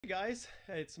Hey guys,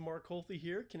 it's Mark Holthe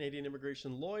here, Canadian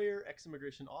immigration lawyer,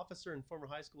 ex-immigration officer, and former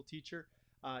high school teacher.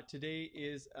 Today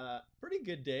is a pretty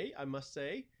good day, I must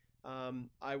say.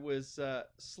 I was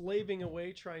slaving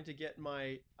away trying to get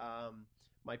my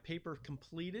paper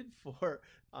completed for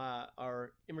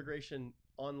our immigration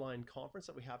online conference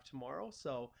that we have tomorrow.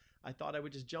 So I thought I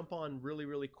would just jump on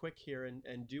really quick here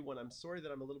and do one. I'm sorry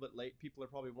that I'm a little bit late. People are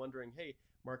probably wondering, hey,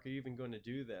 Mark, are you even going to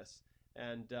do this?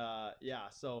 And yeah,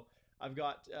 so I've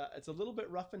got, it's a little bit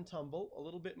rough and tumble, a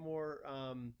little bit more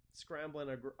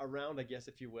scrambling around, I guess,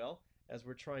 if you will, as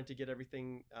we're trying to get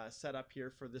everything set up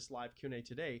here for this live Q&A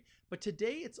today. But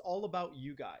today it's all about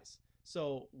you guys.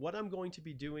 So what I'm going to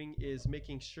be doing is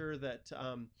making sure that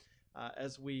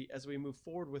as we move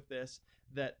forward with this,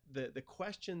 that the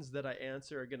questions that I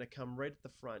answer are going to come right at the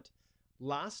front.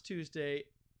 Last Tuesday,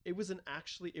 it was an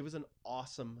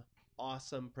awesome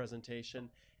presentation.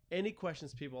 Any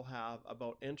questions people have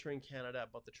about entering Canada,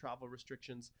 about the travel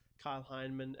restrictions, Kyle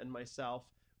Heineman and myself,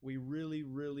 we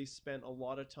really spent a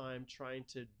lot of time trying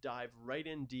to dive right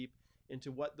in deep into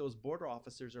what those border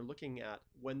officers are looking at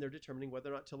when they're determining whether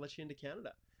or not to let you into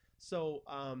Canada. So,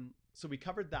 so we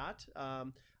covered that.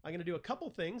 I'm going to do a couple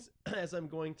things as I'm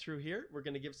going through here. We're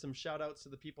going to give some shout outs to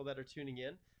the people that are tuning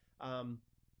in.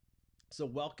 So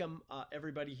welcome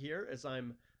everybody here as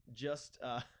I'm just,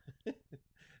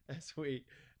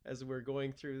 as we're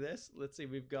going through this. Let's see,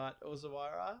 we've got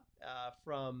Ozawara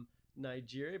from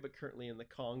Nigeria, but currently in the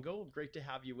Congo. Great to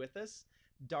have you with us.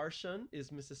 Darshan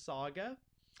is Mississauga.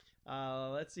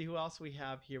 Let's see who else we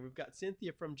have here. We've got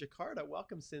Cynthia from Jakarta.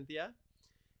 Welcome, Cynthia.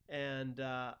 And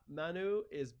Manu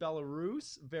is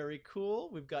Belarus. Very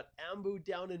cool. We've got Ambu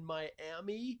down in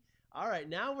Miami. All right,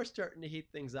 now we're starting to heat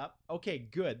things up. Okay,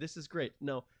 good. This is great.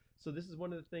 No. So this is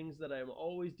one of the things that I'm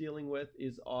always dealing with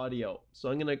is audio. So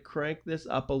I'm going to crank this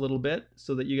up a little bit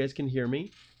so that you guys can hear me.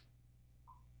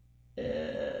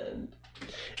 And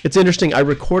it's interesting. I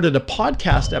recorded a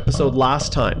podcast episode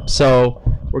last time. So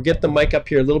we'll get the mic up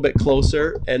here a little bit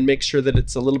closer and make sure that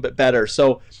it's a little bit better.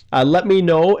 So let me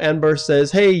know. Anbar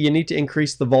says, hey, you need to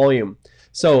increase the volume.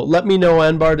 So let me know,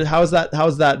 Anbar, how's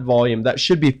that volume? That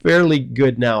should be fairly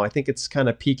good now. I think it's kind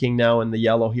of peaking now in the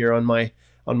yellow here on my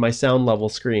sound level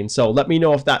screen. So let me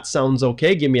know if that sounds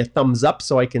okay. Give me a thumbs up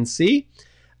so I can see.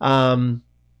 And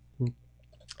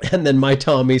then my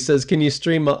Tommy says, can you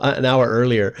stream an hour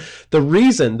earlier? The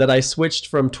reason that I switched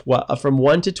from 12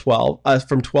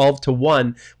 to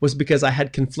 1 was because I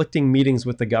had conflicting meetings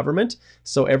with the government.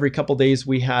 So every couple days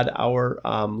we had our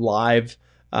live,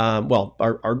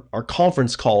 our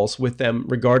conference calls with them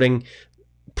regarding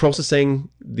processing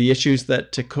the issues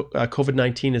that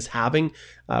COVID-19 is having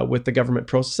with the government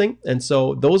processing. And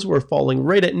so those were falling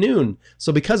right at noon.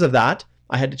 So because of that,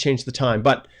 I had to change the time.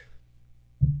 But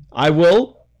I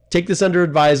will take this under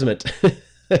advisement.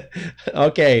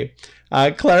 Okay.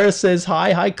 Clara says,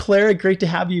 hi. Hi, Clara. Great to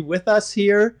have you with us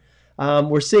here.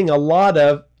 We're seeing a lot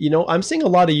of, I'm seeing a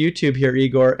lot of YouTube here,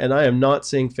 Igor, and I am not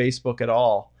seeing Facebook at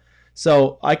all.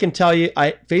 So I can tell you,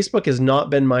 Facebook has not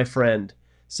been my friend.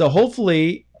 So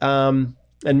hopefully, and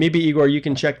maybe Igor, you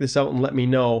can check this out and let me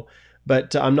know,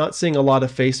 but I'm not seeing a lot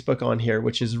of Facebook on here,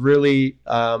 which is really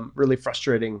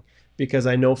frustrating because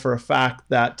I know for a fact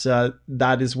that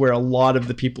that is where a lot of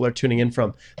the people are tuning in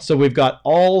from. So we've got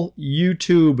all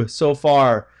YouTube so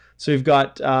far. So we've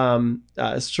got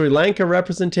Sri Lanka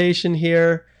representation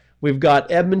here. We've got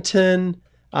Edmonton.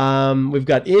 We've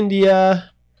got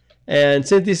India. And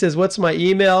Cynthia says, what's my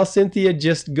email? Cynthia,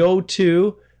 just go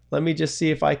to... Let me just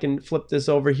see if I can flip this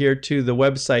over here to the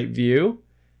website view.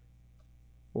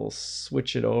 We'll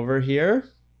switch it over here.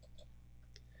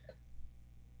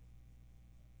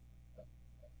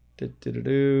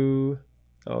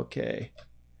 Okay.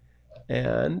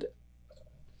 And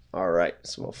all right,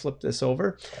 so we'll flip this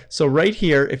over. So right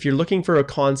here, if you're looking for a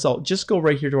consult, just go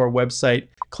right here to our website,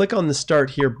 click on the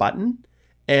Start Here button,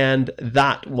 and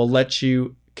that will let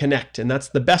you connect. And that's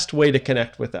the best way to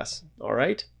connect with us. All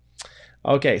right.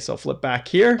 Okay, so flip back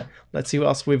here. Let's see what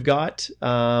else we've got.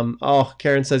 Oh,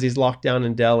 Karen says he's locked down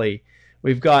in Delhi.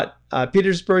 We've got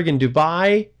Petersburg and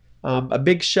Dubai. A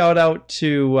big shout out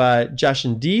to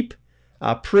Jashandeep.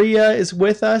 Priya is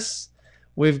with us.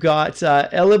 We've got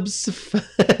Elibs.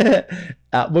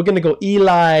 We're going to go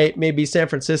Eli, maybe San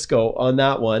Francisco on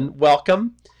that one.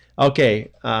 Welcome. Okay,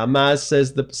 Maz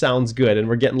says that sounds good, and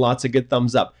we're getting lots of good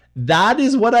thumbs up. That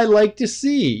is what I like to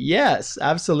see. Yes,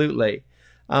 absolutely.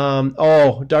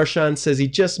 Oh, Darshan says he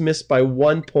just missed by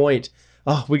 1 point.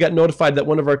 Oh, we got notified that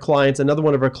another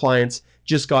one of our clients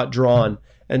just got drawn.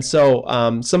 And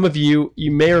so some of you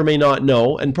may or may not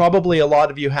know, and probably a lot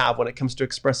of you have when it comes to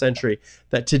Express Entry,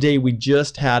 that today we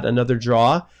just had another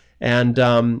draw. And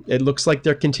it looks like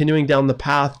they're continuing down the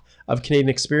path of Canadian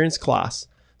Experience class.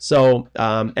 So,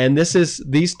 and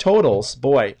these totals,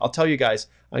 boy, I'll tell you guys,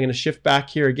 I'm going to shift back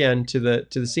here again to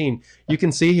the scene. You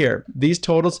can see here, these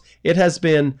totals, it has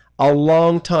been a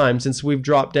long time since we've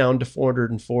dropped down to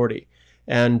 440.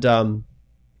 And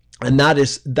that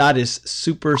is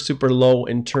super, super low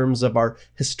in terms of our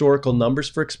historical numbers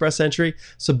for Express Entry.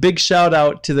 So big shout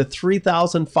out to the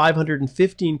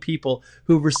 3,515 people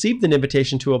who received an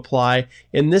invitation to apply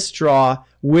in this draw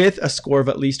with a score of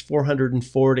at least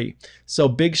 440. So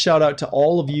big shout out to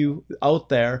all of you out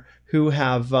there who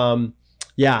have,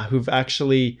 who've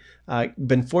actually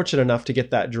been fortunate enough to get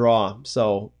that draw.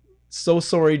 So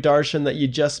sorry, Darshan, that you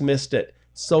just missed it.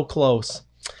 So close.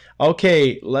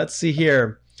 Okay, let's see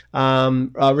here.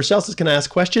 Rochelle says, can I ask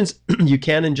questions? You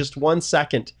can in just 1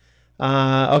 second.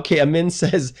 Okay, Amin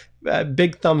says,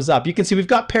 big thumbs up. You can see we've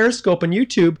got Periscope and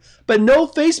YouTube, but no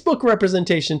Facebook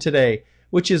representation today,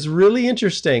 which is really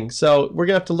interesting. So we're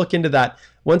going to have to look into that.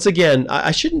 Once again,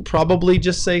 I shouldn't probably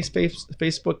just say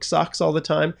Facebook sucks all the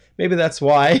time. Maybe that's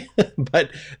why.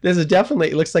 But this is definitely,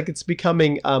 it looks like it's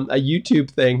becoming a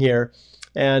YouTube thing here.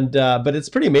 And but it's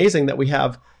pretty amazing that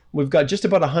we've got just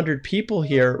about 100 people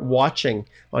here watching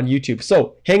on YouTube.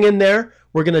 So hang in there.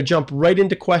 We're going to jump right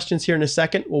into questions here in a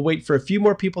second. We'll wait for a few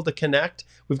more people to connect.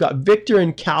 We've got Victor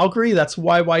in Calgary. That's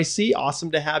YYC.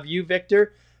 Awesome to have you,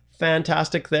 Victor.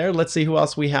 Fantastic there. Let's see who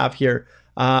else we have here.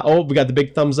 Oh, we got the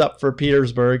big thumbs up for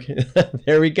Petersburg.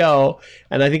 There we go.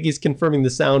 And I think he's confirming the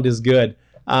sound is good.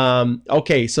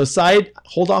 Okay, so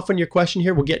hold off on your question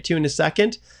here. We'll get to you in a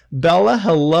second. Bella,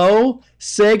 hello.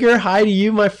 Sagar, hi to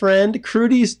you, my friend.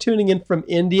 Crudy's tuning in from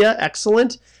India.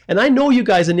 Excellent. And I know you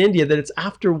guys in India that it's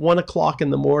after 1 o'clock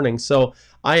in the morning. So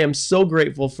I am so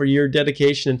grateful for your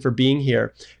dedication and for being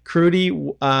here. Crudy,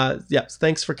 yes,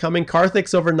 thanks for coming.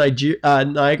 Karthik's over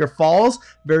in Niagara Falls.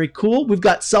 Very cool. We've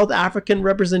got South African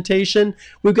representation.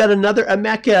 We've got another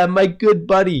Emeka, my good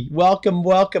buddy. Welcome,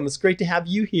 welcome. It's great to have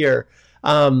you here.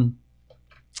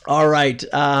 All right,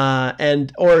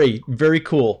 and Ori, very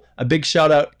cool. A big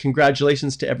shout out,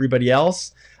 congratulations to everybody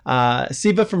else.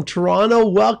 Siva from Toronto,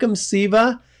 welcome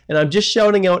Siva. And I'm just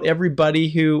shouting out everybody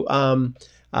who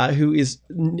is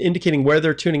indicating where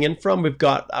they're tuning in from. We've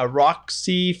got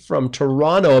Roxy from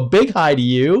Toronto, a big hi to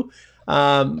you.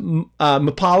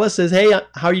 Mapala says, hey,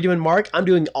 how are you doing, Mark? I'm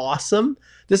doing awesome.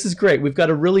 This is great. We've got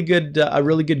a really good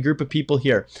group of people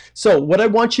here. So what I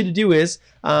want you to do is,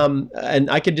 and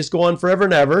I could just go on forever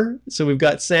and ever. So we've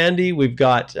got Sandy, we've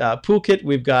got Phuket,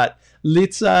 we've got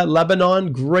Litsa,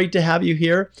 Lebanon. Great to have you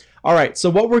here. All right. So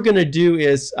what we're going to do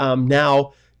is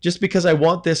now, just because I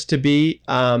want this to be,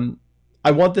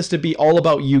 all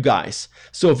about you guys.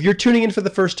 So if you're tuning in for the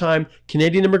first time,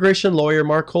 Canadian immigration lawyer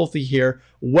Mark Holthe here,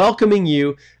 welcoming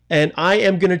you. And I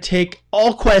am going to take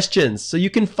all questions. So you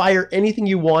can fire anything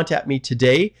you want at me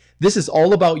today. This is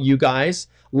all about you guys.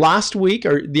 Last week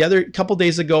or the other couple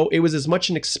days ago, it was as much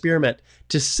an experiment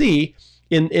to see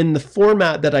in the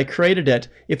format that I created it,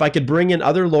 if I could bring in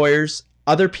other lawyers,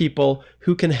 other people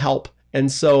who can help.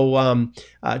 And so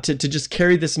to just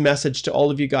carry this message to all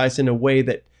of you guys in a way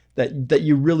that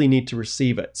you really need to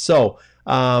receive it. So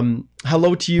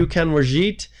hello to you,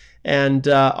 Kanwarjit. And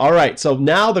all right, so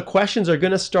now the questions are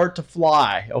going to start to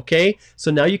fly. Okay, so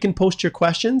now you can post your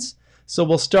questions. So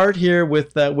we'll start here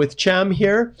with Cham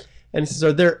here, and it says,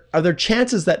 are there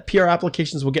chances that PR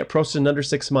applications will get processed in under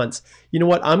 6 months? You know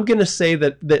what? I'm going to say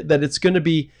that it's going to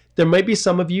be. There might be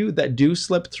some of you that do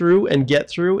slip through and get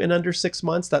through in under 6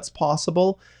 months. That's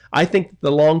possible. I think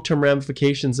the long-term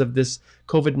ramifications of this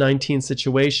COVID-19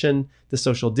 situation, the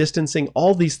social distancing,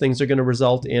 all these things are going to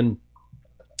result in.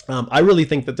 I really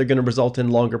think that they're going to result in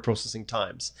longer processing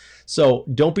times. So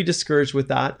don't be discouraged with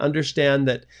that. Understand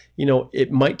that, it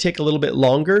might take a little bit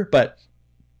longer, but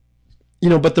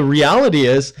the reality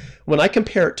is when I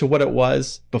compare it to what it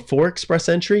was before Express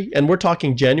Entry, and we're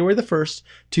talking January the 1st,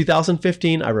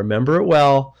 2015, I remember it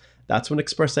well. That's when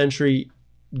Express Entry,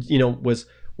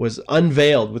 was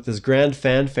unveiled with this grand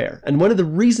fanfare. And one of the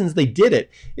reasons they did it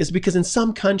is because in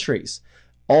some countries,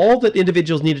 all that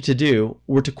individuals needed to do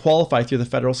were to qualify through the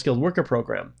Federal Skilled Worker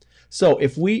Program. So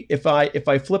if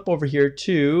I flip over here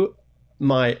to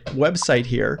my website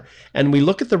here and we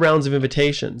look at the rounds of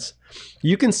invitations,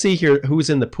 you can see here who's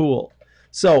in the pool.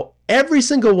 So every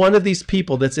single one of these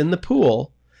people that's in the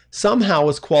pool somehow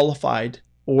is qualified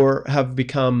or have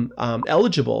become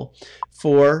eligible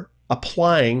for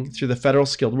applying through the Federal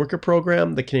Skilled Worker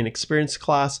Program, the Canadian Experience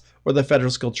class, or the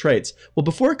Federal Skilled Trades. Well,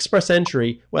 before Express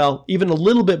Entry, well, even a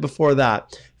little bit before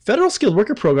that, Federal Skilled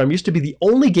Worker Program used to be the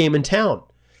only game in town.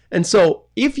 And so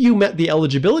if you met the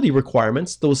eligibility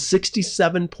requirements, those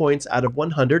 67 points out of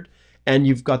 100, and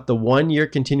you've got the 1 year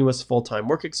continuous full-time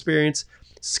work experience,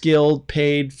 skilled,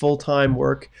 paid, full-time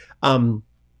work,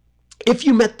 if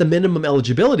you met the minimum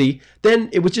eligibility, then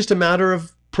it was just a matter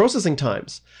of processing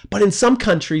times. But in some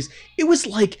countries, it was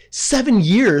like 7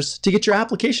 years to get your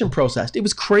application processed. It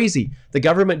was crazy. The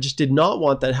government just did not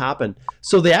want that to happen.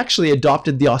 So they actually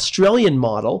adopted the Australian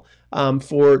model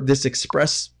for this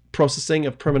express processing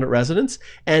of permanent residence.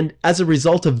 And as a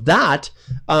result of that,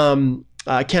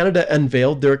 Canada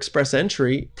unveiled their express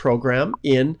entry program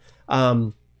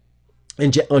on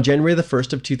January the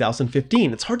 1st of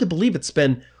 2015. It's hard to believe it's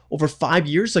been over 5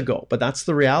 years ago, but that's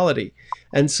the reality.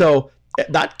 And so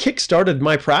that kick-started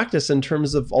my practice in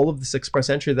terms of all of this express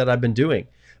entry that I've been doing.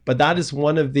 But that is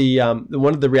one of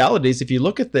the realities. If you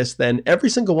look at this, then every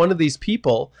single one of these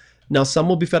people, now some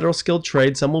will be federal skilled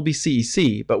trade, some will be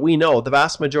CEC, but we know the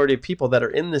vast majority of people that are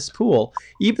in this pool,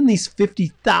 even these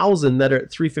 50,000 that are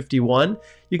at 351,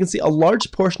 you can see a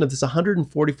large portion of this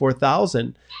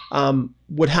 144,000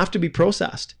 would have to be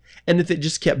processed. And if it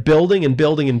just kept building and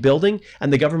building and building,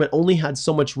 and the government only had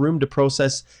so much room to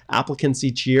process applicants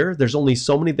each year, there's only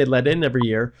so many they let in every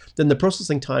year, then the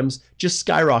processing times just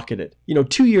skyrocketed.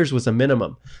 2 years was a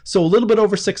minimum. So a little bit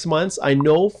over 6 months, I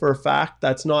know for a fact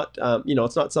that's not,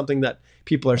 it's not something that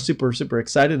people are super, super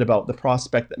excited about, the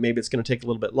prospect that maybe it's going to take a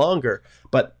little bit longer,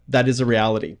 but that is a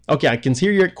reality. Okay, I can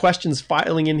hear your questions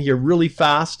filing in here really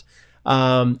fast.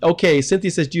 Okay, Cynthia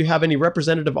says, do you have any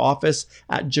representative office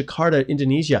at Jakarta,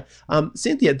 Indonesia?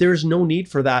 Cynthia, there is no need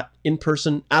for that in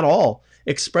person at all.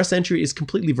 Express entry is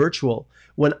completely virtual.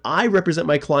 When I represent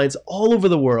my clients all over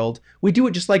the world, we do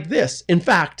it just like this. In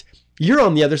fact, you're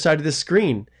on the other side of the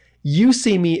screen. You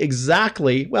see me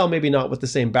exactly, well, maybe not with the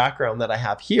same background that I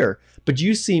have here, but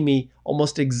you see me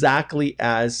almost exactly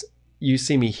as you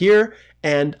see me here.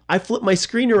 And I flip my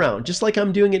screen around just like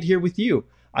I'm doing it here with you.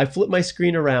 I flip my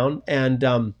screen around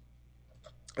and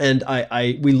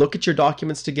we look at your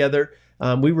documents together.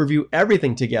 We review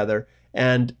everything together,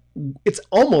 and it's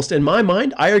almost, in my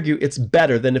mind, I argue it's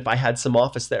better than if I had some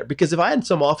office there. Because if I had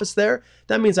some office there,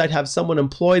 that means I'd have someone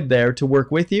employed there to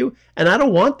work with you, and I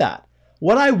don't want that.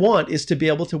 What I want is to be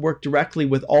able to work directly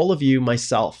with all of you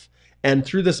myself. And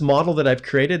through this model that I've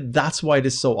created, that's why it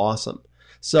is so awesome.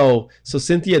 So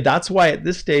Cynthia, that's why at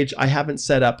this stage I haven't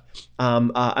set up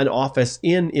an office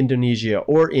in Indonesia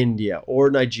or India or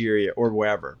Nigeria or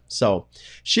wherever. So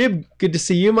Shib, good to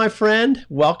see you, my friend.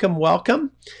 Welcome,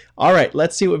 welcome. All right,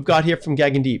 let's see what we've got here from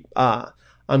Gagandeep.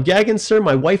 I'm Gagan, sir.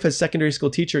 My wife has secondary school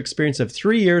teacher experience of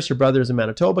 3 years. Her brother is in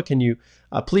Manitoba. Can you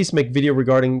please make video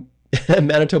regarding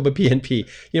Manitoba PNP?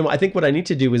 I think what I need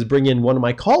to do is bring in one of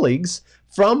my colleagues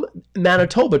from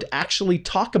Manitoba to actually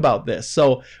talk about this.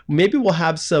 So maybe we'll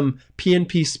have some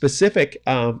PNP specific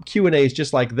Q&As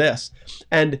just like this.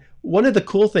 And one of the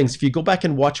cool things, if you go back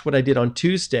and watch what I did on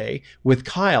Tuesday with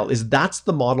Kyle, is that's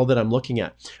the model that I'm looking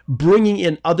at. Bringing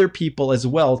in other people as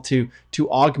well to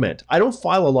augment. I don't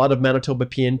file a lot of Manitoba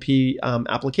PNP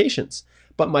applications,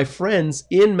 but my friends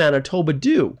in Manitoba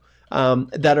do.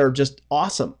 That are just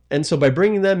awesome. And so by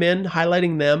bringing them in,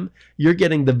 highlighting them, you're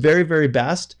getting the very, very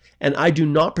best. And I do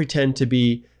not pretend to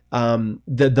be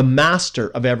the master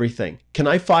of everything. Can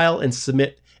I file and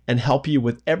submit and help you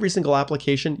with every single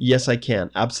application? Yes, I can.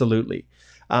 Absolutely.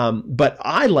 But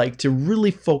I like to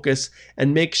really focus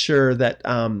and make sure that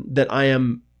that I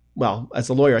am, well, as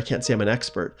a lawyer, I can't say I'm an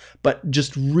expert, but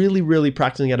just really, really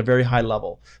practicing at a very high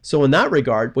level. So in that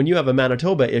regard, when you have a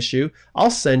Manitoba issue, I'll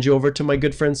send you over to my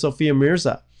good friend Sophia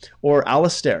Mirza or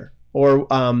Alistair or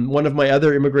one of my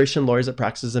other immigration lawyers that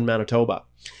practices in Manitoba.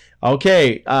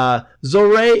 Okay,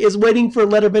 Zoray is waiting for a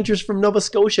letter of interest from Nova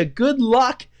Scotia. Good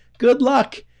luck. Good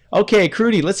luck. Okay,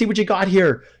 Crudy, let's see what you got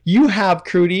here. You have,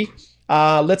 Crudy,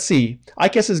 let's see.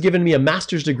 ICAS has given me a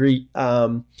master's degree.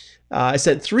 I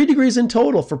sent 3 degrees in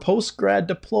total for post-grad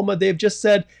diploma. They've just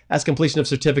said as completion of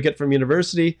certificate from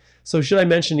university. So should I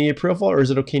mention e-approval or is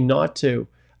it okay not to?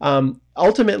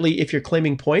 Ultimately, if you're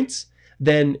claiming points,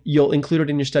 then you'll include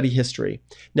it in your study history.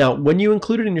 Now, when you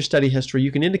include it in your study history, you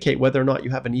can indicate whether or not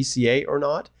you have an ECA or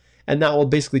not. And that will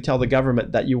basically tell the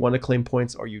government that you want to claim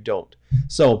points or you don't.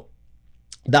 So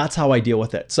that's how I deal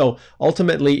with it. So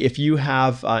ultimately, if you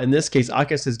have, in this case,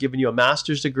 ICAS has given you a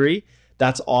master's degree,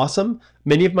 that's awesome.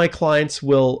 Many of my clients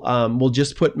will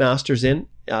just put masters in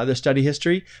their study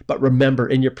history. But remember,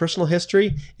 in your personal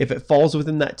history, if it falls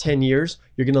within that 10 years,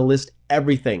 you're going to list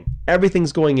everything.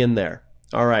 Everything's going in there.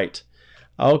 All right.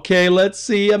 Okay, let's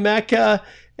see, Ameka.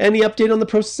 Any update on the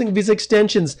processing visa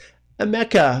extensions?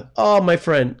 Emeka, oh, my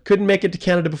friend, couldn't make it to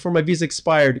Canada before my visa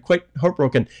expired. Quite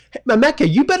heartbroken. Hey,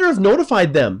 Emeka, you better have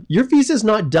notified them. Your visa's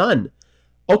not done.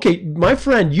 Okay, my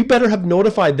friend, you better have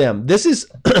notified them. This is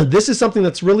this is something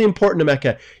that's really important,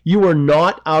 Emeka. You are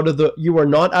not out of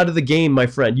the game, my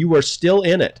friend. You are still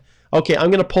in it. Okay, I'm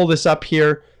gonna pull this up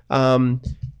here.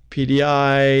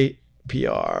 PDI,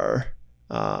 PR,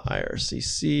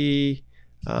 IRCC,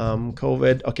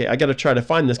 COVID. Okay, I gotta try to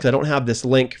find this because I don't have this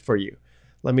link for you.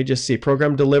 Let me just see.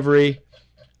 Program delivery.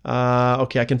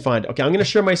 Okay, I can find. Okay, I'm gonna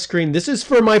share my screen. This is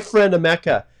for my friend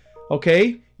Emeka.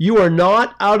 Okay. You are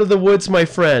not out of the woods, my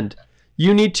friend.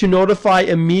 You need to notify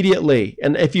immediately.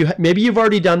 And if you maybe you've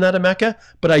already done that, Emeka,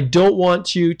 but I don't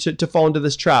want you to fall into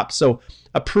this trap. So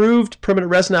approved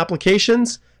permanent resident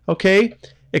applications, okay?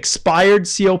 Expired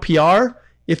COPR.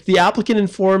 If the applicant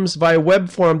informs via web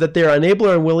form that they are unable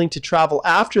or unwilling to travel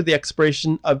after the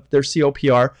expiration of their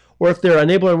COPR, or if they're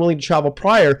unable or unwilling to travel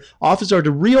prior, officers are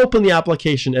to reopen the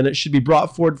application and it should be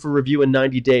brought forward for review in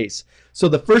 90 days. So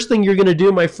the first thing you're going to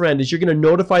do, my friend, is you're going to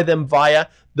notify them via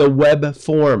the web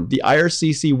form, the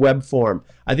IRCC web form.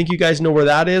 I think you guys know where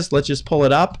that is. Let's just pull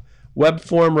it up. Web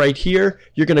form right here.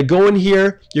 You're going to go in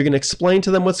here. You're going to explain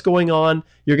to them what's going on.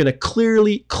 You're going to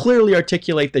clearly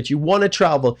articulate that you want to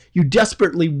travel. You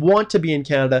desperately want to be in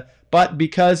Canada, but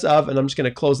because of, and I'm just going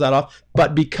to close that off,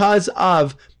 but because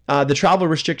of the travel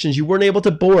restrictions, you weren't able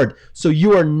to board. So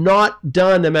you are not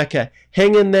done, Emeka.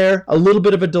 Hang in there, a little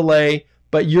bit of a delay,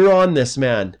 but you're on this,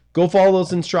 man. Go follow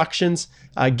those instructions,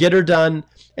 get her done,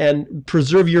 and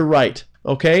preserve your right,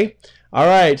 okay? All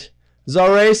right.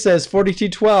 Zare says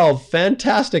 4212.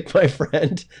 Fantastic, my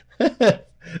friend.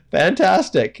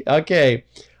 Fantastic. Okay.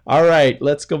 All right.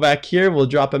 Let's go back here. We'll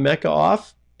drop Emeka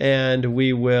off, and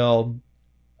we will...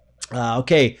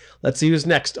 okay, let's see who's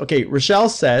next. Okay, Rochelle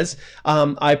says,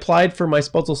 I applied for my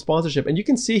spousal sponsorship. And you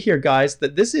can see here, guys,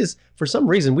 that this is, for some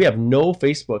reason, we have no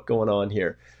Facebook going on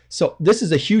here. So this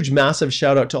is a huge, massive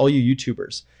shout out to all you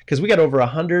YouTubers, because we got over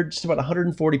 100, just about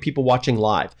 140 people watching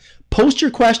live. Post your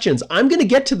questions. I'm going to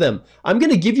get to them. I'm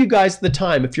going to give you guys the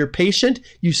time. If you're patient,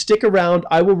 you stick around,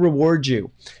 I will reward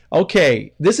you.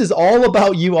 Okay, this is all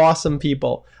about you awesome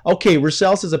people. Okay,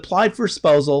 Rochelle says, applied for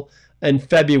spousal in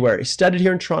February, studied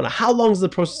here in Toronto. How long is the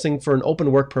processing for an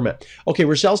open work permit? Okay,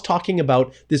 Rochelle's talking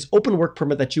about this open work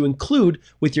permit that you include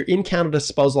with your in-Canada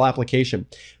spousal application.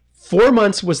 4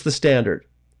 months was the standard.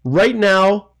 Right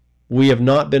now, we have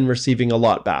not been receiving a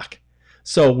lot back.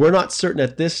 So we're not certain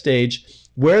at this stage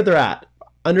where they're at.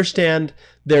 Understand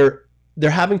they're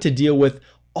having to deal with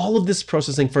all of this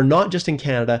processing for not just in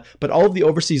Canada, but all of the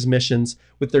overseas missions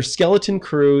with their skeleton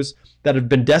crews that have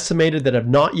been decimated, that have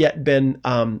not yet been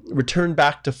returned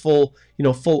back to full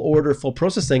order, full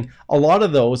processing. A lot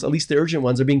of those, at least the urgent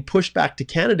ones, are being pushed back to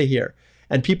Canada here.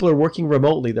 And people are working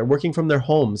remotely. They're working from their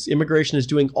homes. Immigration is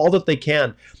doing all that they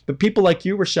can. But people like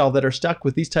you, Rochelle, that are stuck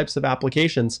with these types of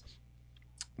applications,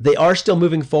 they are still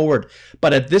moving forward.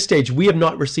 But at this stage, we have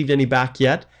not received any back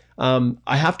yet. I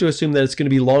have to assume that it's going to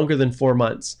be longer than 4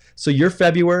 months. So you're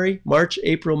February, March,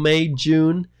 April, May,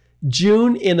 June.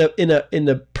 June in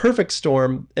a perfect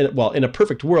storm, in a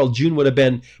perfect world, June would have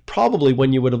been probably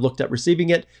when you would have looked at receiving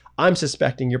it. I'm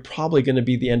suspecting you're probably going to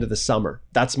be the end of the summer.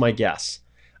 That's my guess.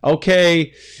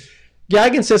 Okay.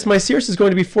 Gagan says, my Cirrus is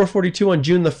going to be 442 on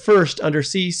June the 1st under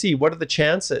CEC. What are the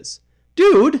chances?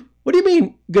 Dude, what do you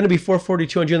mean going to be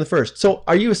 442 on June the 1st? So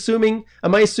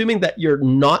am I assuming that you're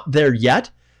not there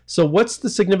yet? So what's the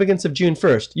significance of June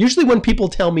 1st? Usually when people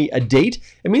tell me a date,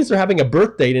 it means they're having a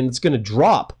birth date and it's going to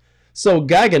drop. So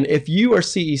Gagan, if you are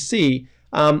CEC,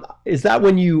 is that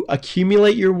when you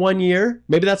accumulate your 1 year?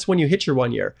 Maybe that's when you hit your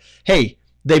 1 year. Hey,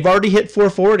 they've already hit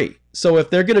 440. So if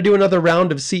they're going to do another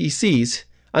round of CECs,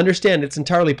 understand it's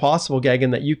entirely possible,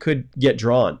 Gagan, that you could get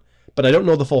drawn. But I don't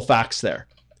know the full facts there.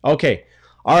 Okay.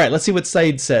 All right, let's see what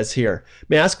Said says here.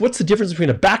 May I ask, what's the difference between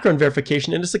a background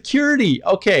verification and a security?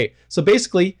 Okay, so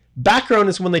basically, background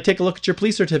is when they take a look at your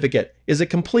police certificate. Is it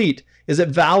complete? Is it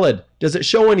valid? Does it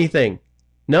show anything?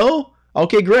 No?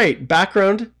 Okay, great.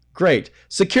 Background, great.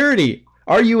 Security,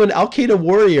 are you an Al-Qaeda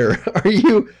warrior?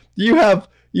 Do you have,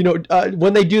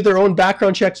 when they do their own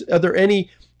background checks, are there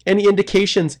any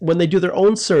indications when they do their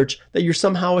own search that you're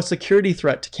somehow a security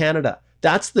threat to Canada?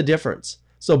 That's the difference.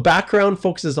 So background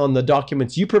focuses on the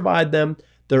documents you provide them,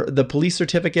 the police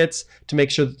certificates, to make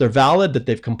sure that they're valid, that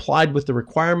they've complied with the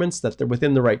requirements, that they're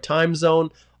within the right time zone,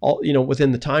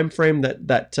 within the time frame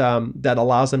that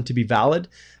allows them to be valid.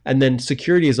 And then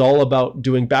security is all about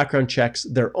doing background checks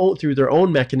through their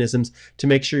own mechanisms to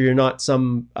make sure you're not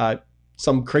some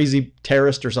some crazy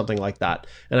terrorist or something like that.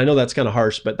 And I know that's kind of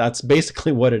harsh, but that's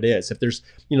basically what it is. If there's,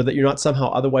 that you're not somehow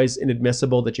otherwise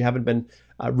inadmissible, that you haven't been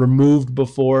removed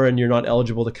before and you're not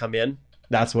eligible to come in,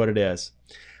 that's what it is.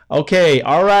 Okay,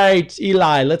 all right,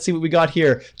 Eli, let's see what we got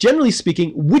here. Generally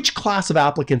speaking, which class of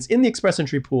applicants in the Express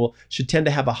Entry pool should tend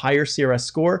to have a higher CRS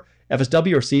score,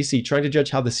 FSW or CEC? Trying to judge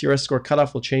how the CRS score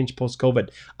cutoff will change post-COVID.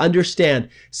 Understand,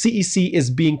 CEC is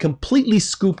being completely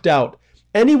scooped out.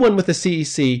 Anyone with a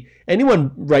CEC,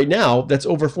 anyone right now that's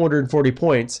over 440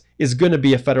 points is going to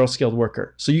be a federal skilled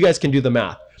worker. So you guys can do the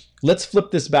math. Let's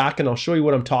flip this back and I'll show you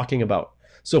what I'm talking about.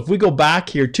 So if we go back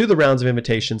here to the rounds of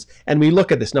invitations and we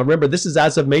look at this, now remember this is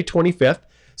as of May 25th.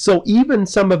 So even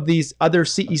some of these other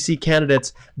CEC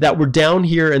candidates that were down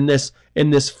here in this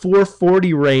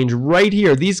 440 range right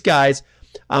here, these guys,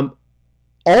 all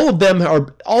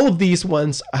of these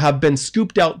ones have been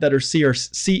scooped out that are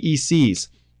CECs.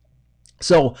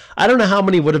 So I don't know how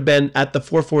many would have been at the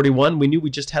 441. We knew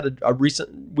we just had a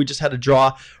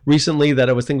draw recently that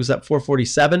I think was at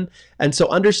 447. And so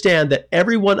understand that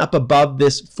everyone up above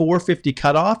this 450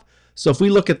 cutoff. So if we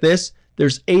look at this,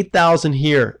 there's 8,000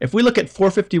 here. If we look at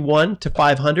 451 to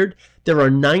 500, there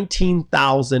are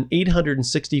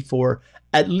 19,864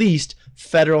 at least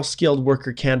federal skilled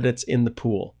worker candidates in the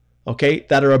pool, okay,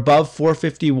 that are above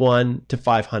 451 to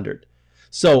 500.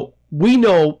 So we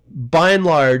know by and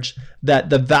large that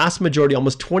the vast majority,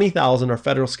 almost 20,000, are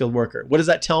federal skilled worker. What does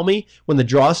that tell me? When the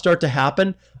draws start to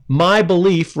happen, my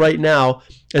belief right now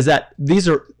is that these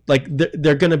are like,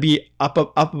 they're going to be up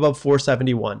above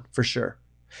 471 for sure.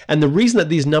 And the reason that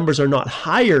these numbers are not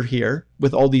higher here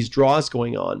with all these draws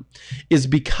going on is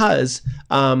because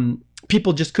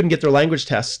people just couldn't get their language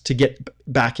tests to get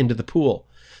back into the pool.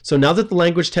 So now that the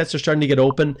language tests are starting to get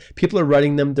open, people are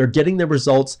writing them, they're getting their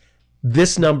results.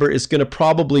 This number is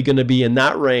probably going to be in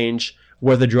that range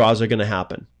where the draws are going to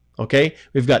happen. Okay,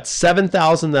 we've got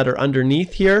 7,000 that are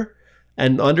underneath here,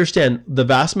 and understand the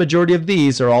vast majority of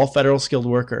these are all federal skilled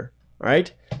worker. All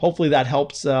right, hopefully that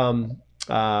helps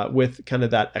with kind of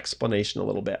that explanation a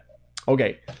little bit.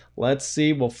 Okay, let's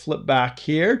see. We'll flip back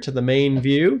here to the main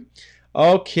view.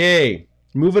 Okay,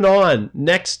 moving on.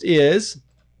 Next is.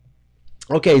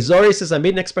 Okay, Zori says, I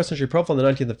made an Express Entry profile on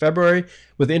the 19th of February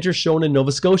with interest shown in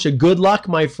Nova Scotia. Good luck,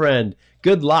 my friend.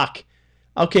 Good luck.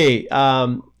 Okay,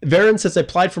 Varen says, I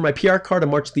applied for my PR card on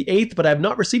March the 8th, but I have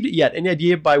not received it yet. Any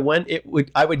idea by when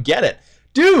I would get it?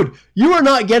 Dude, you are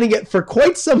not getting it for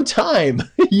quite some time.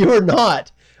 You are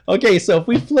not. Okay, so if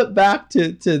we flip back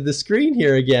to the screen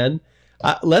here again,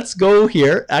 let's go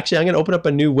here. Actually, I'm going to open up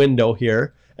a new window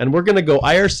here, and we're going to go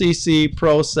IRCC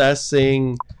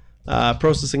processing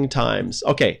times.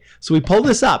 Okay, so we pull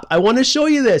this up. I want to show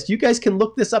you this. You guys can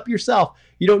look this up yourself.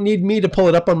 You don't need me to pull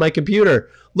it up on my computer.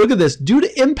 Look at this. Due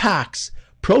to impacts,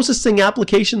 processing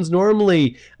applications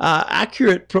normally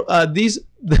accurate. These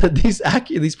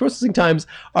processing times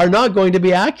are not going to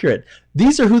be accurate.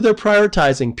 These are who they're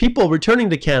prioritizing: people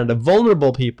returning to Canada,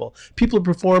 vulnerable people, people who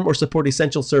perform or support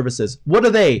essential services. What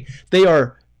are they? They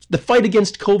are the fight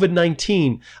against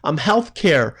COVID-19,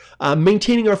 healthcare,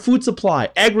 maintaining our food supply,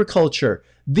 agriculture,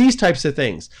 these types of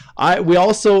things. We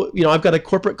also, I've got a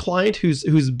corporate client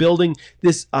who's building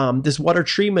this water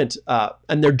treatment,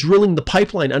 and they're drilling the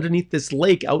pipeline underneath this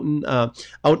lake out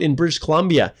in British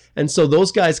Columbia. And so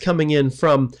those guys coming in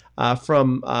from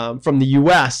the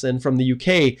US and from the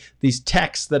UK, these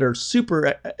techs that are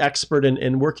super expert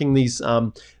in working these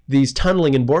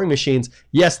tunneling and boring machines,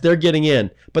 yes, they're getting in.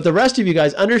 But the rest of you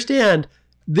guys understand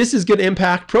this is going to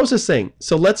impact processing.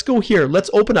 So let's go here.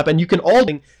 Let's open up, and you can all.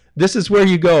 This is where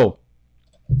you go.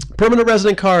 Permanent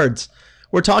resident cards.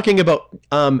 We're talking about,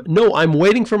 no, I'm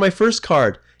waiting for my first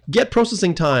card. Get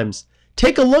processing times.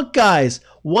 Take a look, guys.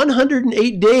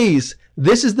 108 days.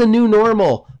 This is the new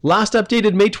normal. Last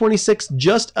updated May 26th,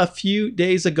 just a few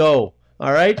days ago.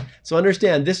 All right? So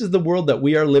understand, this is the world that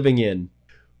we are living in.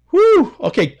 Whew.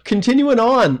 Okay, continuing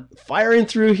on, firing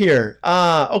through here.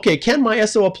 Okay, can my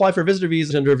SO apply for visitor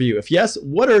visa under review? If yes,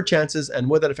 what are chances, and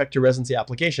would that affect your residency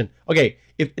application? Okay,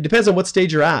 it depends on what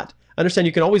stage you're at. Understand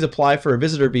you can always apply for a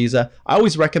visitor visa. I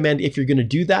always recommend, if you're going to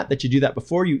do that you do that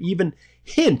before you even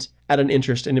hint at an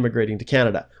interest in immigrating to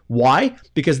Canada. Why?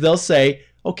 Because they'll say,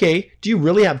 okay, do you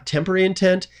really have temporary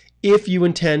intent if you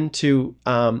intend to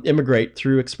immigrate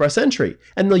through Express Entry?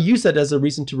 And they'll use that as a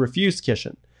reason to refuse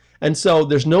Kishan. And so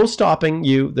there's no stopping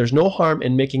you. There's no harm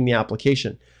in making the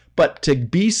application. But to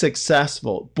be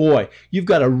successful, boy, you've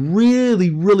got to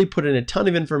really, really put in a ton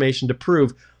of information to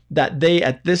prove that they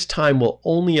at this time will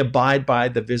only abide by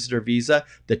the visitor visa,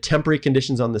 the temporary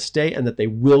conditions on the stay, and that they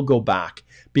will go back,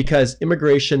 because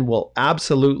immigration will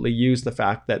absolutely use the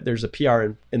fact that there's a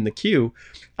PR in the queue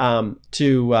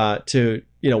to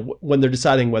when they're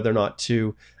deciding whether or not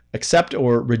to accept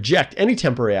or reject any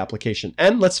temporary application.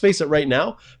 And let's face it, right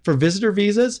now, for visitor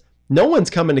visas, no one's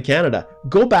coming to Canada.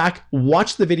 Go back,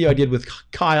 watch the video I did with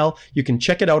Kyle. You can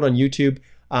check it out on YouTube.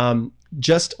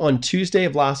 Just on Tuesday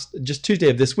of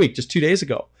this week, just 2 days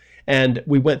ago. And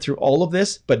we went through all of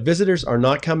this, but visitors are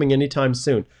not coming anytime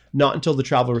soon, not until the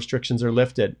travel restrictions are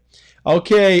lifted.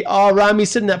 Okay,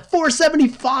 Rami's sitting at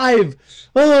 475.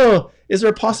 Oh, is there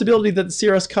a possibility that the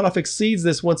CRS cutoff exceeds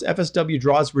this once FSW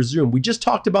draws resume? We just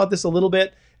talked about this a little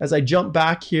bit. As I jump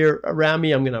back here,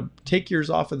 Rami, I'm gonna take yours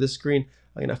off of this screen.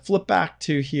 I'm gonna flip back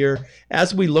to here.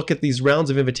 As we look at these rounds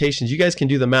of invitations, you guys can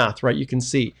do the math, right? You can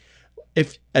see.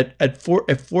 If at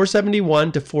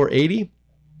 471 to 480,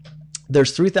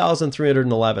 there's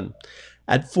 3,311.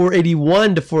 At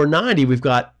 481 to 490, we've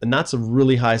got, and that's a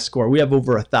really high score. We have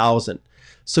over 1,000.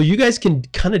 So you guys can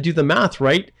kind of do the math,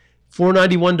 right?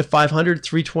 491 to 500,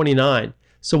 329.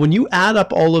 So when you add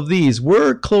up all of these,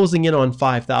 we're closing in on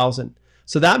 5,000.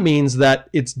 So that means that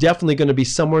it's definitely going to be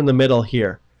somewhere in the middle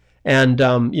here. And,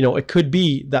 it could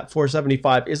be that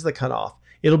 475 is the cutoff.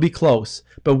 It'll be close.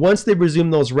 But once they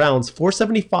resume those rounds,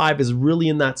 475 is really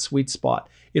in that sweet spot.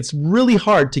 It's really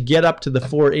hard to get up to the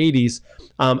 480s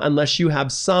unless you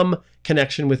have some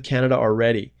connection with Canada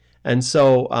already. And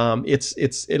so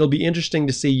it'll be interesting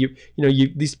to see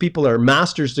these people are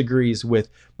master's degrees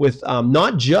with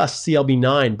not just CLB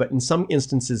 9, but in some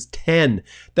instances 10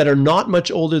 that are not much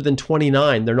older than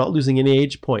 29. They're not losing any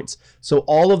age points. So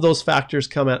all of those factors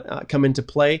come into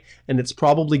play, and it's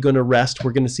probably going to rest.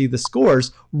 We're going to see the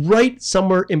scores right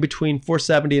somewhere in between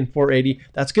 470 and 480.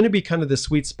 That's going to be kind of the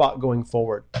sweet spot going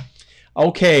forward.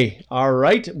 Okay, all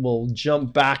right, we'll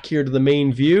jump back here to the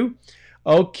main view.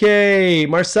 Okay,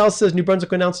 Marcel says New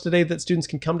Brunswick announced today that students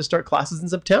can come to start classes in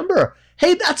September.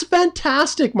 Hey, that's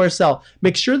fantastic, Marcel.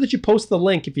 Make sure that you post the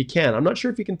link if you can. I'm not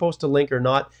sure if you can post a link or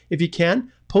not. If you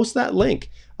can, post that link.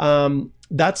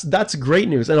 That's great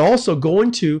news. And also go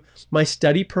into my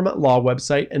Study Permit Law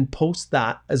website and post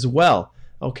that as well.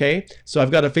 Okay, so I've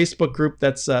got a Facebook group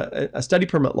that's a Study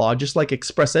Permit Law, just like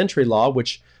Express Entry Law,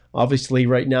 which obviously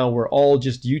right now we're all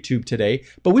just YouTube today,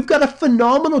 but we've got a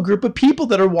phenomenal group of people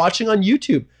that are watching on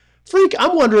YouTube. Freak,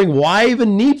 I'm wondering why I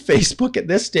even need Facebook at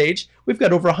this stage. We've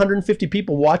got over 150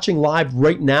 people watching live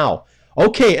right now.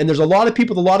 Okay, and there's a lot of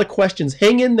people with a lot of questions.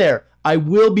 Hang in there. I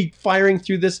will be firing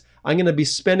through this. I'm going to be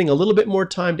spending a little bit more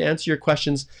time to answer your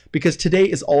questions because today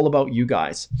is all about you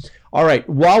guys. All right,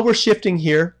 while we're shifting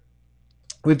here,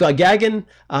 we've got Gagan.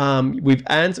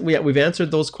 We've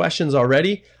answered those questions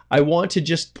already. I want to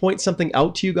just point something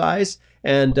out to you guys.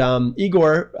 And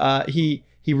Igor,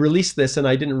 he released this, and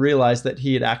I didn't realize that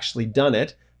he had actually done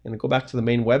it. I'm going to go back to the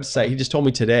main website. He just told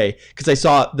me today because I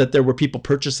saw that there were people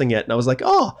purchasing it, and I was like,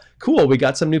 oh, cool. We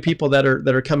got some new people that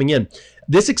are coming in.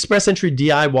 This Express Entry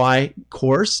DIY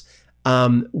course,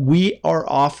 we are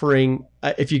offering,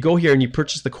 if you go here and you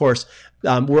purchase the course,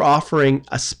 we're offering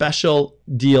a special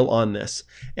deal on this.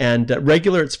 And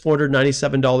regular, it's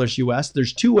 $497 US.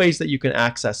 There's two ways that you can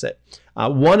access it.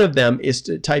 One of them is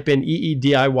to type in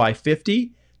EEDIY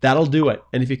 50. That'll do it.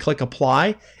 And if you click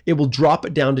apply, it will drop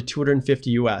it down to $250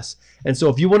 US. And so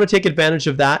if you want to take advantage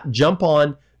of that, jump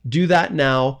on, do that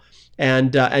now.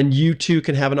 And you too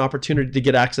can have an opportunity to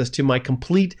get access to my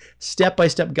complete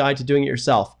step-by-step guide to doing it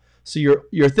yourself. So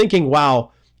you're thinking,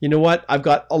 wow, you know what? I've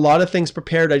got a lot of things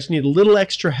prepared. I just need a little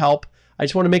extra help. I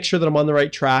just want to make sure that I'm on the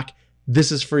right track.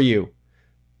 This is for you.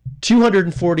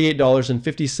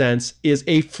 $248.50 is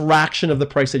a fraction of the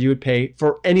price that you would pay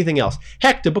for anything else.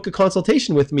 Heck, to book a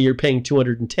consultation with me, you're paying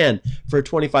 $210 for a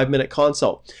 25-minute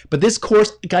consult. But this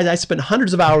course, guys, I spent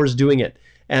hundreds of hours doing it.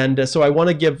 And so I want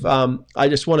to give, I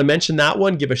just want to mention that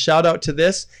one, give a shout out to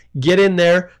this. Get in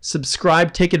there,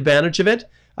 subscribe, take advantage of it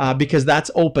because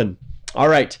that's open. All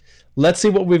right, let's see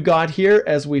what we've got here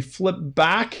as we flip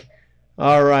back.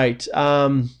 All right.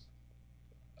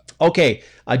 Okay,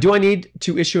 do I need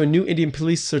to issue a new Indian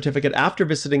police certificate after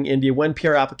visiting India when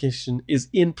PR application is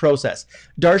in process?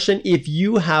 Darshan, if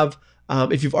you have,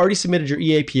 if you've already submitted your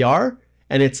EAPR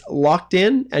and it's locked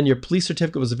in and your police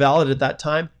certificate was valid at that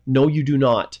time, no, you do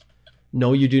not.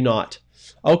 No, you do not.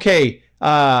 Okay,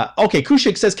 okay.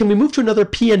 Kushik says, can we move to another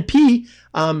PNP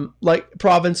like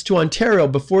province to Ontario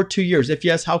before 2 years? If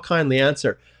yes, how kindly?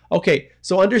 Answer. Okay,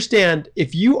 so understand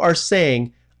if you are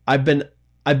saying I've been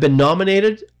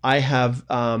nominated, I have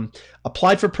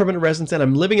applied for permanent residence, and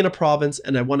I'm living in a province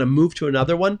and I want to move to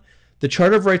another one, The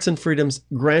Charter of Rights and Freedoms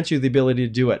grants you the ability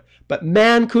to do it. But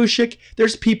man, Kushik,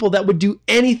 there's people that would do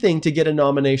anything to get a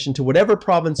nomination to whatever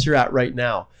province you're at right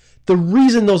now. The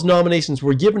reason those nominations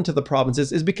were given to the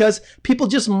provinces is because people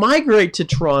just migrate to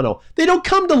Toronto. They don't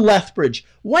come to Lethbridge.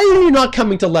 Why are you not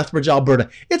coming to Lethbridge, Alberta?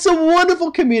 It's a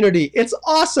wonderful community. It's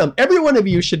awesome. Every one of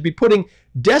you should be putting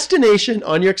destination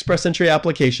on your Express Entry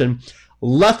application,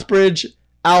 Lethbridge,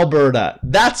 Alberta.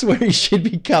 That's where you should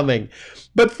be coming.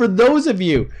 But for those of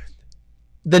you,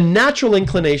 the natural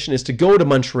inclination is to go to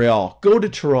Montreal, go to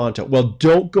Toronto. Well,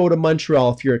 don't go to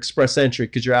Montreal if you're Express Entry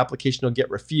because your application will get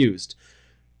refused.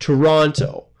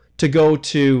 Toronto, to go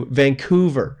to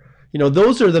Vancouver. You know,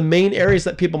 those are the main areas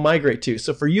that people migrate to.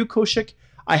 So for you, Kushik,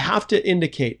 I have to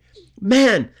indicate,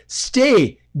 man,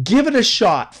 stay, give it a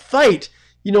shot, fight.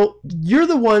 You know, you're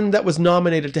the one that was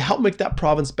nominated to help make that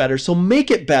province better, so make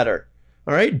it better,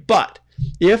 all right? But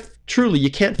if truly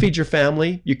you can't feed your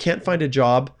family, you can't find a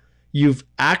job, you've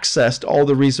accessed all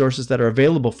the resources that are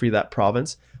available for you that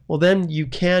province, well then you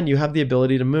have the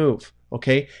ability to move.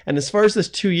 Okay, and as far as this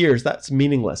 2 years, that's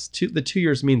meaningless. The 2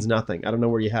 years means nothing. I don't know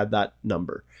where you had that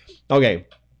number. Okay,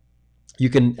 you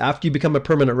can, after you become a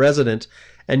permanent resident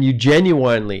and you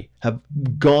genuinely have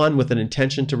gone with an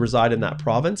intention to reside in that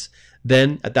province,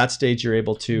 then at that stage you're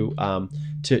able to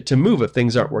move if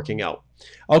things aren't working out.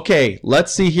 Okay,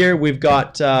 let's see here. We've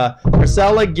got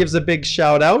Marcella gives a big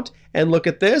shout out, and look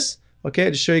at this. Okay,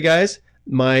 to show you guys,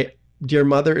 my dear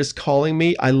mother is calling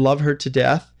me. I love her to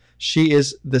death. She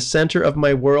is the center of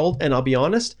my world, and I'll be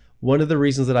honest, one of the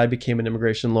reasons that I became an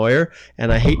immigration lawyer,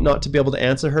 and I hate not to be able to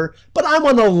answer her, but I'm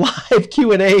on a live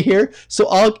Q&A here, so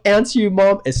I'll answer you,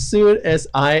 Mom, as soon as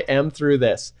I am through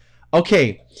this.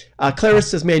 Okay, Clara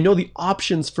says, may I know the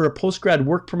options for a postgrad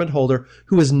work permit holder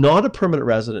who is not a permanent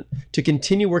resident to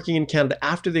continue working in Canada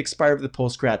after the expiry of the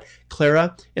postgrad?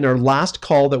 Clara, in our last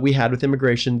call that we had with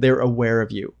immigration, they're aware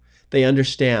of you. They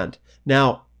understand.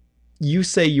 Now, you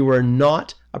say you are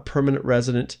not a permanent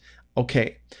resident.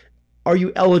 Okay. Are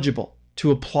you eligible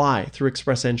to apply through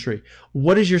Express Entry?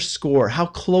 What is your score? How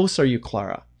close are you,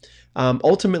 Clara?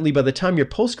 Ultimately, by the time your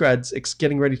postgrad's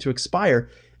getting ready to expire,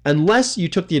 unless you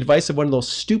took the advice of one of those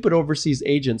stupid overseas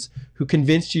agents who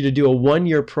convinced you to do a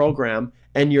 1-year program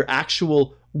and your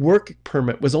actual work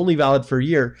permit was only valid for a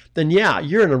year, then yeah,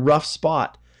 you're in a rough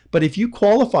spot. But if you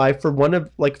qualify for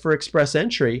for Express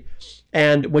Entry,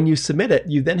 and when you submit it,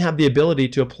 you then have the ability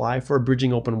to apply for a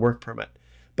bridging open work permit.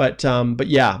 But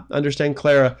yeah, understand,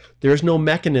 Clara, there's no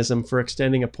mechanism for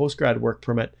extending a postgrad work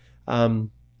permit, and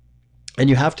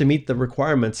you have to meet the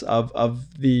requirements of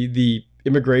the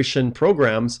immigration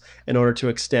programs in order to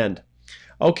extend.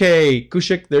 Okay,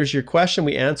 Kushik, there's your question.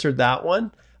 We answered that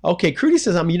one. Okay, Crudy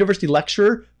says, I'm a university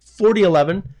lecturer,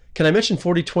 4011. Can I mention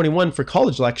 4021 for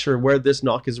college lecturer where this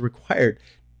knock is required?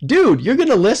 Dude, you're going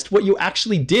to list what you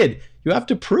actually did. You have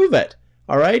to prove it.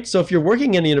 All right. So if you're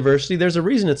working in a university, there's a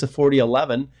reason it's a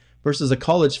 4011 versus a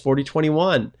college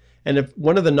 4021. And if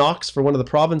one of the knocks for one of the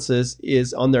provinces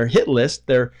is on their hit list,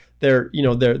 their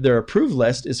approved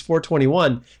list is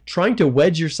 421, trying to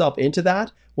wedge yourself into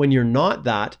that when you're not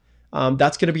that,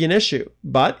 that's going to be an issue.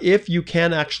 But if you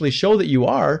can actually show that you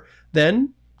are,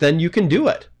 then you can do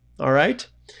it. All right.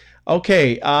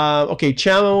 Okay,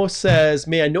 Chamo says,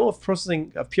 may I know if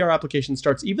processing of PR application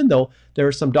starts even though there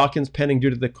are some documents pending due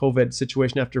to the COVID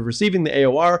situation after receiving the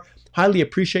AOR? Highly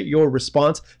appreciate your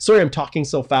response. Sorry I'm talking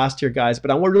so fast here, guys, but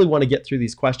I really want to get through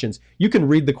these questions. You can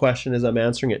read the question as I'm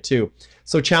answering it too.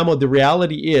 So Chamo, the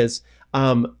reality is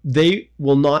they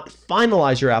will not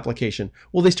finalize your application.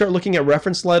 Will they start looking at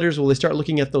reference letters? Will they start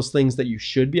looking at those things that you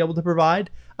should be able to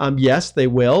provide? Yes, they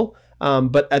will.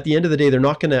 But at the end of the day, they're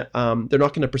not going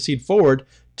to proceed forward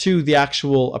to the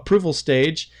actual approval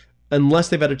stage unless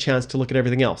they've had a chance to look at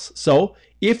everything else. So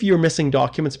if you're missing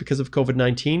documents because of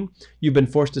COVID-19, you've been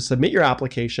forced to submit your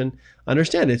application,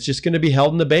 understand it's just going to be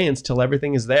held in abeyance till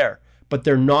everything is there. But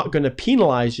they're not going to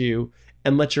penalize you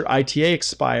and let your ITA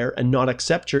expire and not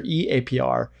accept your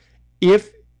EAPR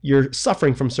if you're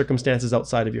suffering from circumstances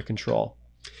outside of your control.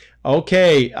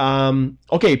 Okay,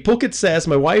 Pulkit says,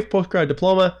 my wife, postgrad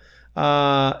diploma,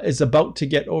 is about to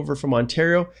get over from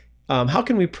Ontario. How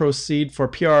can we proceed for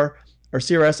PR or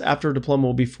CRS after a diploma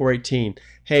will be 418?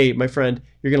 Hey, my friend,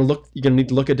 you're gonna need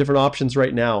to look at different options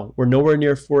right now. We're nowhere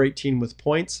near 418 with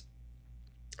points.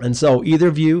 And so either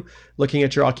of you, looking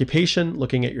at your occupation,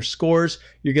 looking at your scores,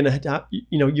 you're gonna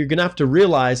have to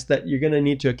realize that you're gonna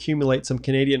need to accumulate some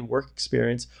Canadian work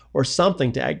experience or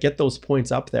something to get those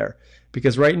points up there.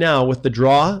 Because right now with the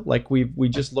draw, like we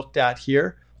just looked at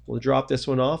here, We'll drop this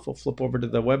one off. We'll flip over to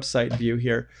the website view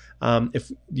here.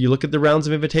 If you look at the rounds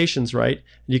of invitations, right,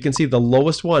 you can see the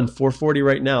lowest one, 440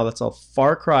 right now. That's a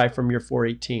far cry from your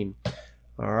 418.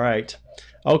 All right.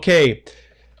 Okay.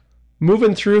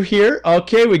 Moving through here.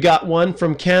 Okay, we got one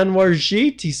from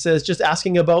Kanwarjit. He says, just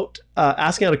asking out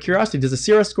of curiosity, does a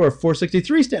CRS score of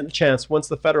 463 stand a chance once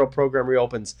the federal program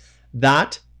reopens?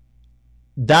 That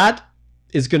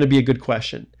is going to be a good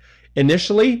question.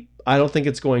 Initially, I don't think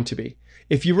it's going to be.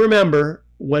 If you remember,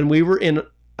 when we were in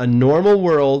a normal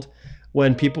world,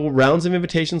 when rounds of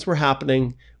invitations were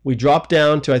happening, we dropped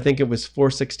down to, I think it was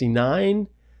 469.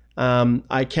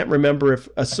 I can't remember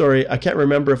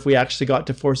if we actually got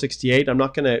to 468. I'm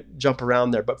not going to jump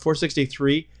around there, but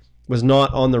 463 was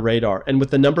not on the radar. And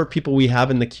with the number of people we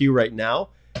have in the queue right now,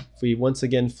 if we once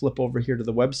again flip over here to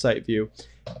the website view,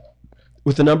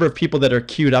 with the number of people that are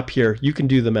queued up here, you can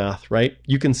do the math, right?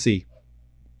 You can see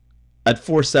at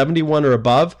 471 or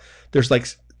above, there's like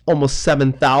almost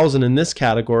 7,000 in this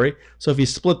category. So if you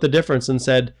split the difference and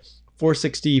said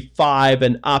 465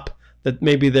 and up, that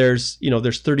maybe there's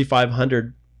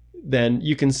 3,500, then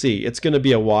you can see it's going to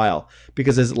be a while,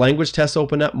 because as language tests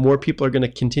open up, more people are going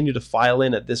to continue to file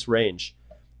in at this range.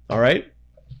 All right.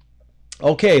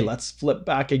 Okay, let's flip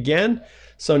back again.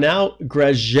 So now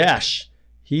Grajesh,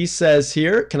 he says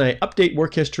here, can I update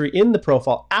work history in the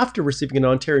profile after receiving an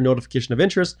Ontario notification of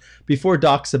interest before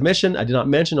doc submission? I did not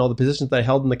mention all the positions that I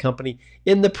held in the company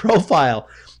in the profile.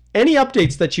 Any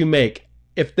updates that you make,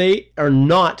 if they are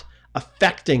not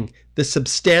affecting the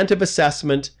substantive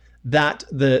assessment that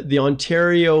the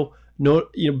Ontario,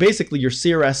 basically your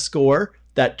CRS score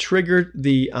that triggered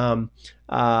the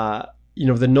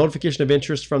the notification of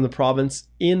interest from the province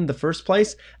in the first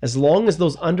place, as long as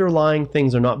those underlying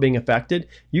things are not being affected,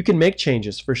 you can make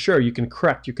changes for sure. You can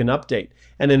correct, you can update.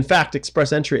 And in fact,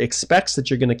 Express Entry expects that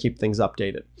you're going to keep things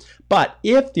updated. But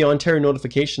if the Ontario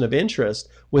notification of interest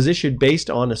was issued based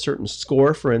on a certain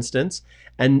score, for instance,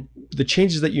 and the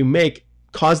changes that you make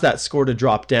cause that score to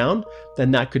drop down,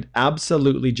 then that could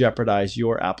absolutely jeopardize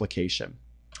your application.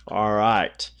 All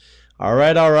right. All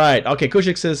right. Okay,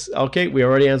 Kushik says, okay, we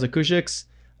already answered Kushik's.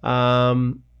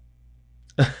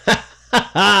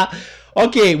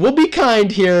 Okay, we'll be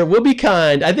kind here. We'll be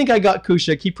kind. I think I got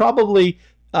Kushik. He probably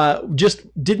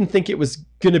just didn't think it was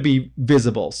going to be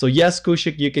visible. So yes,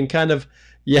 Kushik, you can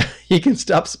you can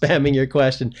stop spamming your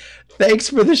question. Thanks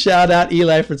for the shout out,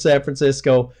 Eli from San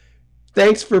Francisco.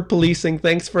 Thanks for policing.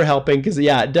 Thanks for helping, because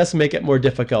yeah, it does make it more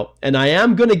difficult. And I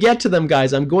am going to get to them,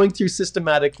 guys. I'm going through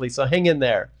systematically, so hang in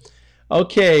there.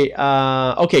 Okay,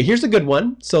 here's a good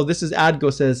one. So this is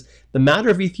Adgo says, the matter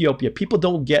of Ethiopia, people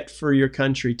don't get for your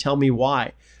country. Tell me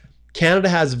why. Canada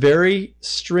has very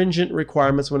stringent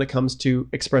requirements when it comes to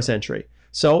Express Entry.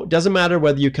 So it doesn't matter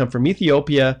whether you come from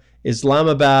Ethiopia,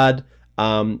 Islamabad,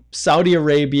 Saudi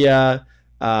Arabia,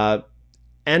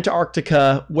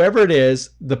 Antarctica, wherever it is,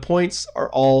 the points are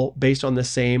all based on the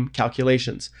same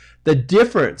calculations. The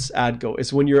difference, Adgo,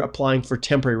 is when you're applying for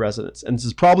temporary residence, and this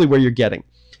is probably where you're getting.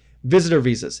 Visitor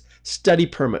visas, study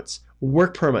permits,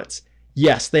 work permits.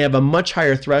 Yes, they have a much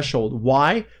higher threshold.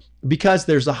 Why? Because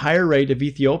there's a higher rate of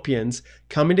Ethiopians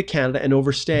coming to Canada and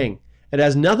overstaying. It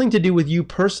has nothing to do with you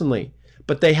personally,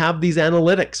 but they have these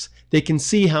analytics. They can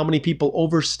see how many people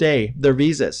overstay their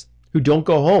visas who don't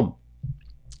go home.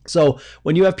 So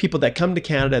when you have people that come to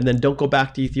Canada and then don't go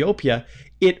back to Ethiopia,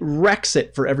 it wrecks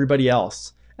it for everybody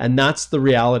else. And that's the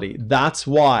reality. That's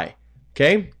why.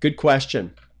 Okay, good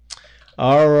question.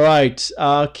 All right.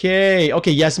 Okay.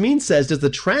 Yasmin says, does the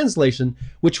translation,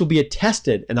 which will be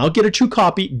attested, and I'll get a true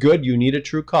copy. Good. You need a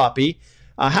true copy.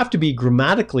 Have to be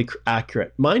grammatically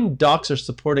accurate. Mine docs are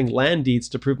supporting land deeds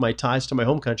to prove my ties to my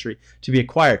home country to be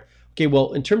acquired. Okay.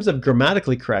 Well, in terms of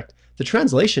grammatically correct, the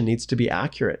translation needs to be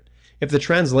accurate. If the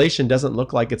translation doesn't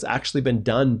look like it's actually been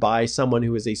done by someone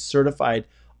who is a certified,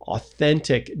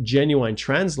 authentic, genuine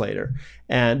translator,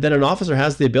 and then an officer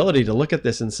has the ability to look at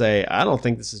this and say, I don't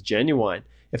think this is genuine,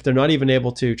 if they're not even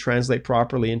able to translate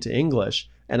properly into English,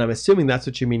 and I'm assuming that's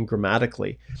what you mean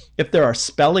grammatically. If there are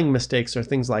spelling mistakes or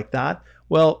things like that,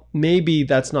 well, maybe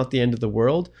that's not the end of the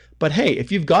world. But hey,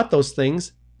 if you've got those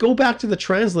things, go back to the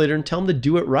translator and tell them to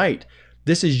do it right.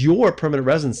 This is your permanent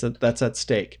residence that's at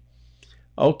stake.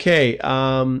 Okay.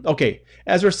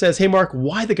 Ezra says, hey, Mark,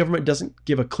 why the government doesn't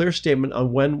give a clear statement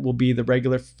on when will be the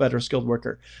regular federal skilled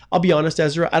worker? I'll be honest,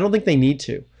 Ezra, I don't think they need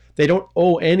to. They don't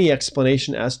owe any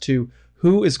explanation as to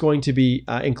who is going to be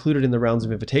included in the rounds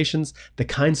of invitations, the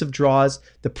kinds of draws,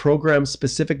 the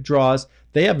program-specific draws.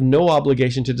 They have no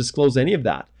obligation to disclose any of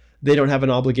that. They don't have an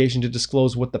obligation to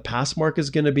disclose what the pass mark is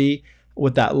going to be,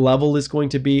 what that level is going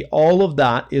to be. All of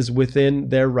that is within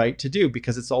their right to do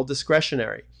because it's all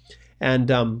discretionary. And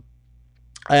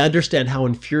I understand how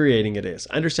infuriating it is.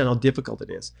 I understand how difficult it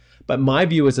is. But my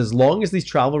view is, as long as these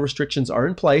travel restrictions are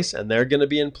in place, and they're going to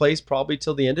be in place probably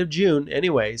till the end of June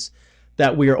anyways,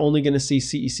 that we are only going to see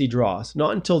CEC draws.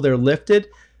 Not until they're lifted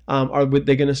are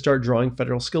they going to start drawing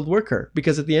federal skilled worker.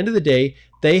 Because at the end of the day,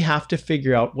 they have to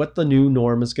figure out what the new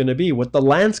norm is going to be, what the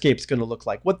landscape's going to look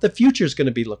like, what the future is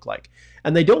going to look like.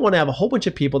 And they don't want to have a whole bunch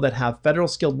of people that have federal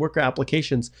skilled worker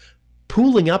applications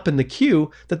pooling up in the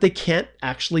queue that they can't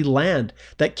actually land,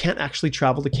 that can't actually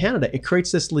travel to Canada. It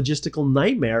creates this logistical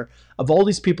nightmare of all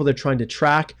these people they're trying to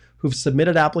track, who've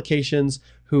submitted applications,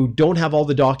 who don't have all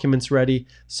the documents ready.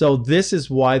 So this is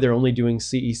why they're only doing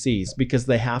CECs, because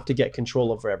they have to get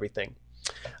control over everything.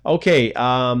 Okay,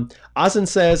 Asin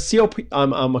says, COP,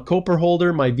 I'm a COPR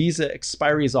holder. My visa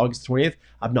expiry is August 20th.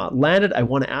 I've not landed. I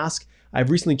want to ask, I've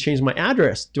recently changed my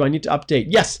address. Do I need to update?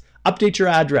 Yes. Update your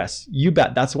address. You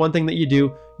bet. That's one thing that you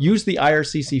do. Use the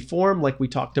IRCC form like we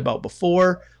talked about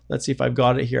before. Let's see if I've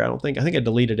got it here. I think I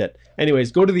deleted it.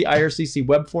 Anyways, go to the IRCC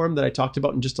web form that I talked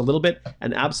about in just a little bit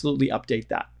and absolutely update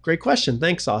that. Great question.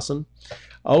 Thanks, Austin.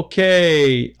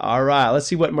 Okay. All right. Let's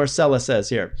see what Marcella says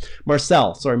here.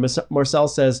 Marcel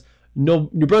says, no,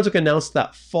 New Brunswick announced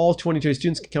that fall 2020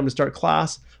 students can come to start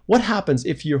class. What happens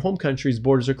if your home country's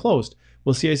borders are closed?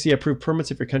 Will CIC approve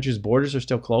permits if your country's borders are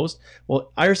still closed?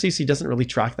 Well, IRCC doesn't really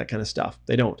track that kind of stuff.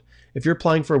 They don't. If you're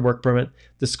applying for a work permit,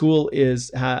 the school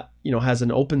has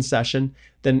an open session,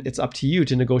 then it's up to you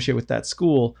to negotiate with that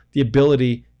school the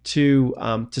ability to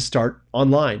start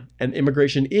online. And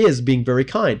immigration is being very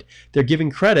kind. They're giving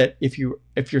credit if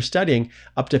you're studying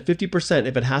up to 50%.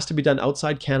 If it has to be done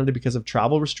outside Canada because of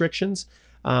travel restrictions,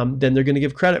 then they're going to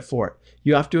give credit for it.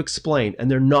 You have to explain,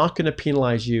 and they're not going to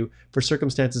penalize you for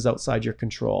circumstances outside your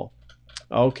control.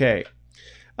 Okay.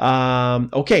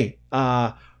 Redown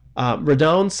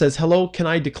says, hello, can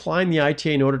I decline the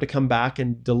ITA in order to come back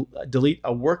and delete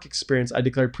a work experience I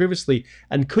declared previously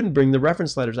and couldn't bring the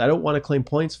reference letters? I don't want to claim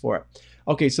points for it.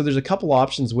 Okay, so there's a couple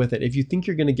options with it. If you think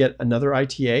you're going to get another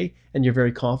ITA and you're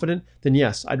very confident, then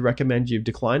yes, I'd recommend you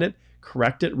decline it,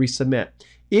 correct it, resubmit.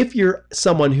 If you're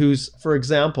someone who's, for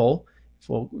example, if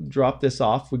we'll drop this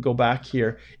off, we go back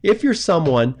here. If you're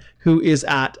someone who is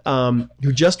at,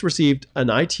 who just received an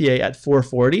ITA at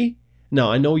 440,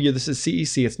 now I know this is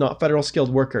CEC, it's not federal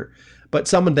skilled worker, but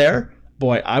someone there,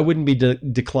 boy, I wouldn't be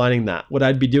declining that. What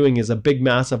I'd be doing is a big,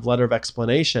 massive letter of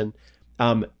explanation.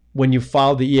 When you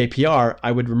file the EAPR,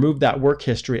 I would remove that work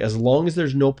history as long as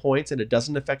there's no points and it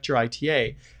doesn't affect your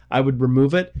ITA. I would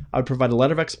remove it. I would provide a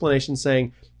letter of explanation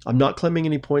saying, I'm not claiming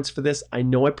any points for this. I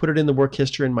know I put it in the work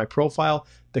history in my profile.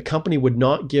 The company would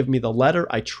not give me the letter.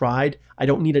 I tried. I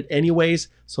don't need it anyways,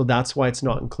 so that's why it's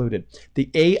not included. The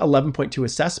A11.2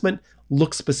 assessment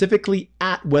looks specifically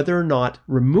at whether or not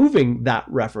removing that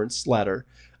reference letter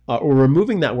or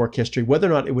removing that work history, whether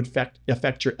or not it would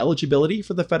affect your eligibility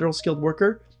for the federal skilled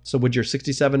worker. So would your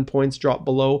 67 points drop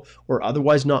below or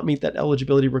otherwise not meet that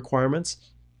eligibility requirements?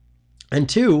 And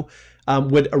two,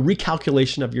 would a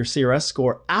recalculation of your CRS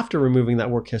score after removing that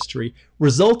work history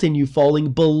result in you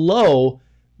falling below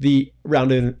the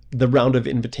round of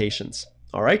invitations?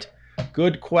 All right,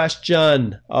 good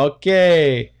question.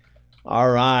 Okay,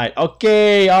 all right,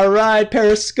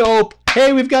 Periscope.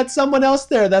 Hey, we've got someone else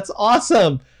there. That's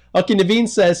awesome. Okay, Naveen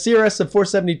says CRS of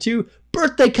 472,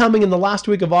 birthday coming in the last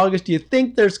week of August. Do you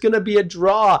think there's going to be a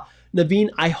draw? Naveen,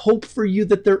 I hope for you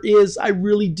that there is. I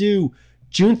really do.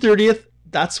 June 30th,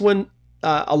 that's when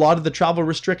a lot of the travel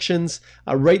restrictions,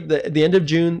 right the end of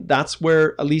June, that's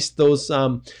where at least those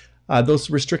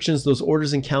restrictions, those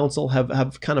orders in council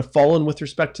have kind of fallen with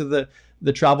respect to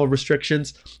the travel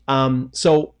restrictions.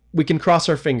 So we can cross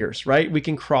our fingers, right? We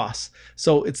can cross.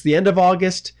 So it's the end of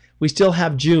August. We still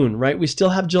have June, right? We still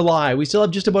have July. We still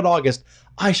have just about August.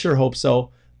 I sure hope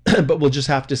so, but we'll just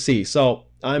have to see. So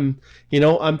I'm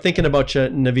thinking about you,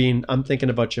 Naveen. I'm thinking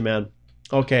about you, man.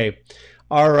 Okay.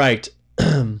 All right.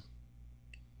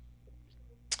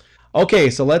 Okay,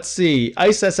 so let's see.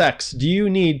 IceSX, do you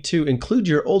need to include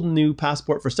your old and new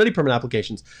passport for study permit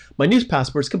applications? My new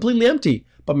passport is completely empty,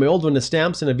 but my old one is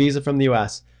stamps and a visa from the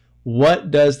US.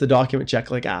 What does the document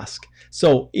checklist ask?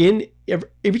 So in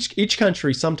each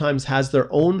country sometimes has their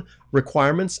own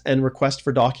requirements and request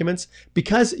for documents.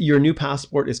 Because your new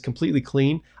passport is completely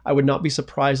clean, I would not be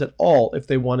surprised at all if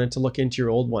they wanted to look into your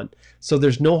old one. So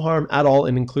there's no harm at all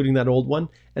in including that old one.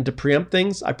 And to preempt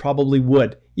things, I probably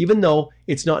would, even though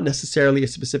it's not necessarily a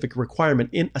specific requirement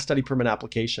in a study permit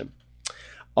application.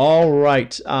 All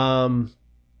right.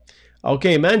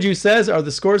 Okay, Manju says, are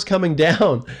the scores coming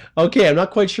down? Okay, I'm not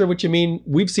quite sure what you mean.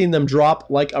 We've seen them drop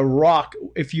like a rock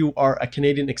if you are a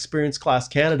Canadian Experience Class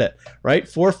candidate, right?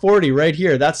 440 right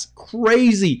here. That's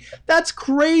crazy. That's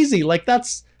crazy. Like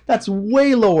that's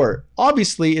way lower.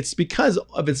 Obviously, it's because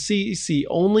of its CEC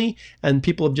only, and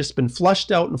people have just been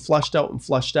flushed out and flushed out and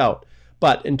flushed out.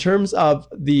 But in terms of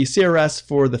the CRS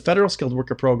for the Federal Skilled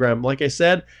Worker Program, like I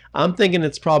said, I'm thinking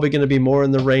it's probably going to be more in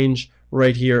the range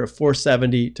right here of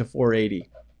 470 to 480.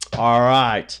 All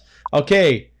right.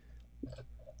 Okay.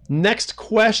 Next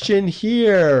question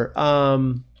here.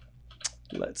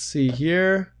 Let's see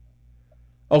here.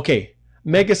 Okay.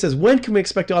 Mega says, when can we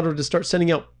expect Ottawa to start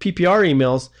sending out PPR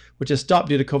emails, which has stopped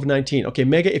due to COVID-19? Okay,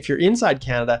 Mega, if you're inside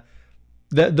Canada,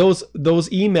 those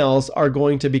emails are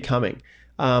going to be coming.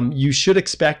 You should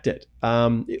expect it.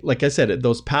 Like I said,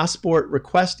 those passport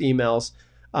request emails,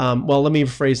 well, let me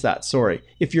rephrase that. Sorry.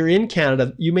 If you're in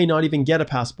Canada, you may not even get a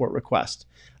passport request.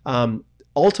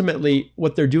 Ultimately,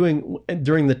 what they're doing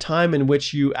during the time in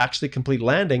which you actually complete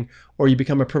landing or you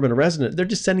become a permanent resident, they're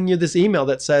just sending you this email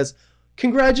that says,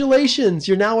 congratulations,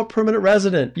 you're now a permanent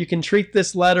resident. You can treat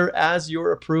this letter as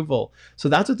your approval. So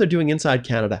that's what they're doing inside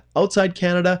Canada. Outside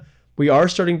Canada, we are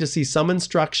starting to see some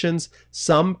instructions,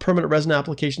 some permanent resident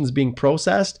applications being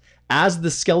processed as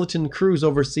the skeleton crews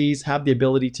overseas have the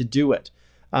ability to do it.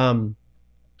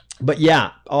 But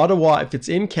yeah, Ottawa, if it's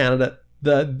in Canada,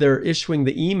 they're issuing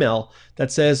the email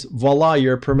that says, voila,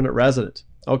 you're a permanent resident.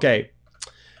 Okay.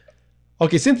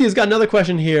 Okay, Cynthia's got another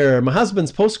question here. My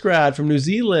husband's post-grad from New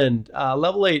Zealand,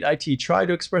 level 8 IT, try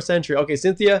to express entry. Okay,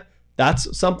 Cynthia,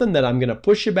 that's something that I'm going to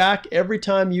push you back every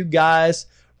time you guys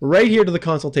right here to the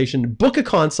consultation. Book a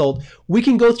consult. We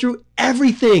can go through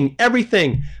everything.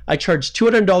 I charge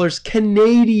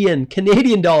 $200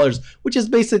 Canadian dollars, which is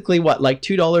basically what, like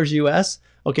 $2 US?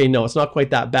 Okay, no, it's not quite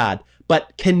that bad.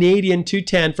 But Canadian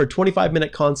 $210 for a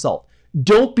 25-minute consult.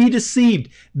 Don't be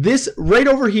deceived. This right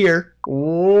over here,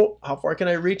 oh, how far can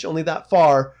I reach? Only that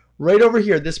far. Right over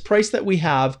here, this price that we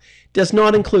have does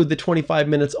not include the 25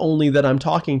 minutes only that I'm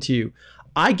talking to you.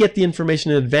 I get the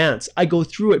information in advance. I go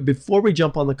through it before we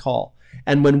jump on the call.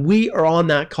 And when we are on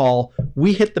that call,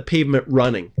 we hit the pavement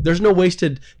running. There's no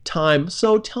wasted time.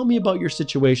 So tell me about your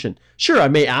situation. Sure, I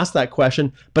may ask that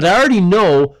question, but I already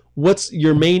know what's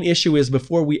your main issue is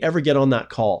before we ever get on that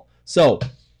call. So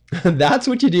that's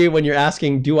what you do when you're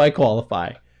asking, do I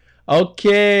qualify?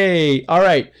 Okay. All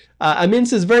right. Amin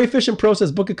says, very efficient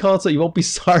process. Book a consult. You won't be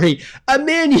sorry.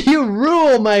 Amin, you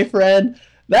rule, my friend.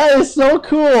 That is so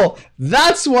cool.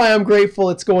 That's why I'm grateful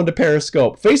it's going to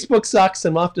Periscope. Facebook sucks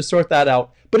and we'll have to sort that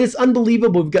out. But it's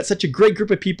unbelievable. We've got such a great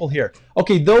group of people here.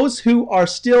 Okay, those who are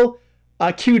still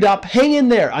queued up, hang in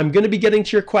there. I'm going to be getting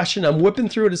to your question. I'm whipping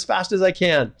through it as fast as I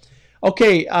can.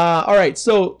 Okay, all right.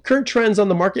 So current trends on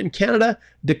the market in Canada,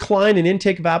 decline in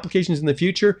intake of applications in the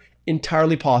future,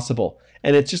 entirely possible.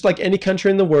 And it's just like any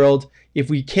country in the world. If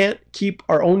we can't keep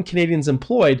our own Canadians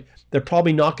employed, they're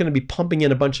probably not going to be pumping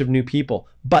in a bunch of new people.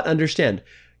 But understand,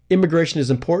 immigration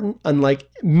is important. Unlike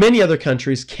many other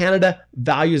countries, Canada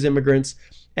values immigrants.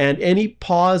 And any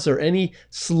pause or any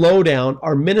slowdown,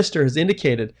 our minister has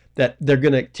indicated that they're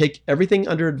going to take everything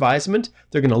under advisement.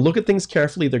 They're going to look at things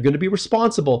carefully. They're going to be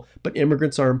responsible, but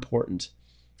immigrants are important.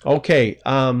 Okay.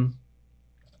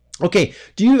 Okay.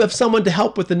 Do you have someone to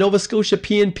help with the Nova Scotia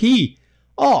PNP?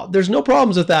 Oh, there's no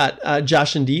problems with that,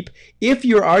 Jashandeep. If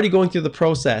you're already going through the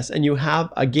process and you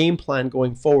have a game plan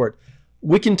going forward,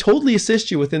 we can totally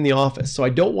assist you within the office. So I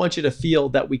don't want you to feel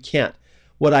that we can't.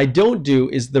 What I don't do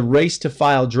is the race to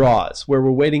file draws where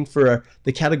we're waiting for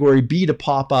the category B to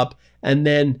pop up and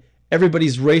then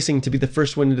everybody's racing to be the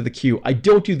first one into the queue. I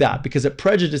don't do that because it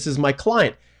prejudices my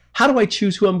client. How do I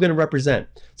choose who I'm going to represent?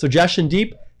 So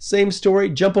Jashandeep, same story.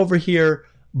 Jump over here,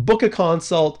 book a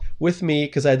consult with me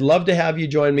because I'd love to have you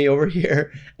join me over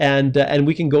here and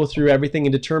we can go through everything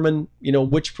and determine, you know,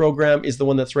 which program is the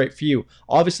one that's right for you.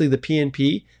 Obviously the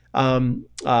PNP,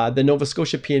 the Nova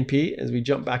Scotia PNP, as we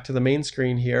jump back to the main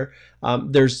screen here,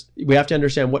 we have to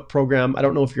understand what program. I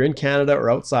don't know if you're in Canada or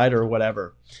outside or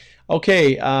whatever.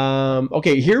 Okay,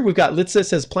 okay, here we've got Litsa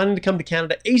says, planning to come to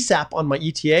Canada ASAP on my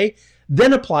ETA,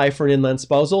 then apply for an inland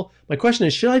spousal. My question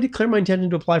is, should I declare my intention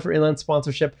to apply for inland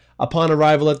sponsorship upon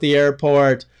arrival at the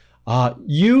airport?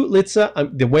 You,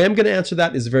 Litsa, the way I'm going to answer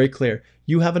that is very clear.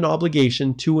 You have an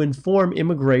obligation to inform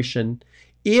immigration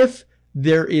if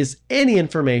there is any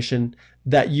information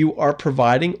that you are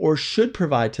providing or should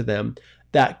provide to them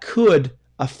that could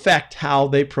affect how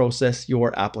they process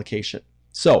your application.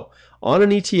 So on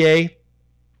an ETA,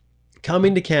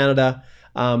 coming to Canada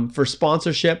for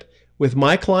sponsorship, with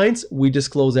my clients, we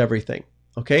disclose everything,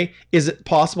 okay? Is it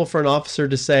possible for an officer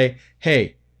to say,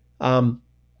 hey,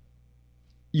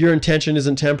 your intention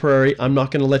isn't temporary, I'm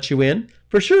not going to let you in.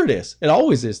 For sure it is. It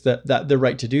always is that the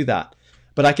right to do that.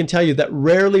 But I can tell you that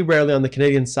rarely on the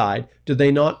Canadian side do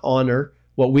they not honor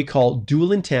what we call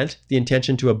dual intent, the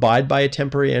intention to abide by a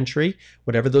temporary entry,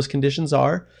 whatever those conditions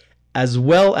are, as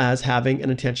well as having an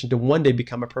intention to one day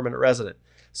become a permanent resident.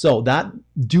 So that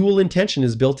dual intention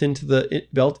is built into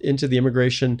the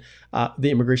immigration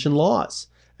laws.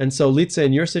 And so, Litsa,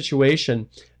 in your situation,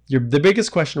 the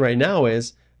biggest question right now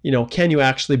is, can you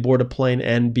actually board a plane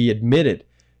and be admitted?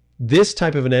 This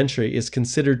type of an entry is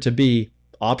considered to be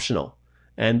optional.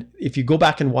 And if you go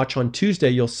back and watch on Tuesday,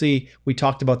 you'll see we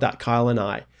talked about that, Kyle and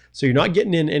I. So you're not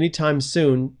getting in anytime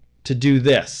soon to do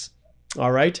this.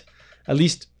 All right? At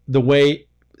least the way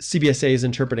CBSA is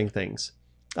interpreting things.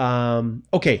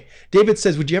 Okay, David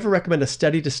says, would you ever recommend a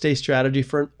study to stay strategy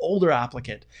for an older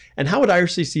applicant? And how would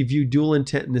IRCC view dual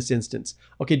intent in this instance?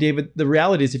 Okay, David, the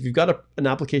reality is if you've got an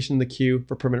application in the queue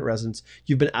for permanent residence,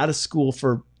 you've been out of school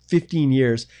for 15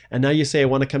 years, and now you say, I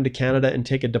want to come to Canada and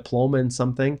take a diploma in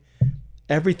something.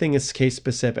 Everything is case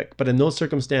specific. But in those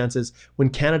circumstances, when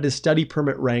Canada's study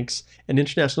permit ranks and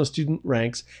international student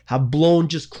ranks have blown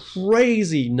just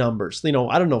crazy numbers, I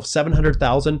don't know,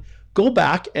 700,000, go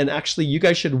back and actually you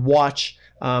guys should watch.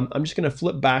 I'm just going to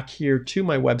flip back here to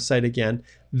my website again.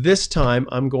 This time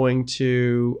I'm going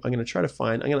to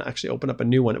actually open up a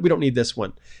new one. We don't need this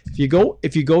one. If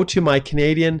you go to my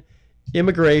Canadian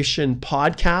immigration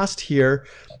podcast here,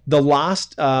 the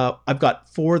last, I've got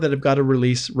 4 that I've got to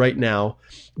release right now,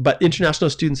 but international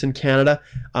students in Canada,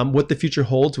 what the future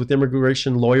holds with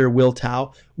immigration lawyer Will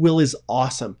Tao. Will is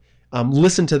awesome.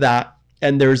 Listen to that.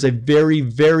 And there's a very,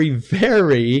 very,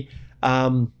 very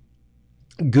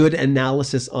good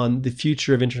analysis on the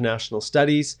future of international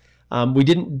studies. We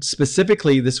didn't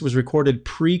specifically, this was recorded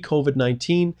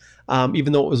pre-COVID-19,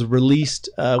 even though it was released,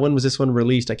 when was this one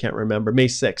released? I can't remember, May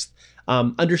 6th.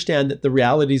 Understand that the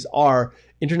realities are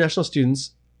international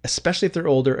students, especially if they're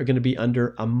older, are going to be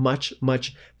under a much,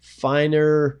 much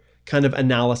finer kind of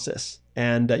analysis.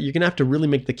 And you're going to have to really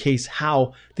make the case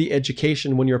how the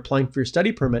education when you're applying for your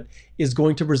study permit is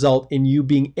going to result in you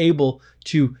being able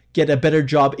to get a better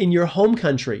job in your home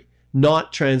country,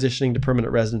 not transitioning to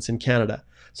permanent residence in Canada.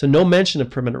 So no mention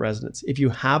of permanent residence. If you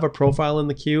have a profile in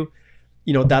the queue,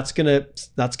 that's gonna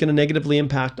negatively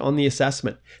impact on the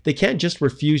assessment. They can't just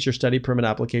refuse your study permit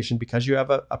application because you have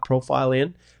a profile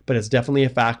in, but it's definitely a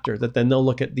factor that then they'll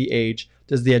look at the age.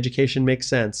 Does the education make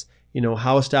sense?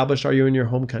 How established are you in your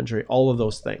home country? All of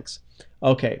those things.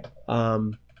 Okay.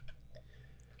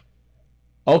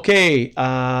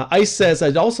 Ice says,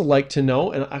 I'd also like to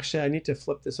know, and actually I need to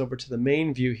flip this over to the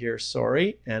main view here,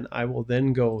 sorry, and I will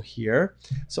then go here.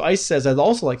 So Ice says, I'd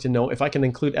also like to know if I can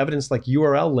include evidence like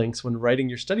URL links when writing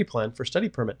your study plan for study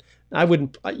permit. I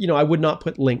would not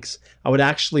put links. I would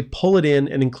actually pull it in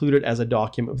and include it as a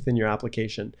document within your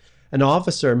application. An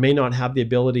officer may not have the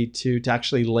ability to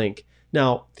actually link.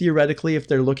 Now, theoretically, if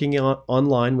they're looking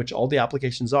online, which all the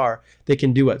applications are, they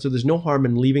can do it. So there's no harm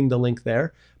in leaving the link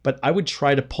there, but I would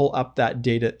try to pull up that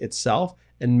data itself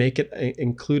and make it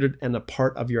included and a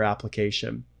part of your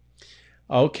application.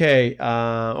 Okay,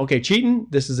 Cheaton,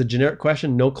 this is a generic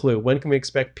question, no clue. When can we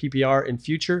expect PPR in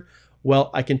future?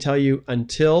 Well, I can tell you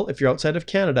until, if you're outside of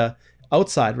Canada,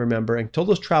 remember, until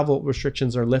those travel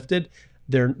restrictions are lifted,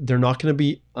 they're not going to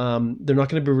be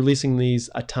releasing these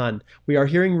a ton. We are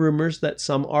hearing rumors that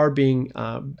some are being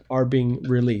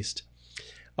released.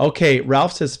 Okay,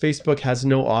 Ralph says Facebook has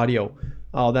no audio.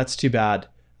 Oh, that's too bad.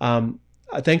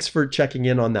 Thanks for checking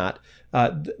in on that.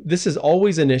 This is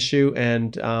always an issue,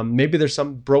 and maybe there's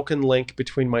some broken link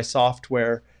between my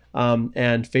software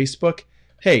and Facebook.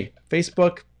 Hey,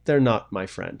 Facebook, they're not my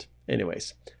friend.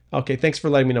 Anyways, okay, thanks for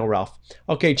letting me know, Ralph.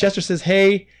 Okay, Chester says,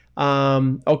 hey.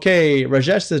 Okay,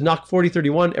 Rajesh says, knock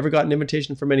 4031, ever got an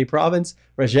invitation from any province?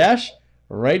 Rajesh,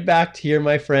 right back here,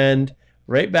 my friend,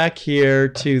 right back here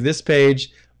to this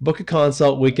page, book a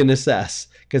consult, we can assess,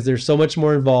 because there's so much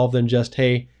more involved than just,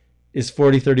 hey, is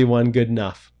 4031 good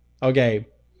enough? Okay,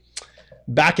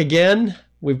 back again,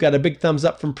 we've got a big thumbs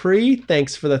up from Pri,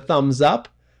 thanks for the thumbs up.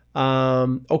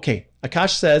 Okay,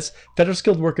 Akash says, federal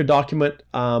skilled worker document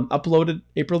uploaded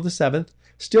April the 7th.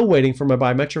 Still waiting for my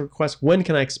biometric request. When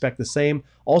can I expect the same?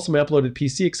 Also, my uploaded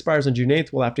PC expires on June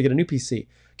 8th. We'll have to get a new PC.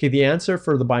 Okay, the answer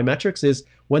for the biometrics is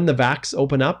when the VACs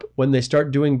open up, when they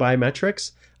start doing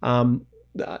biometrics,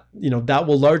 that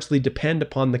will largely depend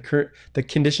upon the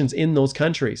conditions in those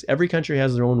countries. Every country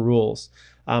has their own rules.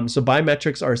 So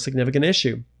biometrics are a significant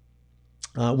issue.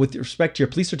 With respect to your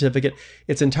police certificate,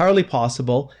 it's entirely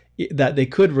possible that they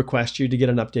could request you to get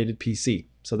an updated PC.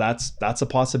 So that's a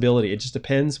possibility. It just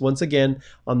depends, once again,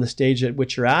 on the stage at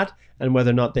which you're at and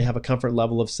whether or not they have a comfort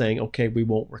level of saying, okay, we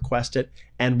won't request it,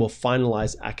 and we'll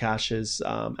finalize Akash's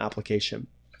application.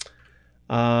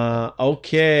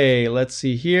 Okay, let's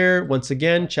see here. Once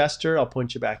again, Chester, I'll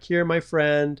point you back here, my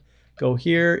friend. Go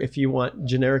here if you want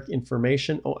generic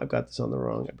information. Oh, I've got this on the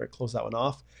wrong. I better close that one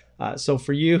off. So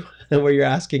for you, where you're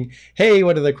asking, hey,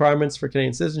 what are the requirements for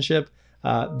Canadian citizenship?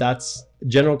 That's a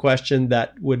general question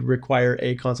that would require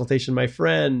a consultation, my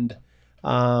friend.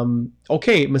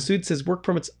 Okay, Masood says work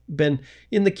permit's been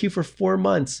in the queue for 4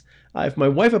 months. If my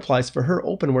wife applies for her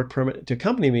open work permit to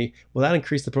accompany me, will that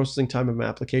increase the processing time of my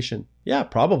application? Yeah,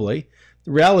 probably.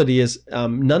 The reality is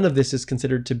none of this is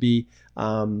considered to be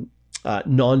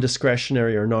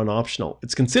non-discretionary or non-optional.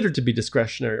 It's considered to be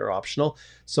discretionary or optional.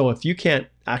 So if you can't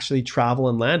actually travel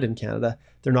and land in Canada,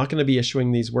 they're not going to be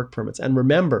issuing these work permits. And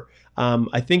remember,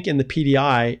 I think in the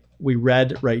PDI we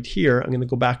read right here, I'm going to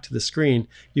go back to the screen.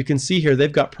 You can see here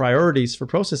they've got priorities for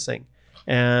processing.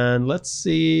 And let's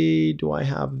see, do I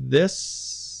have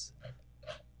this?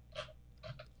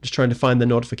 Just trying to find the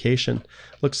notification.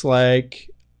 Looks like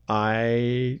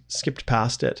I skipped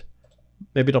past it.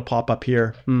 Maybe it'll pop up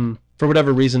here. For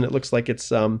whatever reason, it looks like it's,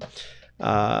 we'll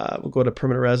go to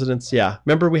permanent residence. Yeah,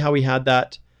 remember how we had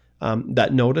that,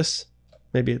 that notice?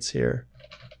 Maybe it's here.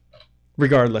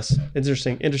 Regardless,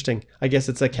 interesting. I guess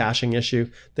it's a caching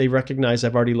issue. They recognize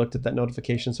I've already looked at that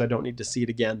notification, so I don't need to see it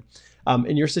again.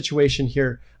 In your situation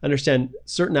here, understand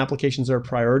certain applications are a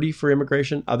priority for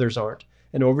immigration, others aren't.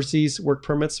 And overseas work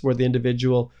permits where the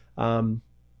individual, where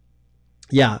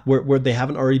they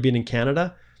haven't already been in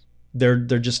Canada, they're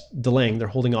just delaying. They're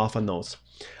holding off on those.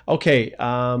 Okay.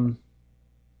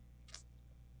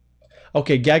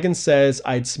 Okay, Gagan says,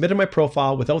 I'd submitted my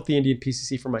profile without the Indian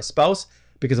PCC for my spouse.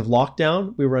 Because of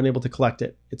lockdown, we were unable to collect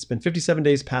it. It's been 57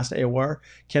 days past AOR.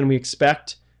 Can we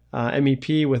expect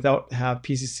MEP without have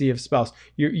PCC of spouse?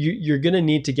 You're going to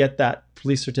need to get that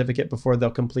police certificate before they'll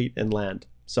complete and land.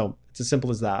 So it's as simple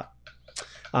as that.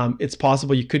 It's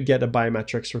possible you could get a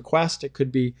biometrics request. It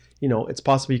could be, it's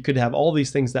possible you could have all these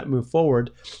things that move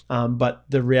forward. But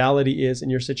the reality is,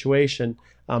 in your situation,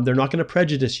 they're not going to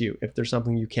prejudice you if there's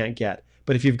something you can't get.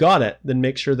 But if you've got it, then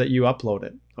make sure that you upload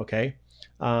it, okay?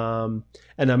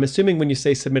 And I'm assuming when you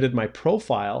say submitted my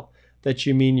profile, that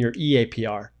you mean your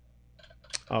EAPR.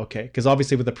 Okay, because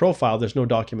obviously with the profile, there's no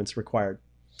documents required.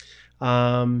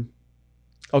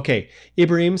 Okay,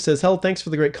 Ibrahim says, hello, thanks for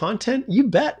the great content. You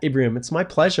bet, Ibrahim, it's my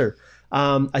pleasure.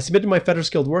 I submitted my federal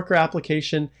skilled worker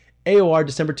application, AOR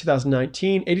December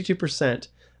 2019,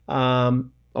 82%.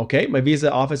 Okay, my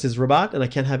visa office is Rabat, and I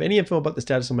can't have any info about the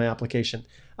status of my application.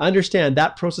 I understand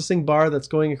that processing bar that's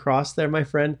going across there, my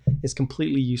friend, is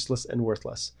completely useless and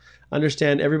worthless.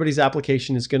 Understand everybody's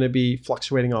application is going to be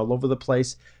fluctuating all over the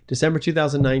place. December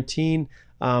 2019,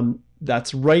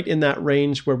 that's right in that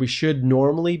range where we should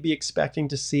normally be expecting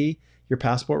to see your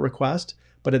passport request.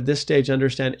 But at this stage,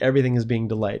 understand everything is being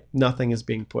delayed. Nothing is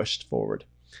being pushed forward.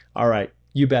 All right,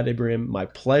 you bet, Ibrahim. My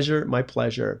pleasure, my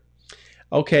pleasure.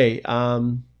 Okay,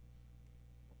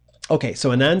 okay,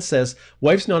 so Anand says,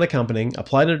 wife's not accompanying,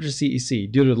 applied under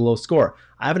CEC due to the low score.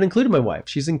 I haven't included my wife.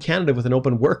 She's in Canada with an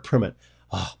open work permit.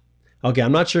 Oh, okay,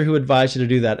 I'm not sure who advised you to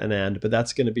do that, Anand, but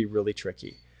that's going to be really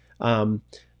tricky.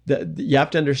 You have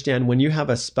to understand, when you have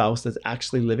a spouse that's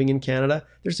actually living in Canada,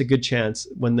 there's a good chance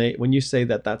when you say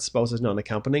that that spouse is not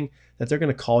accompanying, that they're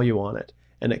going to call you on it.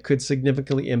 And it could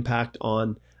significantly impact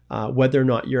on whether or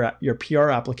not your PR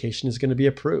application is going to be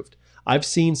approved. I've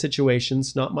seen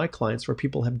situations, not my clients, where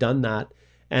people have done that,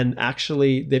 and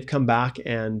actually they've come back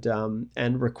and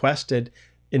requested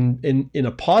in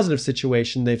a positive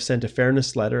situation, they've sent a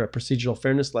fairness letter, a procedural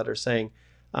fairness letter saying,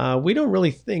 we don't really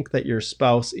think that your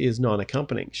spouse is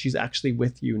non-accompanying. She's actually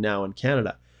with you now in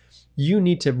Canada. You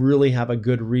need to really have a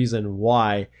good reason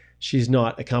why she's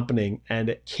not accompanying, and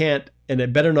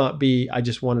it better not be, I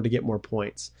just wanted to get more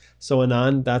points. So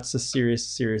Anand, that's a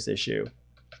serious issue.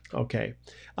 Okay.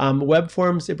 Web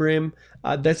forms, Ibrahim,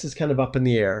 this is kind of up in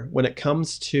the air. When it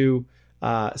comes to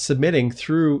submitting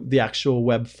through the actual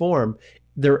web form,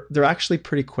 they're actually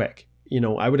pretty quick.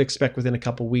 I would expect within a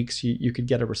couple weeks you could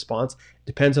get a response.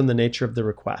 Depends on the nature of the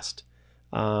request.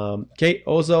 Okay,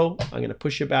 Ozo, I'm going to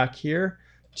push you back here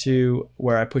to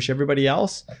where I push everybody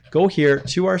else. Go here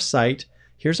to our site.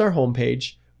 Here's our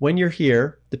homepage. When you're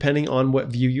here, depending on what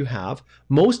view you have,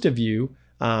 most of you,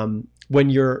 when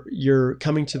you're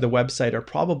coming to the website, are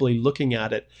probably looking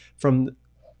at it from,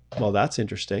 well, that's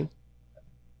interesting.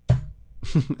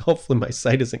 Hopefully my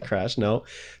site isn't crashed. No.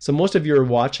 So most of you are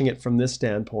watching it from this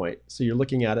standpoint. So you're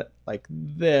looking at it like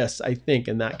this, I think,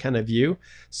 in that kind of view.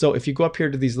 So if you go up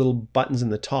here to these little buttons in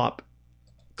the top,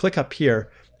 click up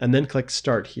here and then click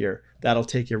start here. That'll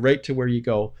take you right to where you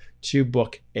go to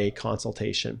book a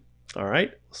consultation. All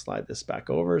right, we'll slide this back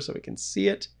over so we can see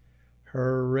it.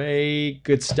 Hooray,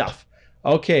 good stuff.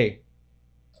 Okay.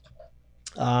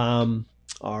 All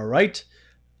right.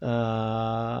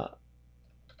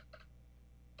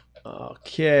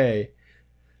 Okay.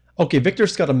 Okay,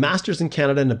 Victor's got a master's in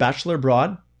Canada and a bachelor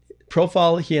abroad.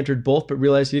 Profile, he entered both, but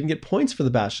realized he didn't get points for the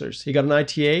bachelor's. He got an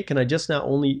ITA. Can I just now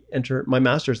only enter my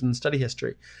master's in the study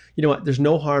history? You know what? There's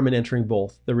no harm in entering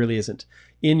both. There really isn't.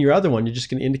 In your other one, you're just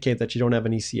going to indicate that you don't have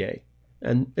an ECA.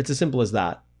 And it's as simple as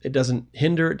that. It doesn't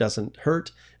hinder, it doesn't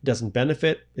hurt, it doesn't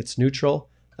benefit, it's neutral.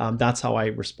 That's how I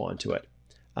respond to it.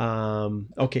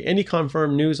 Okay, any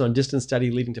confirmed news on distance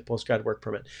study leading to postgrad work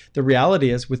permit? The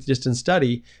reality is with distance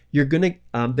study, they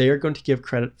are going to give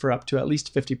credit for up to at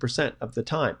least 50% of the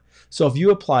time. So if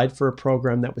you applied for a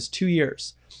program that was 2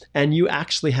 years and you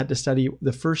actually had to study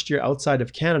the first year outside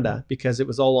of Canada because it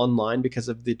was all online because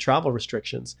of the travel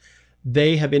restrictions,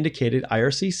 they have indicated,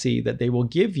 IRCC, that they will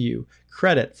give you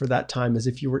credit for that time as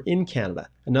if you were in Canada.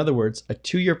 In other words, a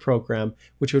 2-year program,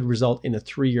 which would result in a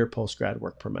 3-year postgrad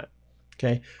work permit.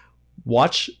 Okay,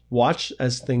 watch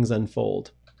as things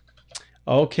unfold.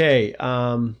 Okay,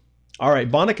 all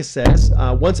right, Bonica says,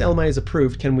 once LMI is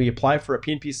approved, can we apply for a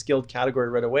PNP skilled category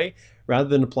right away rather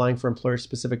than applying for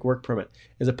employer-specific work permit?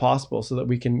 Is it possible so that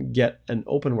we can get an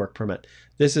open work permit?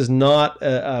 This is not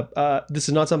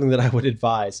something that I would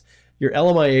advise. Your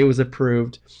LMIA was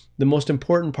approved. The most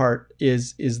important part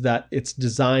is that it's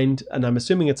designed, and I'm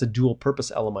assuming it's a dual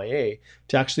purpose LMIA,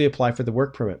 to actually apply for the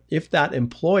work permit. If that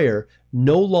employer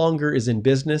no longer is in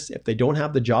business, if they don't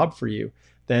have the job for you,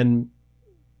 then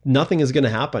nothing is going to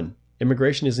happen.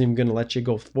 Immigration isn't even going to let you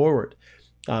go forward.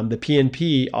 The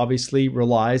PNP obviously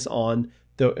relies on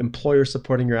the employer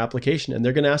supporting your application, and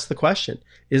they're going to ask the question,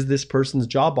 is this person's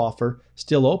job offer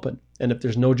still open? And if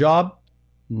there's no job,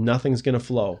 nothing's going to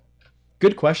flow.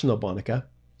 Good question though, Bonica.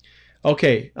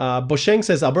 Okay, Bosheng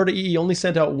says, Alberta EE only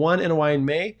sent out 1 NOI in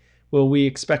May. Will we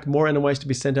expect more NOIs to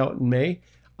be sent out in May?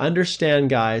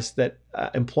 Understand, guys, that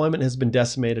employment has been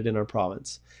decimated in our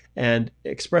province. And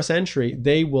Express Entry,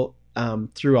 they will,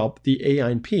 throughout the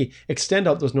AINP, extend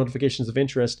out those notifications of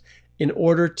interest in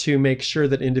order to make sure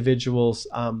that individuals,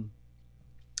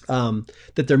 that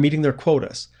they're meeting their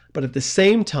quotas. But at the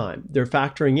same time, they're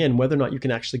factoring in whether or not you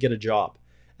can actually get a job.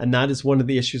 And that is one of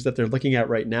the issues that they're looking at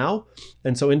right now.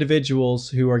 And so individuals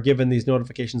who are given these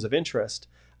notifications of interest,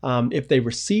 if they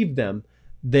receive them,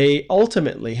 they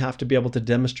ultimately have to be able to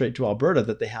demonstrate to Alberta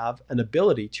that they have an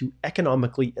ability to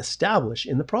economically establish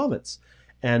in the province.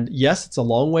 And yes, it's a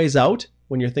long ways out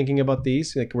when you're thinking about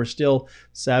these. Like we're still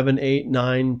 7, 8,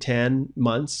 9, 10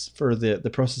 months for the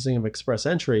processing of Express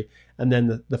Entry, and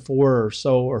then the 4 or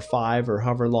so or 5 or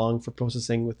however long for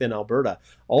processing within Alberta.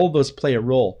 All of those play a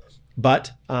role.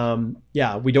 But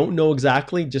yeah, we don't know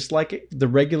exactly. Just like the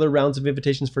regular rounds of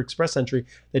invitations for Express Entry,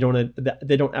 they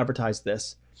don't advertise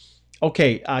this.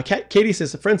 Okay, Katie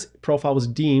says the friend's profile was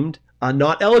deemed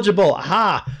not eligible.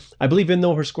 Aha! I believe even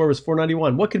though her score was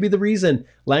 491. What could be the reason?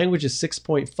 Language is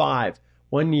 6.5.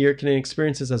 1 year Canadian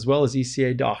experiences as well as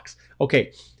ECA docs.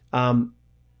 Okay,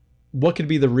 what could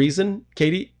be the reason,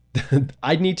 Katie?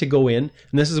 I'd need to go in,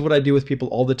 and this is what I do with people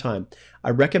all the time. I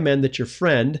recommend that your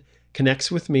friend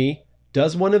connects with me,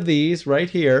 does one of these right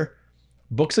here,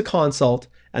 books a consult,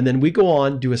 and then we go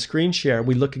on, do a screen share.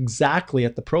 We look exactly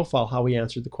at the profile, how we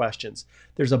answered the questions.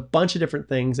 There's a bunch of different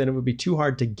things, and it would be too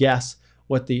hard to guess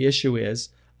what the issue is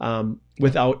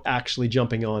without actually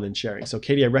jumping on and sharing. So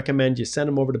Katie, I recommend you send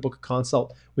them over to book a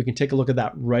consult. We can take a look at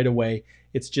that right away.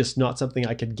 It's just not something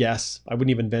I could guess. I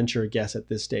wouldn't even venture a guess at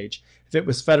this stage. If it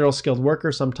was federal skilled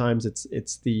worker, sometimes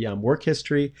it's the work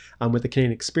history. With the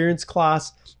Canadian experience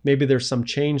class, maybe there's some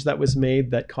change that was made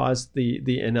that caused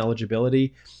the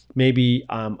ineligibility. Maybe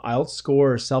IELTS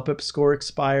score or CELPIP score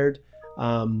expired.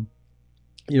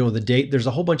 The date. There's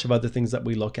a whole bunch of other things that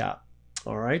we look at.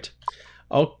 All right.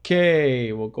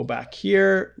 Okay, we'll go back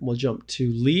here. We'll jump to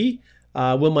Lee.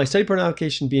 Will my study permit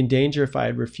application be in danger if I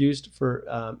had refused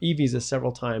for e-visa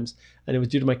several times and it was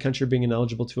due to my country being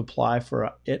ineligible to apply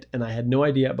for it and I had no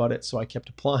idea about it, so I kept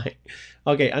applying?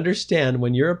 Okay, understand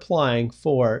when you're applying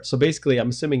for, so basically I'm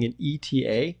assuming an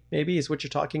ETA maybe is what you're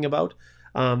talking about.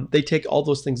 They take all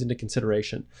those things into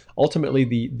consideration.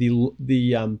 Ultimately,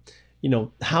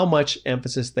 how much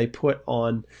emphasis they put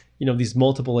on these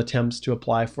multiple attempts to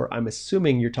apply for, I'm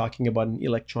assuming you're talking about an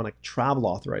electronic travel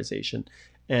authorization.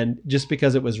 And just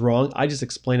because it was wrong, I just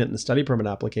explain it in the study permit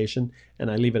application and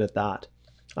I leave it at that.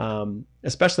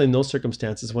 Especially in those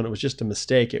circumstances when it was just a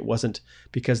mistake. It wasn't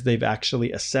because they've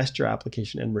actually assessed your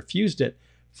application and refused it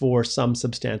for some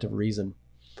substantive reason.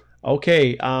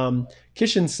 Okay,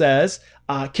 Kishan says,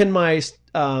 can my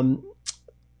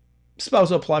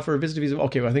spouse apply for a visitor visa?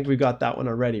 Okay, well, I think we got that one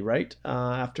already, right?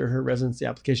 After her residency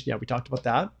application. Yeah, we talked about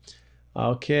that.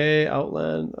 Okay,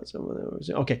 Outland.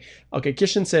 Okay.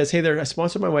 Kishan says, hey there, I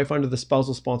sponsored my wife under the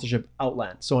spousal sponsorship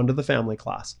Outland, so under the family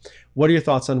class. What are your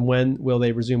thoughts on when will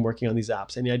they resume working on these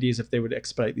apps? Any ideas if they would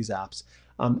expedite these apps?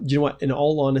 You know what? In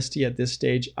all honesty, at this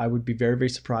stage, I would be very, very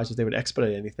surprised if they would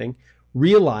expedite anything.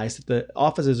 Realize that the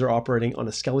offices are operating on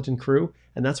a skeleton crew,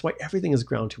 and that's why everything is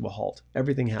ground to a halt.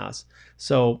 Everything has.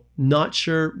 So not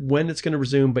sure when it's going to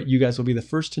resume, but you guys will be the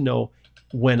first to know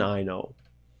when I know.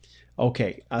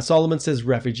 Okay, Solomon says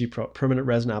refugee permanent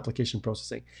resident application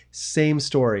processing. Same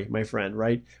story, my friend,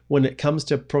 right? When it comes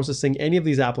to processing any of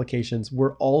these applications,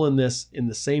 we're all in this in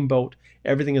the same boat.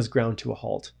 Everything is ground to a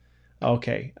halt.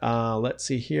 Okay, let's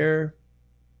see here.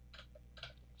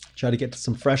 Try to get to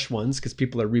some fresh ones because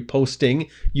people are reposting.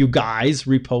 You guys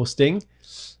reposting.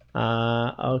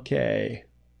 Okay.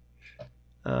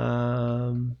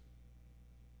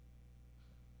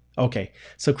 Okay,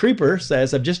 so Creeper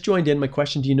says, I've just joined in. My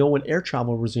question, do you know when air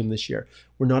travel will resume this year?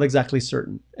 We're not exactly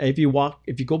certain. If you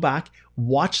go back,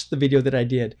 watch the video that I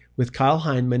did with Kyle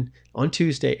Heineman on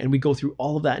Tuesday, and we go through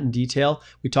all of that in detail.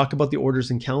 We talk about the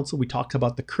orders in council. We talked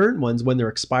about the current ones when they're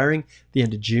expiring the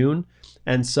end of June.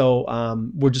 And so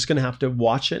we're just going to have to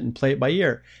watch it and play it by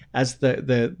ear. As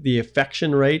the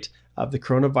infection rate of the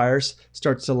coronavirus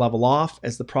starts to level off,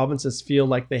 as the provinces feel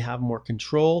like they have more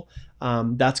control,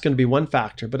 that's going to be one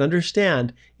factor. But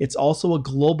understand, it's also a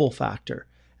global factor.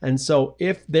 And so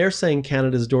if they're saying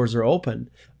Canada's doors are open,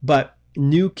 but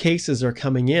new cases are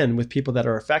coming in with people that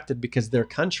are affected because their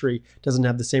country doesn't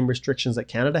have the same restrictions that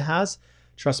Canada has,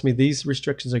 trust me, these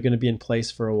restrictions are going to be in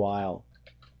place for a while.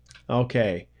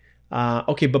 Okay.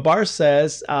 Okay, Babar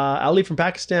says, Ali from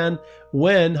Pakistan,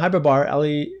 hi Babar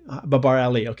Ali,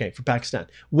 okay, from Pakistan.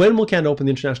 When will Canada open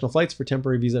the international flights for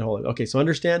temporary visa and holiday? Okay, so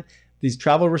understand these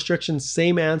travel restrictions,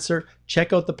 same answer.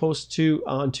 Check out the post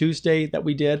on Tuesday that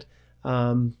we did.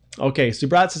 Okay,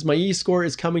 Subrat says, my E-score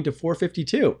is coming to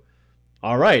 452.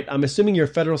 All right, I'm assuming you're a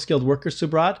federal skilled worker,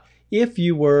 Subrat. If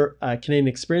you were a Canadian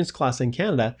experience class in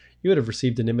Canada, you would have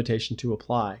received an invitation to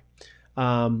apply.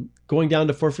 Going down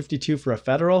to 452 for a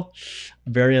federal,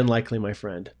 very unlikely, my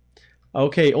friend.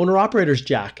 Okay, owner-operators,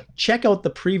 Jack. Check out the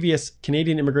previous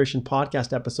Canadian immigration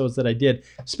podcast episodes that I did,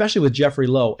 especially with Jeffrey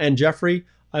Lowe. And Jeffrey,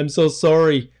 I'm so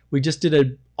sorry. We just did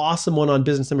an awesome one on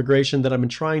business immigration that I've been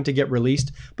trying to get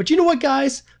released. But you know what,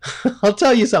 guys? I'll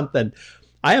tell you something.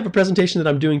 I have a presentation that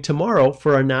I'm doing tomorrow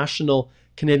for our National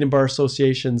Canadian Bar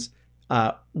Association's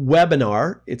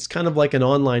webinar. It's kind of like an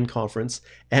online conference.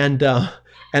 And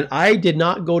I did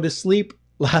not go to sleep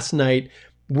last night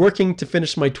working to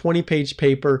finish my 20-page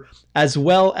paper as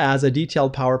well as a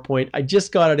detailed PowerPoint. I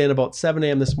just got it in about 7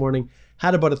 a.m. this morning,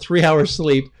 had about a 3-hour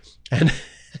sleep.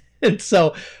 And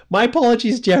so my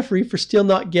apologies, Jeffrey, for still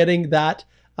not getting that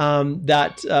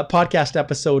podcast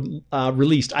episode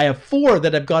released. I have 4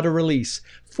 that I've got to release,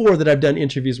 4 that I've done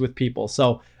interviews with people.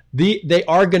 So they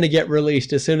are going to get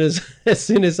released as soon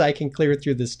as I can clear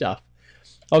through this stuff.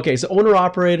 Okay, so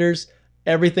owner-operators,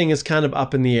 everything is kind of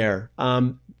up in the air.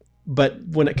 But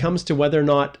when it comes to whether or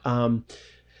not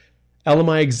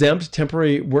LMI exempt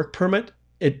temporary work permit,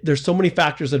 there's so many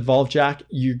factors involved, Jack.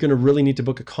 You're going to really need to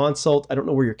book a consult. I don't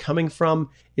know where you're coming from.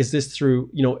 Is this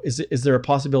through, is there a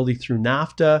possibility through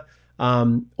NAFTA?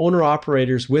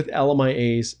 Owner-operators with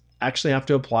LMIAs actually have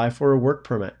to apply for a work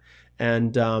permit.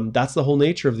 And that's the whole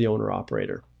nature of the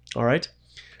owner-operator. All right?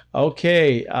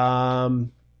 Okay.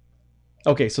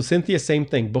 Okay, so Cynthia, same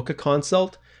thing. Book a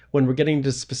consult when we're getting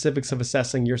into specifics of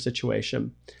assessing your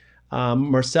situation.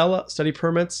 Marcella, study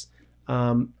permits.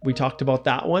 We talked about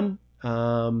that one.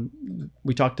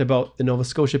 We talked about the Nova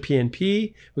Scotia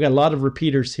PNP. We got a lot of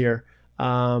repeaters here.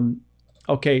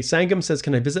 Okay, Sangam says,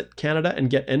 can I visit Canada and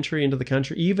get entry into the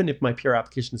country even if my PR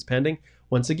application is pending?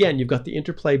 Once again, you've got the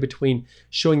interplay between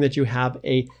showing that you have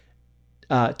a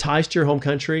ties to your home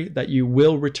country, that you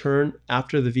will return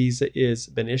after the visa is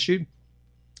been issued.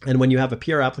 And when you have a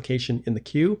PR application in the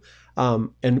queue,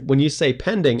 and when you say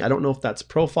pending, I don't know if that's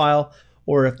profile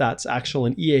or if that's actual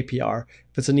an EAPR.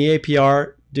 If it's an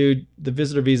EAPR, dude, the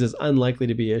visitor visa is unlikely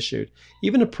to be issued.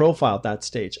 Even a profile at that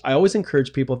stage. I always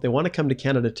encourage people, if they want to come to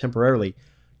Canada temporarily,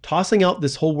 tossing out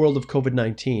this whole world of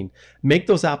COVID-19, make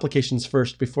those applications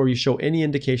first before you show any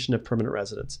indication of permanent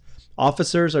residence.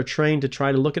 Officers are trained to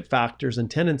try to look at factors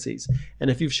and tendencies. And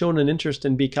if you've shown an interest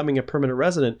in becoming a permanent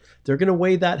resident, they're going to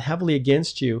weigh that heavily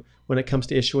against you when it comes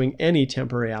to issuing any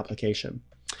temporary application.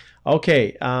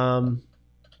 Okay.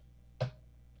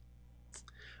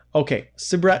 Okay,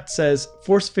 Sibret says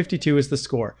 452 is the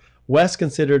score. Wes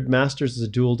considered master's as a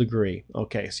dual degree.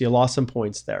 Okay, so you lost some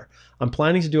points there. I'm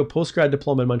planning to do a postgrad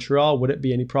diploma in Montreal. Would it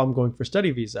be any problem going for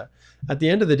study visa? At the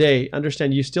end of the day,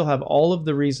 understand you still have all of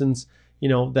the reasons, you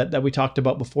know, that we talked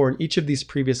about before in each of these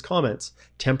previous comments.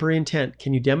 Temporary intent,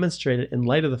 can you demonstrate it in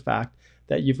light of the fact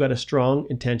that you've got a strong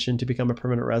intention to become a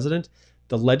permanent resident?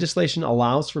 The legislation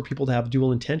allows for people to have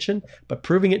dual intention, but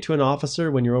proving it to an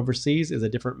officer when you're overseas is a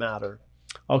different matter.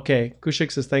 Okay,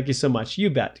 Kushik says, thank you so much. You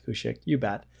bet, Kushik, you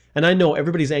bet. And I know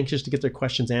everybody's anxious to get their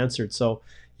questions answered. So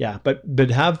yeah, but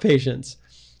have patience.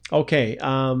 Okay.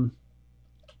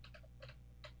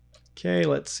 Okay,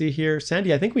 let's see here.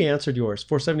 Sandy, I think we answered yours.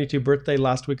 472 birthday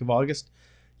last week of August.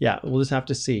 Yeah, we'll just have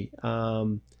to see.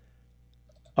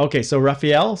 Okay, so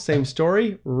Raphael, same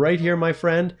story. Right here, my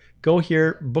friend. Go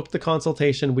here, book the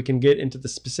consultation. We can get into the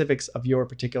specifics of your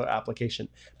particular application,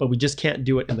 but we just can't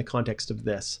do it in the context of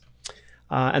this.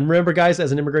 And remember, guys,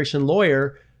 as an immigration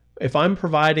lawyer, if I'm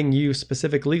providing you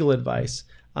specific legal advice,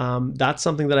 that's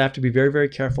something that I have to be very, very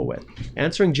careful with.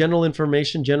 Answering general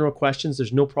information, general questions,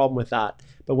 there's no problem with that.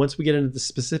 But once we get into the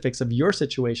specifics of your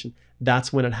situation,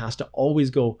 that's when it has to always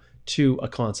go to a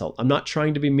consult. I'm not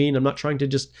trying to be mean. I'm not trying to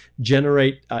just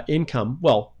generate income.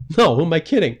 Well, no, who am I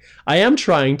kidding? I am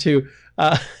trying to,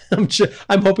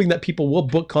 I'm hoping that people will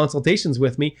book consultations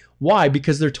with me. Why?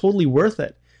 Because they're totally worth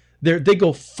it. They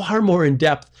go far more in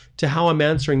depth to how I'm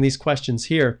answering these questions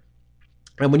here.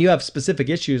 And when you have specific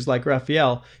issues like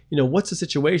Raphael, you know, what's the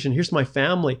situation? Here's my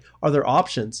family. Are there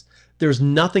options? There's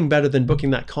nothing better than booking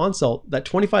that consult. That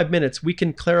 25 minutes, we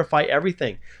can clarify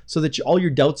everything so that all your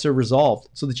doubts are resolved,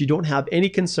 so that you don't have any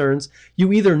concerns.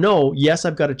 You either know, yes,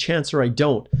 I've got a chance, or I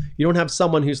don't. You don't have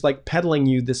someone who's like peddling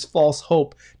you this false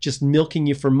hope, just milking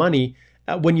you for money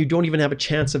when you don't even have a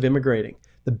chance of immigrating.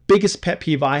 The biggest pet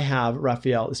peeve I have,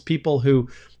 Raphael, is people who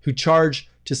charge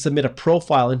to submit a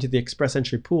profile into the express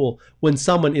entry pool when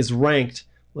someone is ranked.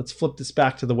 Let's flip this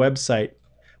back to the website.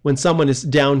 When someone is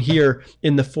down here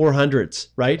in the 400s,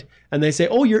 right? And they say,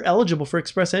 oh, you're eligible for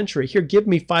express entry. Here, give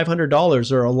me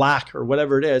 $500 or a lakh or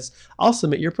whatever it is. I'll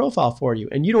submit your profile for you.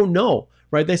 And you don't know,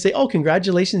 right? They say, oh,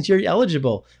 congratulations, you're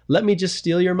eligible. Let me just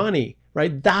steal your money,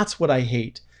 right? That's what I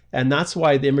hate. And that's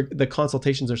why the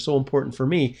consultations are so important for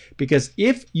me, because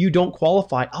if you don't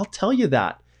qualify, I'll tell you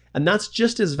that. And that's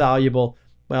just as valuable.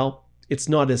 Well, it's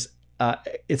not as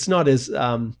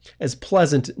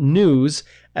pleasant news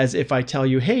as if I tell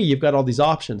you, hey, you've got all these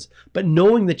options. But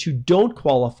knowing that you don't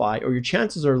qualify or your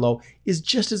chances are low is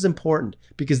just as important,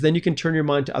 because then you can turn your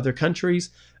mind to other countries,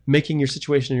 making your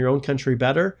situation in your own country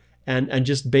better, and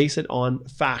just base it on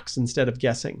facts instead of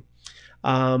guessing.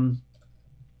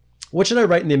 What should I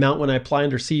write in the amount when I apply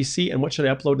under CEC, and what should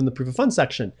I upload in the proof of funds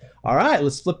section? All right,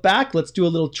 let's flip back. Let's do a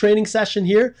little training session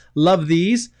here. Love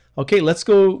these. Okay, let's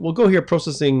go. We'll go here,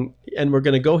 processing, and we're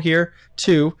going to go here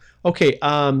to, okay,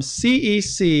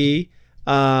 CEC,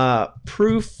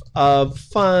 proof of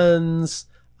funds,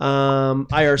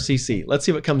 IRCC. Let's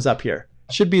see what comes up here.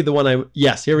 Should be the one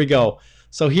yes, here we go.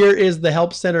 So here is the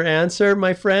Help Center answer,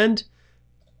 my friend.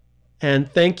 And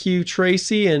thank you,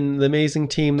 Tracy, and the amazing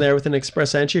team there within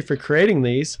Express Entry for creating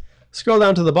these. Scroll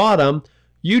down to the bottom.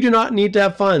 You do not need to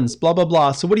have funds, blah, blah,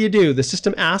 blah. So what do? The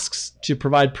system asks to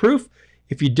provide proof.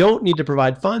 If you don't need to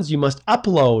provide funds, you must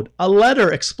upload a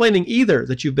letter explaining either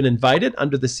that you've been invited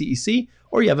under the CEC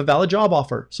or you have a valid job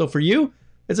offer. So for you,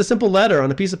 it's a simple letter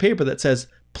on a piece of paper that says,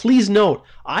 please note,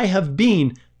 I have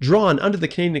been drawn under the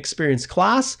Canadian Experience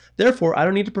class. Therefore, I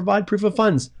don't need to provide proof of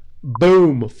funds.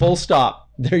 Boom, full stop.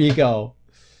 There you go.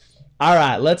 All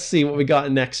right, let's see what we got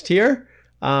next here.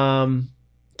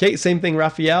 Okay, same thing,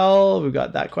 Raphael. We've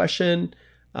got that question.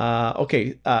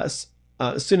 Okay,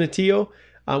 Sunatio.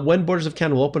 When borders of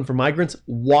Canada will open for migrants?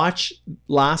 Watch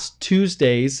last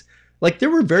Tuesday's. Like, there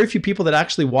were very few people that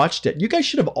actually watched it. You guys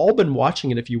should have all been watching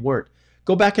it if you weren't.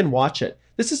 Go back and watch it.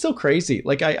 This is so crazy.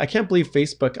 Like, I can't believe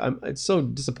Facebook. It's so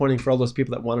disappointing for all those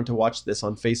people that wanted to watch this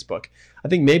on Facebook. I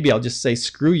think maybe I'll just say,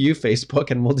 screw you, Facebook,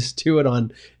 and we'll just do it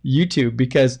on YouTube,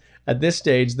 because at this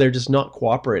stage, they're just not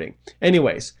cooperating.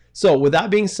 Anyways, so with that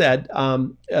being said,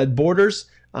 borders,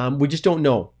 we just don't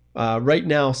know. Right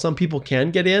now, some people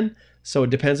can get in. So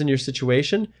it depends on your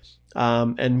situation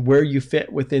and where you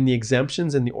fit within the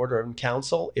exemptions in the Order of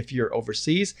Council if you're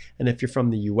overseas. And if you're from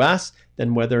the US,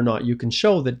 then whether or not you can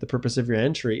show that the purpose of your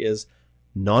entry is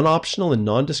non-optional and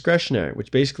non-discretionary, which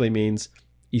basically means,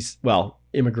 well,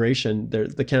 immigration,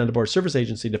 the Canada Border Service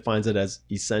Agency defines it as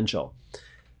essential.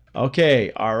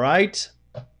 Okay, all right.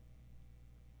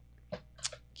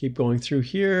 Keep going through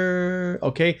here.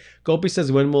 Okay, Gopi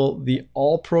says, when will the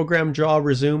all program draw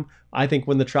resume? I think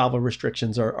when the travel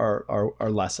restrictions are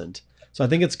lessened. So I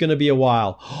think it's going to be a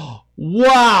while.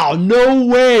 Wow, no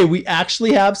way. We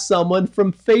actually have someone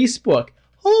from Facebook.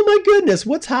 Oh my goodness,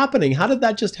 what's happening? How did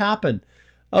that just happen?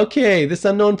 Okay, this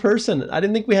unknown person. I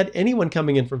didn't think we had anyone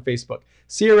coming in from Facebook.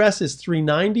 CRS is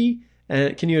 390.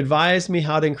 And can you advise me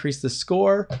how to increase the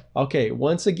score? Okay,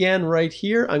 once again, right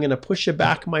here, I'm going to push you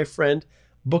back, my friend.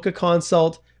 Book a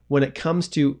consult. When it comes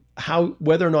to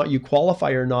whether or not you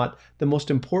qualify or not, the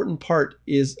most important part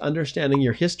is understanding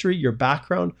your history, your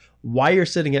background, why you're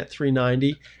sitting at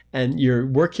 390, and your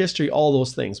work history, all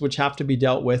those things, which have to be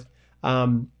dealt with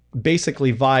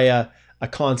basically via a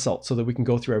consult so that we can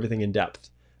go through everything in depth.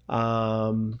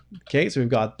 Okay, so we've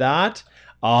got that.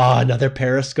 Another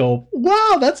Periscope.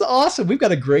 Wow, that's awesome. We've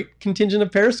got a great contingent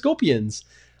of Periscopians.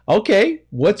 Okay,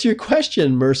 what's your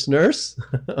question, Nurse Nurse?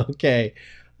 Okay.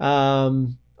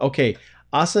 Okay,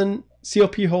 Asen,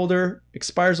 COP holder,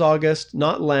 expires August,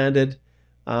 not landed.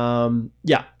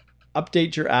 Yeah,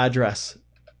 update your address.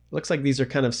 Looks like these are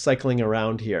kind of cycling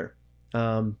around here.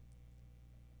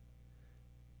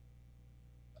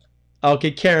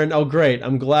 Okay, Karen, oh great.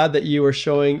 I'm glad that you were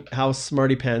showing how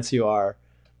smarty pants you are.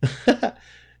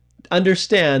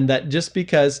 Understand that just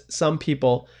because some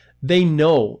people, they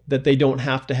know that they don't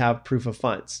have to have proof of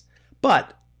funds.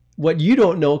 But what you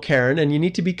don't know, Karen, and you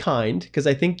need to be kind, because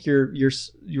I think your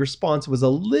response was a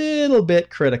little bit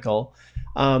critical.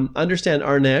 Understand,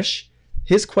 Arnesh,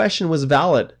 his question was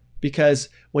valid, because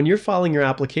when you're filing your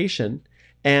application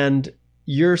and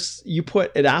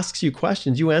it asks you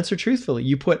questions, you answer truthfully.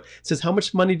 It says, how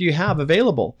much money do you have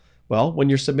available? Well, when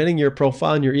you're submitting your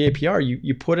profile and your EAPR,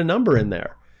 you put a number in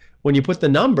there. When you put the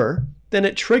number, then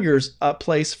it triggers a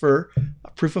place for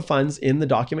proof of funds in the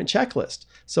document checklist.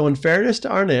 So in fairness to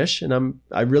Arnish, and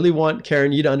I really want,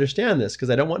 Karen, you to understand this,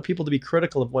 because I don't want people to be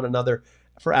critical of one another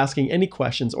for asking any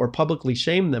questions or publicly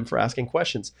shame them for asking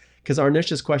questions, because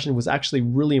Arnish's question was actually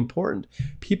really important.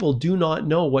 People do not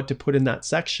know what to put in that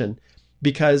section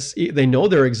because they know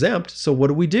they're exempt. So what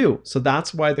do we do? So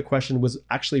that's why the question was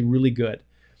actually really good.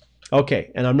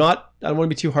 Okay, and I don't want to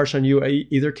be too harsh on you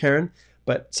either, Karen,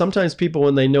 but sometimes people,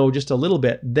 when they know just a little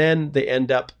bit, then they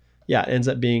end up, it ends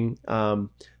up being,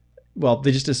 well,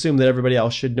 they just assume that everybody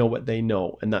else should know what they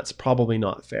know, and that's probably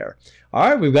not fair. All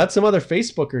right, we've got some other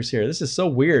Facebookers here. This is so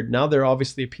weird. Now they're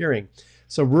obviously appearing.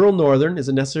 So rural Northern, is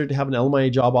it necessary to have an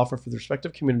LMIA job offer for the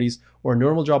respective communities, or a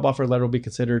normal job offer letter will be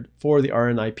considered for the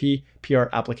RNIP PR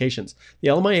applications? The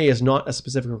LMIA is not a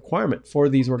specific requirement for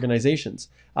these organizations,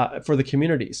 for the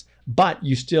communities, but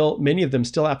many of them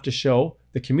still have to show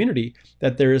the community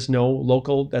that there is no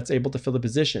local that's able to fill the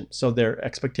position. So there are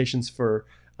expectations for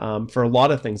a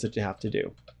lot of things that you have to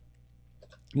do.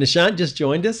 Nishant just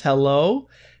joined us. Hello.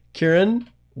 Kieran,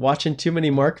 watching too many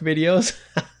Mark videos.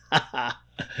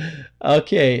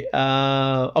 Okay.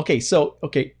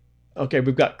 Okay,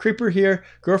 we've got Creeper here.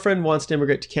 Girlfriend wants to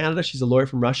immigrate to Canada. She's a lawyer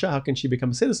from Russia. How can she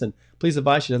become a citizen? Please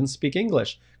advise. She doesn't speak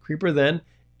English. Creeper, then,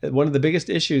 one of the biggest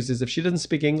issues is if she doesn't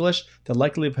speak English, the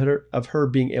likelihood of her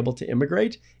being able to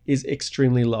immigrate is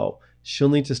extremely low. She'll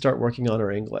need to start working on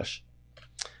her English.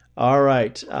 All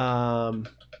right. Okay,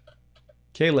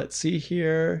 let's see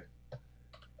here.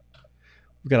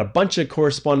 We've got a bunch of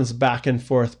correspondence back and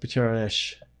forth,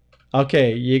 Patronish.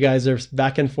 Okay, you guys are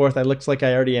back and forth. It looks like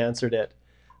I already answered it.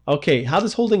 Okay, how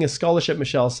does holding a scholarship,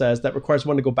 Michelle says, that requires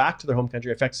one to go back to their home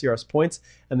country affect CRS points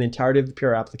and the entirety of the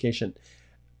PR application?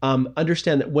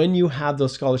 Understand that when you have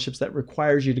those scholarships that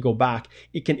requires you to go back,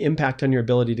 it can impact on your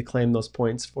ability to claim those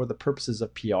points for the purposes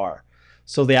of PR.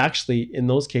 So they actually, in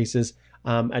those cases,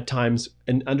 at times,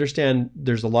 and understand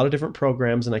there's a lot of different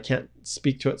programs, and I can't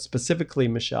speak to it specifically,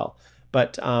 Michelle,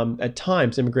 but at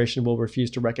times immigration will refuse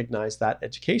to recognize that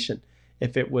education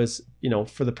if it was,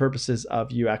 for the purposes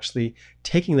of you actually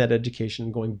taking that education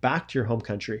and going back to your home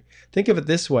country. Think of it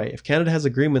this way. If Canada has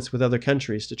agreements with other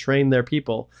countries to train their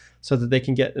people so that they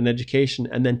can get an education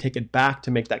and then take it back to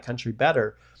make that country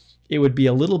better, it would be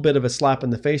a little bit of a slap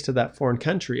in the face to that foreign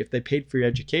country if they paid for your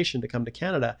education to come to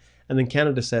Canada, and then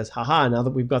Canada says, haha, now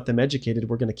that we've got them educated,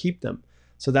 we're going to keep them.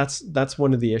 So that's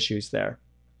one of the issues there.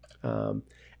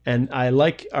 And I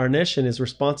like Arnish and his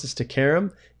responses to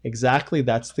Karen. Exactly,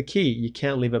 that's the key. You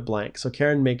can't leave it blank. So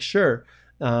Karen, make sure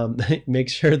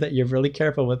that you're really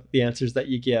careful with the answers that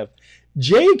you give.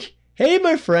 Jake, hey,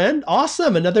 my friend.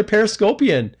 Awesome, another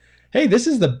Periscopian. Hey, this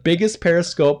is the biggest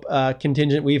Periscope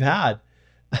contingent we've had.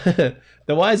 The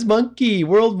Wise Monkey,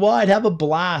 worldwide, have a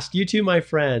blast. You too, my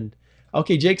friend.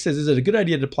 Okay, Jake says, is it a good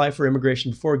idea to apply for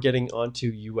immigration before getting onto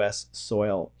U.S.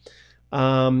 soil?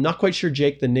 Not quite sure,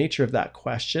 Jake, the nature of that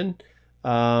question.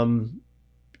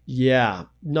 Yeah,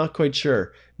 not quite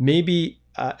sure. Maybe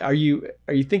are you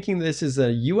thinking this is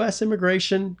a U.S.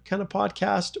 immigration kind of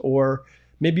podcast, or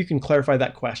maybe you can clarify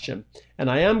that question? And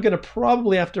I am going to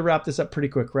probably have to wrap this up pretty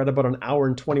quick. We're at about an hour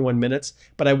and 21 minutes,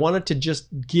 but I wanted to just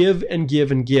give and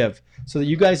give and give so that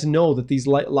you guys know that these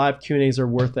live Q&As are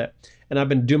worth it. And I've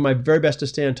been doing my very best to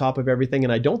stay on top of everything,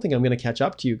 and I don't think I'm going to catch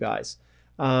up to you guys.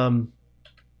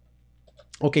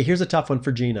 Okay, here's a tough one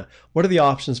for Gina. What are the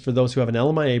options for those who have an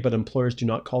LMIA but employers do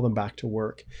not call them back to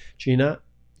work? Gina,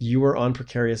 you are on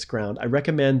precarious ground. I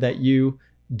recommend that you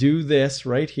do this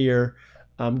right here.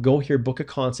 Go here, book a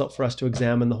consult for us to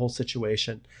examine the whole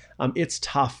situation. It's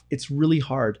tough. It's really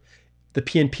hard. The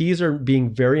PNPs are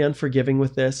being very unforgiving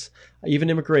with this. Even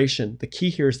immigration, the key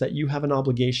here is that you have an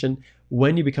obligation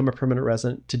when you become a permanent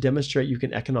resident to demonstrate you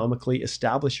can economically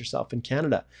establish yourself in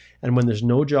Canada. And when there's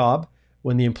no job,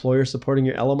 when the employer supporting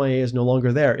your LMIA is no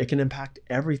longer there, it can impact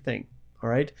everything. All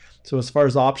right. So as far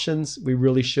as options, we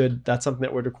really should, that's something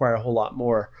that would require a whole lot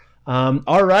more.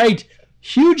 All right.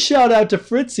 Huge shout out to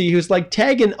Fritzy, who's like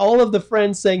tagging all of the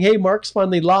friends saying, hey, Mark's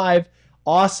finally live.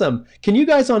 Awesome. Can you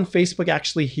guys on Facebook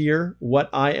actually hear what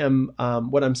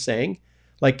I'm saying?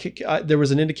 Like there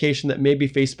was an indication that maybe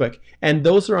Facebook, and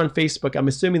those are on Facebook. I'm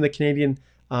assuming the Canadian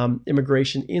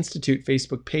Immigration Institute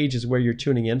Facebook page is where you're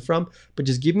tuning in from, but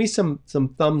just give me some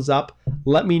thumbs up.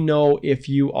 Let me know if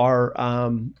you are,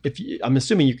 I'm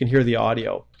assuming you can hear the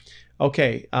audio.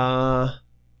 Okay.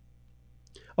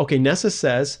 Okay, Nessa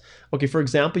says, okay, for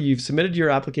example, you've submitted your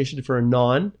application for a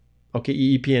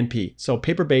EEPNP. So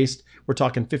paper-based, we're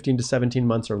talking 15 to 17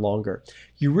 months or longer.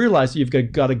 You realize you've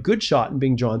got a good shot in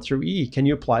being drawn through EE. Can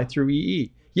you apply through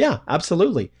EE? Yeah,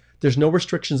 absolutely. There's no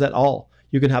restrictions at all.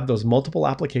 You can have those multiple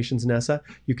applications, Nessa.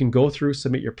 You can go through,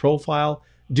 submit your profile,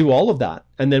 do all of that.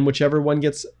 And then whichever one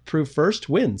gets approved first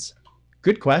wins.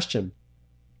 Good question.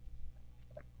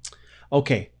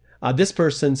 Okay. This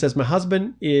person says, my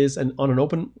husband is on an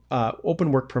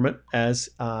open work permit as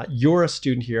you're a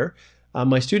student here.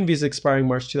 My student visa expiring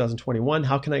March 2021.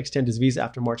 How can I extend his visa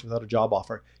after March without a job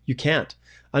offer? You can't.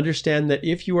 Understand that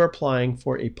if you are applying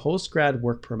for a post-grad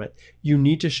work permit, you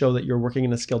need to show that you're working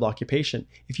in a skilled occupation.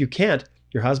 If you can't,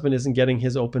 your husband isn't getting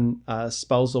his open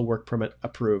spousal work permit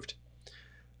approved.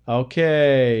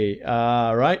 Okay.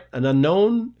 Right. An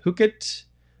unknown, Hukit,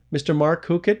 Mr. Mark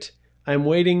Hukit. I'm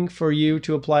waiting for you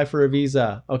to apply for a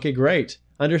visa. Okay, great.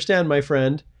 Understand, my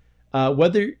friend.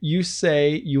 Whether you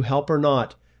say you help or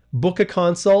not, book a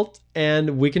consult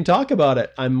and we can talk about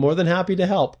it. I'm more than happy to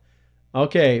help.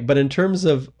 Okay, but in terms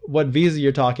of what visa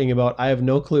you're talking about, I have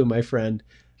no clue, my friend.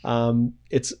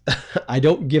 I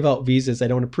don't give out visas. I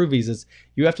don't approve visas.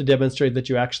 You have to demonstrate that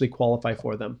you actually qualify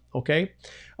for them. Okay.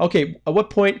 Okay. At what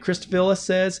point, Christovilla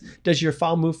says, does your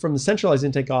file move from the centralized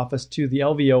intake office to the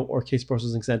LVO or case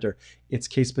processing center? It's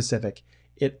case specific.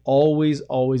 It always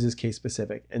is case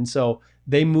specific. And so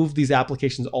they move these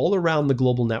applications all around the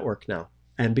global network now.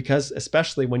 And because,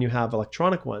 especially when you have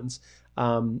electronic ones,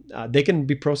 they can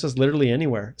be processed literally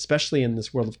anywhere, especially in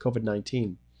this world of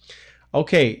COVID-19.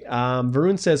 Okay,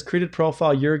 Varun says, created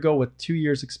profile a year ago with 2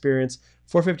 years experience,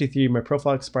 453. My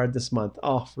profile expired this month.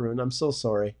 Oh, Varun, I'm so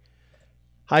sorry.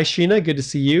 Hi, Sheena. Good to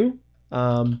see you.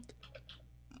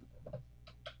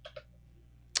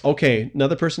 Okay,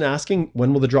 another person asking,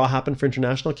 when will the draw happen for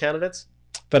international candidates?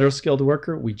 Federal skilled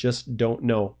worker, we just don't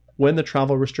know. When the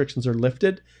travel restrictions are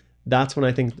lifted, that's when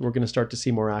I think we're going to start to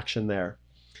see more action there.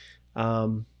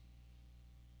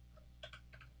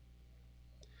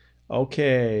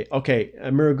 Okay.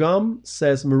 Murugum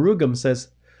says,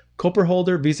 Cooper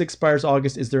holder, visa expires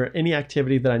August. Is there any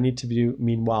activity that I need to do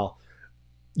meanwhile?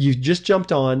 You just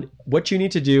jumped on. What you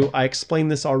need to do, I explained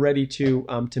this already to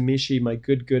Mishi, my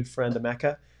good friend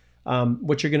Emeka.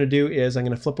 What you're going to do is I'm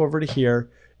going to flip over to here.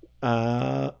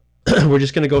 We're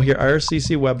just going to go here,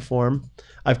 IRCC web form.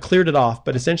 I've cleared it off,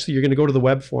 but essentially you're going to go to the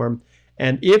web form.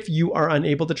 And if you are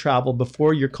unable to travel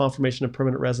before your confirmation of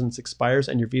permanent residence expires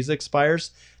and your visa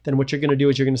expires, then what you're going to do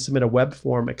is you're going to submit a web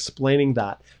form explaining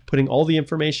that, putting all the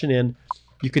information in.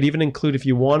 You could even include, if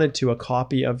you wanted to, a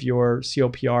copy of your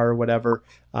COPR or whatever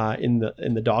in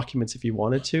the documents if you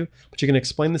wanted to. But you're going to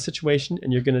explain the situation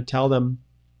and you're going to tell them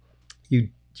you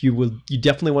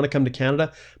definitely want to come to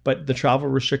Canada, but the travel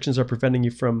restrictions are preventing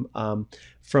you from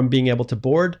being able to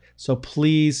board. So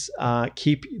please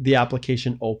keep the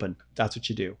application open. That's what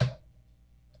you do.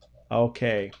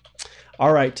 Okay.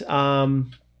 All right.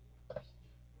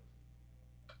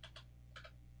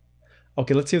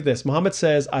 Okay, let's see what this. Mohammed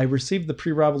says, I received the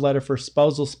pre-arrival letter for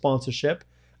spousal sponsorship,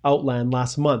 Outland,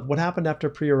 last month. What happened after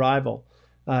pre-arrival?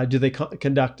 Do they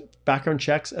conduct background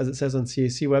checks, as it says on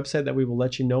CAC website, that we will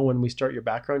let you know when we start your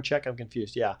background check? I'm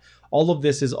confused. Yeah, all of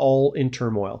this is all in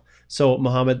turmoil. So,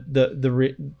 Mohammed, the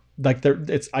like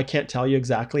I can't tell you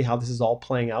exactly how this is all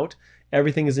playing out.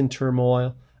 Everything is in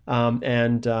turmoil.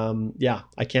 Yeah,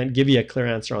 I can't give you a clear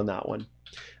answer on that one.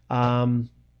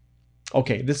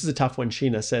 Okay, this is a tough one.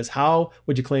 Sheena says, how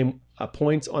would you claim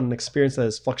points on an experience that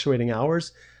has fluctuating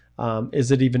hours?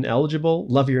 Is it even eligible?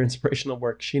 Love your inspirational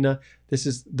work, Sheena. This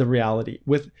is the reality.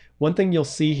 With one thing you'll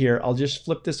see here, I'll just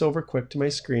flip this over quick to my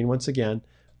screen once again.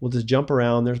 We'll just jump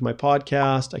around. There's my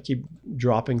podcast. I keep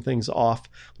dropping things off.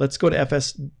 Let's go to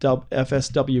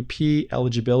FSWP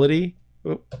eligibility.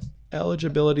 Oop,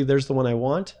 eligibility, there's the one I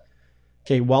want.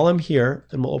 Okay, while I'm here,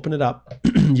 and we'll open it up,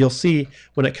 you'll see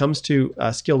when it comes to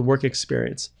skilled work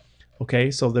experience.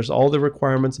 Okay, so there's all the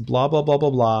requirements, blah, blah, blah, blah,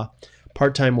 blah,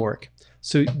 part-time work.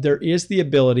 So there is the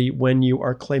ability when you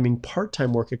are claiming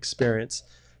part-time work experience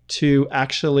to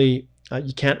actually,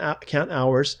 you can't count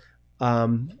hours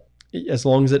as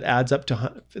long as it adds up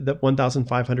to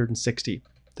 1,560.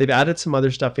 They've added some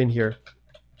other stuff in here.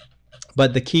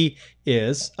 But the key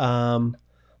is,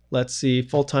 let's see,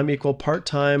 full-time equal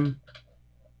part-time.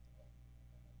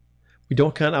 We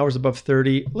don't count hours above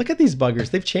 30. Look at these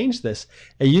buggers. They've changed this.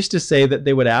 It used to say that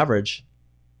they would average.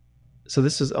 So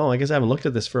this is, oh, I guess I haven't looked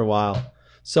at this for a while.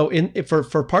 So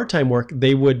for part-time work,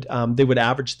 they would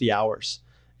average the hours.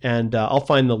 And I'll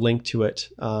find the link to it.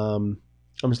 I'm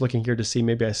just looking here to see,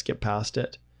 maybe I skipped past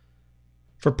it.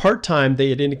 For part-time, they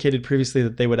had indicated previously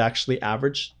that they would actually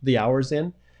average the hours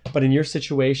in. But in your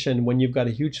situation, when you've got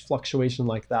a huge fluctuation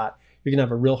like that, you're gonna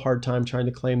have a real hard time trying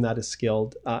to claim that as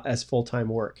skilled, as full-time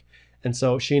work. And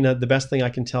so, Sheena, the best thing I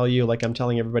can tell you, like I'm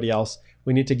telling everybody else,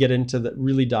 we need to get into the,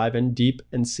 really dive in deep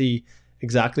and see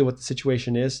exactly what the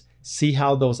situation is, see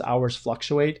how those hours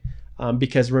fluctuate.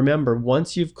 Because remember,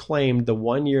 once you've claimed the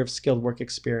 1 year of skilled work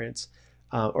experience,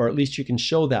 or at least you can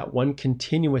show that one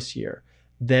continuous year,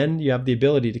 then you have the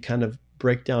ability to kind of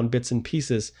break down bits and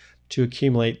pieces to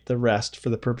accumulate the rest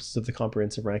for the purposes of the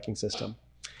comprehensive ranking system.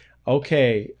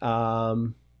 Okay,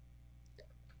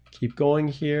 keep going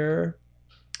here.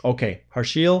 Okay,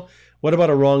 Harshil, what about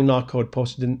a wrong knock code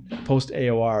posted in post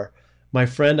AOR? My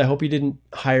friend, I hope you didn't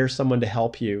hire someone to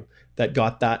help you that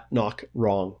got that knock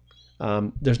wrong.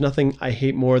 There's nothing I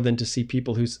hate more than to see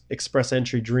people whose express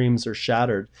entry dreams are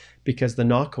shattered because the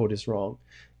knock code is wrong.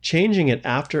 Changing it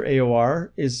after AOR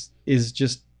is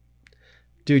just,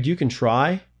 dude, you can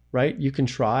try, right? You can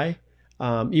try.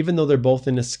 Even though they're both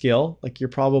in a skill, like you're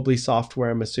probably software,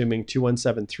 I'm assuming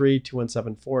 2173,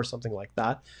 2174, something like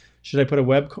that. Should I put a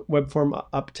web form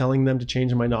up telling them to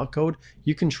change my knock code?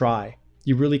 You can try.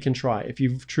 You really can try. If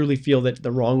you truly feel that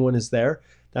the wrong one is there,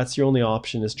 that's your only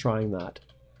option, is trying that.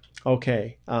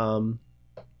 Okay.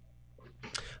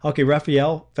 Okay,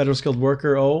 Raphael, Federal Skilled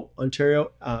Worker,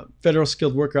 Ontario, Federal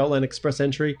Skilled Worker Outline Express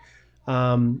Entry.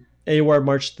 AOR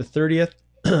March the 30th.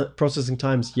 Processing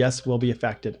times, yes, will be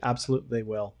affected. Absolutely, they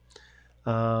will.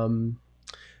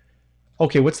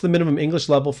 Okay, what's the minimum English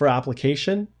level for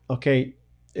application? Okay,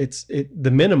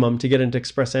 the minimum to get into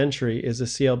Express Entry is a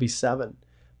CLB 7.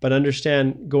 But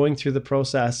understand, going through the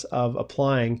process of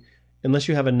applying, unless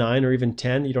you have a 9 or even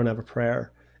 10, you don't have a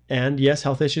prayer. And yes,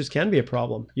 health issues can be a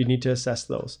problem. You need to assess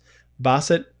those.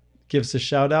 Bassett gives a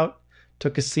shout out.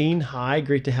 Took a scene. Hi,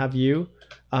 great to have you.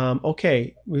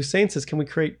 Okay, Hussein says, can we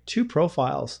create 2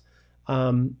 profiles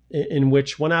in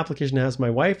which one application has my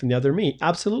wife and the other me?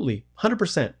 Absolutely,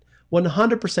 100%.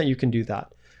 100% you can do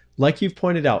that. Like you've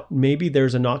pointed out, maybe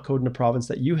there's a knock code in a province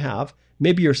that you have.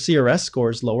 Maybe your CRS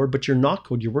score is lower, but your knock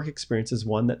code, your work experience, is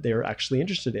one that they're actually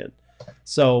interested in.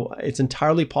 So it's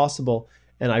entirely possible,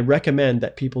 and I recommend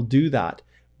that people do that.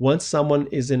 Once someone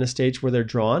is in a stage where they're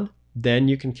drawn, then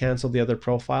you can cancel the other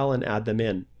profile and add them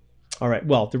in. All right,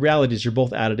 well, the reality is you're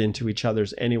both added into each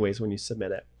other's anyways when you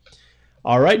submit it.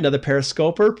 All right, another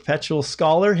Periscoper, Perpetual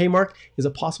Scholar. Hey, Mark, is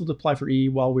it possible to apply for EE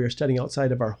while we are studying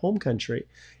outside of our home country?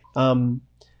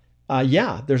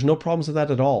 Yeah, there's no problems with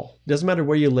that at all. It doesn't matter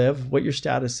where you live, what your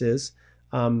status is,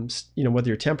 you know, whether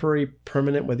you're temporary,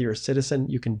 permanent, whether you're a citizen,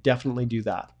 you can definitely do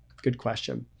that. Good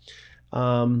question.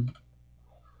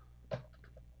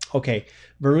 Okay,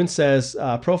 Varun says,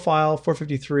 profile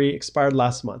 453 expired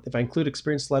last month. If I include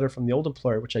experience letter from the old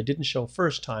employer, which I didn't show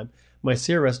first time, my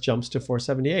CRS jumps to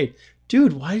 478.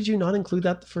 Dude, why did you not include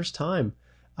that the first time?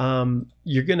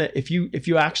 You're gonna, if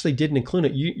you actually didn't include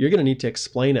it, you're gonna need to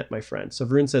explain it, my friend. So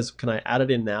Varun says, can I add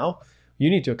it in now? You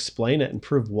need to explain it and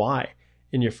prove why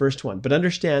in your first one. But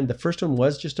understand, the first one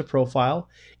was just a profile.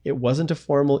 It wasn't a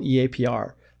formal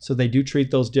EAPR. So they do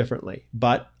treat those differently.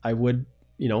 But I would,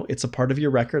 you know, it's a part of your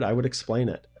record. I would explain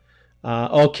it.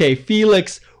 Okay,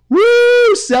 Felix,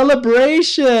 woo,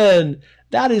 celebration.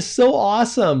 That is so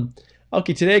awesome.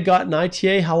 Okay, today I got an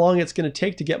ITA, how long it's going to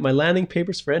take to get my landing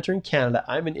papers for entering Canada.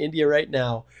 I'm in India right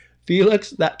now.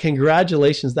 Felix,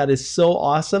 congratulations. That is so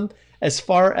awesome. As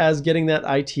far as getting that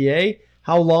ITA,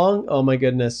 how long? Oh my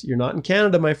goodness. You're not in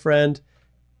Canada, my friend.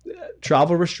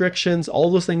 Travel restrictions,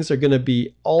 all those things are going to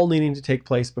be all needing to take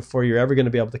place before you're ever going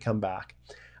to be able to come back.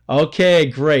 Okay,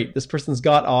 great. This person's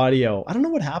got audio. I don't know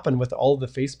what happened with all of the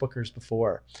Facebookers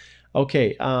before.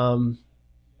 Okay.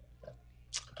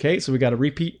 Okay, so we got to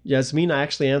repeat. Yasmin, I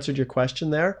actually answered your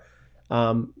question there.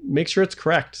 Make sure it's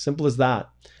correct. Simple as that.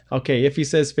 Okay, if he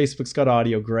says Facebook's got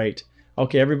audio, great.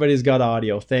 Okay, everybody's got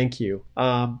audio. Thank you.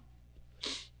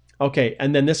 Okay,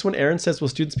 and then this one, Aaron says, will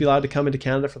students be allowed to come into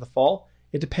Canada for the fall?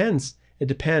 It depends. It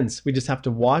depends. We just have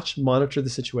to watch, monitor the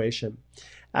situation.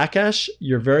 Akash,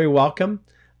 you're very welcome.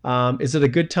 Is it a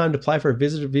good time to apply for a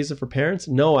visitor visa for parents?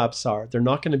 No, Absar. They're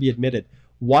not going to be admitted.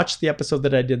 Watch the episode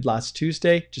that I did last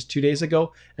Tuesday, just 2 days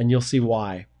ago, and you'll see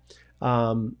why.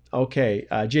 Okay.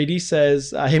 JD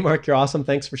says, hey, Mark, you're awesome.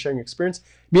 Thanks for sharing your experience.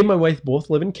 Me and my wife both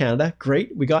live in Canada.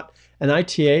 Great. We got an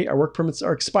ITA. Our work permits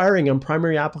are expiring. I'm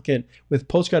primary applicant with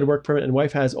postgrad work permit, and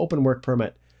wife has open work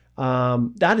permit.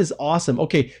 That is awesome.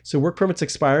 Okay, so work permit's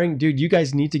expiring. Dude, you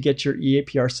guys need to get your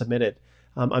EAPR submitted.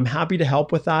 I'm happy to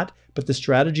help with that, but the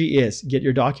strategy is get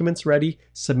your documents ready,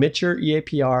 submit your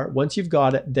EAPR. Once you've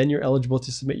got it, then you're eligible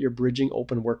to submit your bridging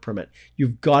open work permit.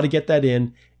 You've got to get that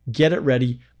in, get it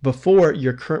ready before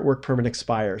your current work permit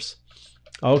expires.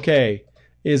 Okay,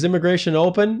 is immigration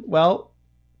open? Well,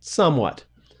 somewhat.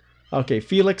 Okay,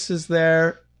 Felix is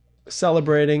there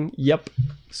celebrating. Yep,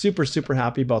 super, super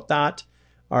happy about that.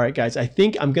 All right, guys, I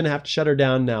think I'm going to have to shut her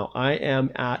down now. I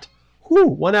am at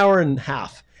 1 hour and a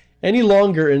half. Any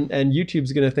longer, and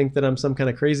YouTube's going to think that I'm some kind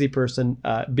of crazy person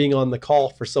being on the call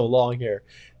for so long here.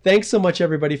 Thanks so much,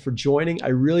 everybody, for joining. I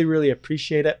really, really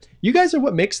appreciate it. You guys are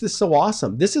what makes this so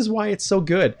awesome. This is why it's so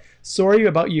good. Sorry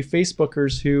about you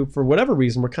Facebookers who, for whatever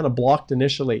reason, were kind of blocked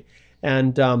initially.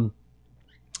 And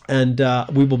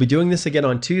we will be doing this again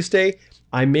on Tuesday.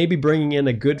 I may be bringing in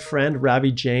a good friend,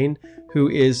 Ravi Jain, who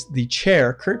is the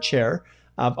current chair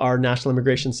of our National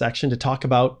Immigration Section, to talk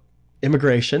about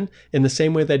immigration in the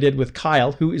same way that I did with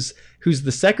Kyle, who's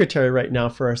the secretary right now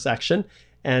for our section.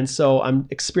 And so I'm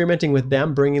experimenting with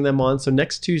them, bringing them on. So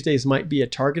next Tuesdays might be a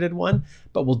targeted one,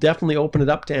 but we'll definitely open it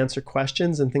up to answer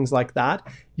questions and things like that.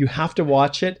 You have to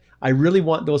watch it. I really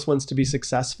want those ones to be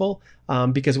successful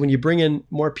because when you bring in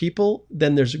more people,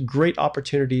 then there's great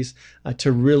opportunities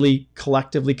to really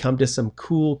collectively come to some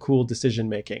cool decision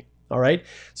making. All right.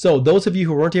 So those of you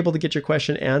who weren't able to get your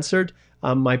question answered,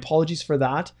 my apologies for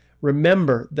that.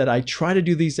 Remember that I try to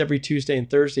do these every Tuesday and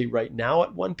Thursday right now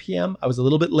at 1 p.m. I was a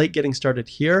little bit late getting started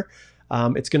here.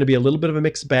 It's going to be a little bit of a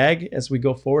mixed bag as we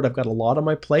go forward. I've got a lot on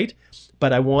my plate,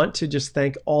 but I want to just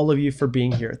thank all of you for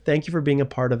being here. Thank you for being a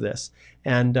part of this.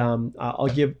 And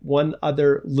I'll give one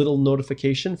other little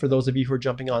notification for those of you who are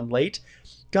jumping on late.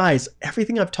 Guys,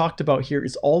 everything I've talked about here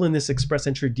is all in this Express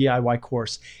Entry DIY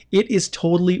course. It is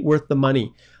totally worth the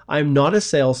money. I'm not a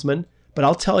salesman, but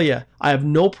I'll tell you, I have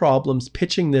no problems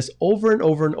pitching this over and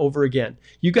over and over again.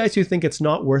 You guys who think it's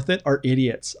not worth it are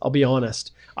idiots. I'll be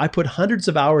honest. I put hundreds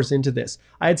of hours into this.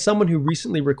 I had someone who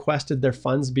recently requested their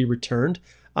funds be returned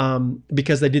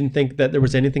because they didn't think that there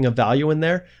was anything of value in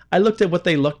there. I looked at what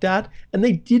they looked at, and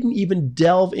they didn't even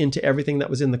delve into everything that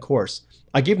was in the course.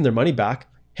 I gave them their money back,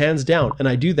 hands down, and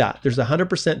I do that. There's a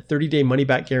 100% 30-day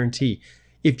money-back guarantee.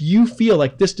 If you feel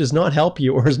like this does not help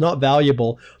you or is not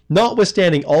valuable,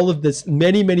 notwithstanding all of this,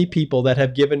 many people that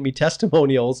have given me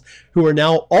testimonials who are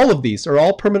now, all of these are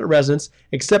all permanent residents,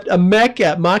 except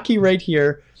Maki right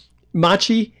here.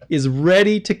 Machi is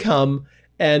ready to come,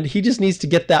 and he just needs to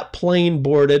get that plane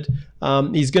boarded.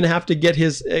 He's going to have to get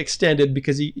his extended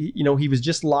because he was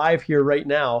just live here right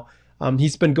now.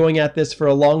 He's been going at this for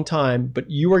a long time, but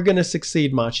you are going to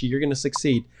succeed, Machi. You're going to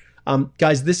succeed.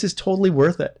 Guys, this is totally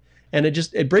worth it. And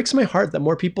it breaks my heart that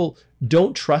more people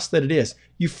don't trust that it is.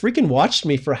 You freaking watched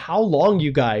me for how long,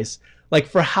 you guys? Like,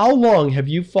 for how long have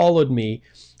you followed me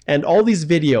and all these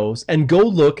videos? And go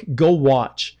look, go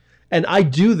watch. And I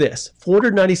do this.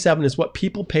 $497 is what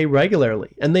people pay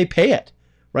regularly, and they pay it,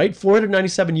 right?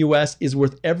 $497 US is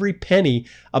worth every penny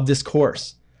of this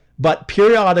course. But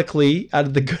periodically, out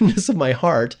of the goodness of my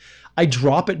heart, I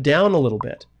drop it down a little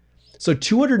bit. So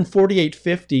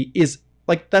 $248.50 is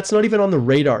like, that's not even on the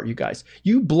radar, you guys.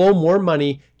 You blow more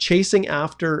money chasing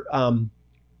after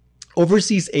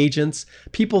overseas agents,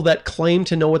 people that claim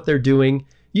to know what they're doing.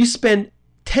 You spend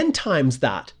 10 times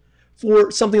that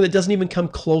for something that doesn't even come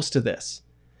close to this.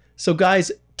 So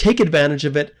guys, take advantage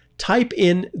of it. Type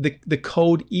in the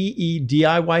code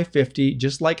EEDIY50,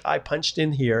 just like I punched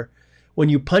in here. When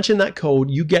you punch in that code,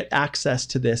 you get access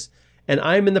to this. And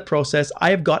I'm in the process. I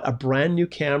have got a brand new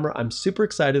camera. I'm super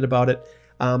excited about it.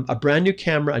 a brand new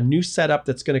camera, a new setup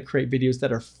that's going to create videos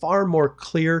that are far more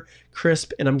clear,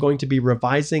 crisp, and I'm going to be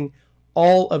revising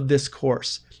all of this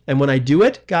course. And when I do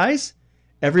it, guys,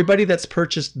 everybody that's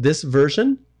purchased this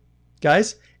version,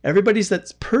 guys, everybody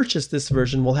that's purchased this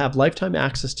version will have lifetime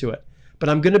access to it. But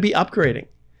I'm going to be upgrading.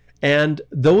 And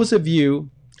those of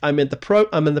you, I'm in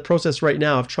the process right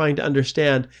now of trying to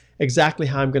understand exactly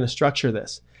how I'm going to structure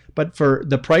this. But for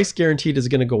the price guaranteed is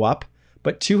going to go up,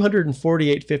 but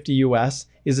 $248.50 US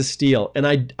is a steal. And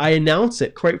I announce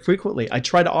it quite frequently. I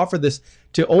try to offer this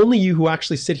to only you who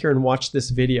actually sit here and watch this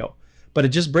video. But it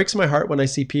just breaks my heart when I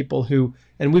see people who,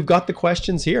 and we've got the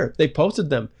questions here, they posted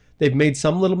them. They've made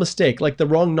some little mistake, like the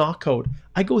wrong knock code.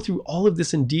 I go through all of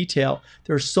this in detail.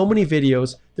 There are so many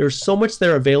videos. There's so much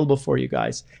there available for you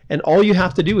guys. And all you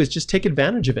have to do is just take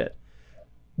advantage of it.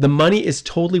 The money is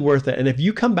totally worth it. And if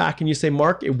you come back and you say,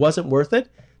 Mark, it wasn't worth it,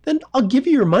 then I'll give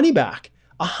you your money back.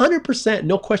 100%,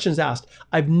 no questions asked.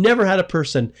 I've never had a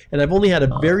person, and I've only had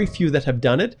a very few that have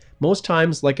done it. Most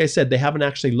times, like I said, they haven't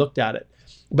actually looked at it.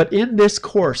 But in this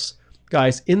course,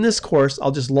 guys, in this course,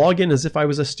 I'll just log in as if I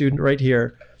was a student right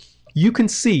here. You can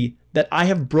see that I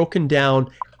have broken down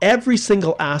every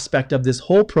single aspect of this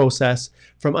whole process,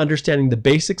 from understanding the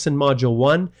basics in Module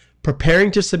 1, preparing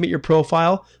to submit your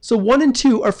profile. So 1 and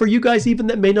 2 are for you guys even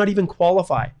that may not even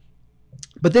qualify.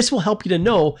 But this will help you to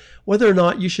know whether or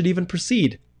not you should even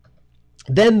proceed.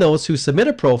 Then those who submit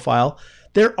a profile,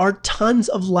 there are tons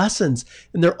of lessons,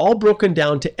 and they're all broken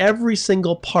down to every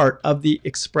single part of the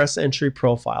Express Entry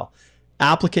profile.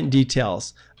 Applicant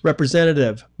details,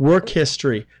 representative, work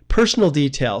history, personal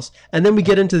details, and then we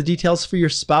get into the details for your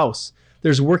spouse.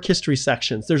 There's work history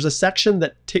sections. There's a section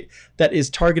that is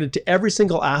targeted to every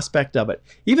single aspect of it,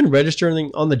 even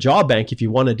registering on the job bank if you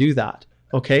want to do that.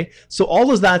 Okay, so all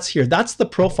of that's here. That's the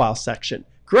profile section.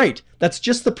 Great, that's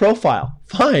just the profile.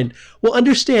 Fine. Well,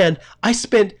 understand, I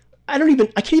can't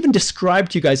even describe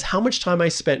to you guys how much time I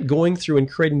spent going through and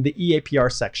creating the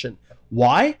EAPR section.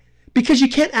 Why? Because you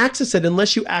can't access it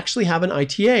unless you actually have an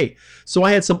ITA. So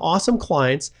I had some awesome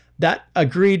clients that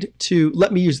agreed to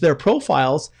let me use their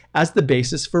profiles as the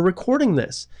basis for recording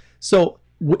this. So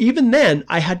even then,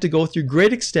 I had to go through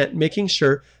great extent making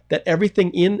sure that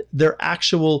everything in their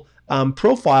actual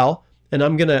profile, and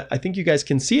I think you guys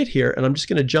can see it here, and I'm just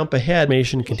going to jump ahead.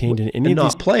 Information contained in any of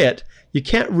these, play it. You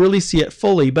can't really see it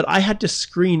fully, but I had to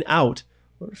screen out.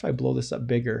 What if I blow this up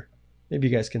bigger? Maybe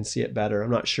you guys can see it better.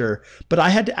 I'm not sure. But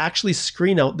I had to actually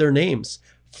screen out their names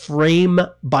frame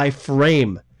by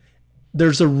frame.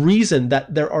 There's a reason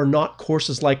that there are not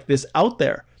courses like this out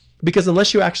there, because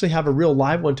unless you actually have a real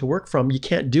live one to work from, you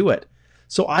can't do it.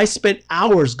 So I spent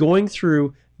hours going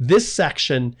through this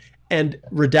section and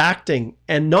redacting,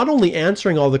 and not only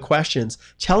answering all the questions,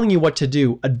 telling you what to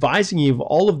do, advising you of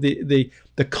all of the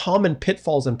common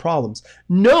pitfalls and problems.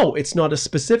 No, it's not a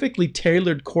specifically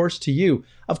tailored course to you.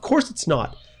 Of course it's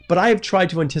not. But I have tried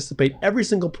to anticipate every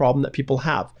single problem that people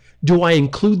have. Do I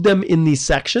include them in these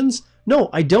sections? No,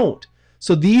 I don't.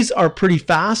 So these are pretty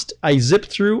fast. I zip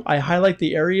through, I highlight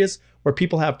the areas where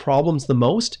people have problems the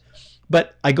most,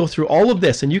 but I go through all of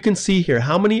this, and you can see here,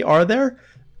 how many are there?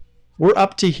 We're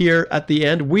up to here at the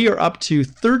end. We are up to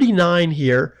 39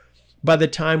 here by the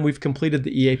time we've completed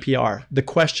the EAPR, the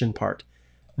question part.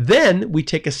 Then we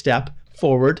take a step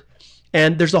forward,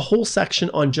 and there's a whole section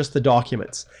on just the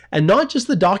documents. And not just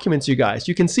the documents, you guys.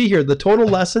 You can see here the total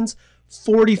lessons,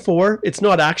 44. It's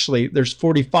not actually, there's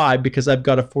 45 because I've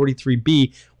got a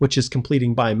 43B, which is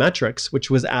completing biometrics,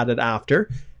 which was added after.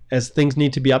 As things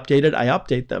need to be updated, I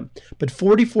update them. But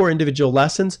 44 individual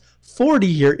lessons,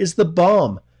 40 here is the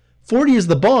bomb. 40 is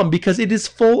the bomb because it is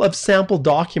full of sample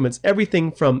documents,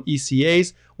 everything from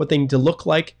ECAs, what they need to look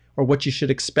like, or what you should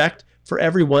expect for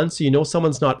everyone, so you know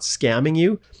someone's not scamming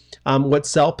you, what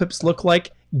CELPIPs look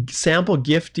like, sample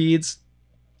gift deeds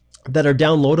that are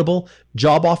downloadable,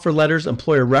 job offer letters,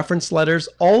 employer reference letters.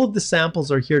 All of the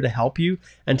samples are here to help you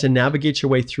and to navigate your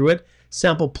way through it.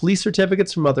 Sample police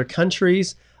certificates from other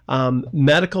countries,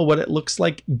 medical, what it looks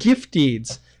like, gift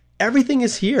deeds. Everything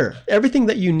is here. Everything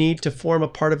that you need to form a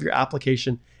part of your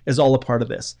application is all a part of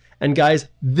this. And guys,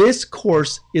 this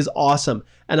course is awesome.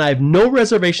 And I have no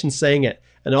reservation saying it.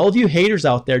 And all of you haters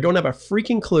out there don't have a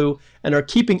freaking clue and are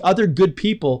keeping other good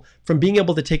people from being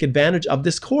able to take advantage of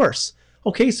this course.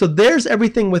 Okay, so there's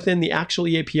everything within the actual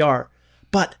EAPR.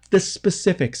 But the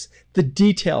specifics, the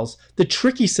details, the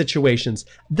tricky situations,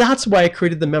 that's why I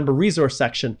created the member resource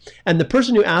section. And the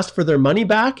person who asked for their money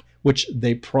back, which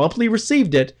they promptly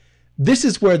received it, this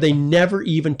is where they never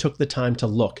even took the time to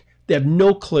look. They have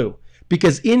no clue.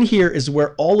 because in here is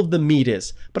where all of the meat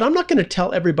is. But I'm not going to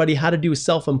tell everybody how to do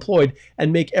self-employed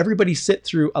and make everybody sit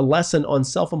through a lesson on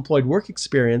self-employed work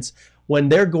experience when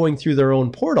they're going through their own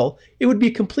portal. It would be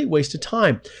a complete waste of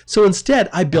time. So instead,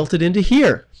 I built it into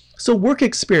here. So work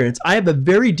experience, I have a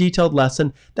very detailed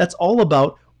lesson that's all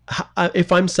about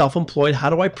if I'm self-employed, how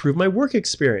do I prove my work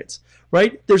experience,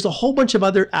 right? There's a whole bunch of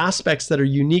other aspects that are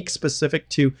unique, specific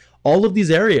to all of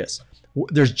these areas.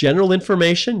 There's general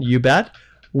information, you bet.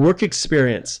 Work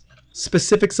experience,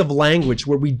 specifics of language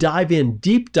where we dive in,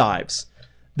 deep dives.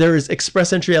 There is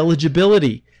express entry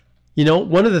eligibility. You know,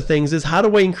 one of the things is how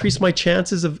do I increase my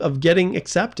chances of getting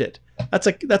accepted?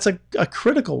 That's a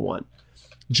critical one.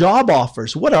 Job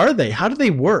offers, what are they? How do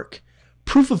they work?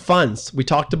 Proof of funds, we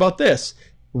talked about this.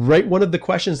 Right, one of the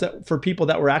questions that for people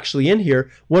that were actually in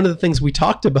here, one of the things we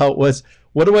talked about was,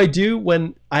 what do I do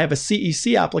when I have a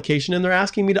CEC application and they're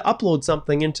asking me to upload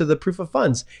something into the proof of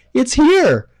funds? It's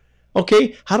here.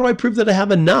 Okay, how do I prove that I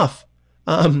have enough?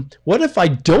 What if I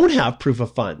don't have proof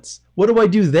of funds? What do I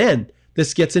do then?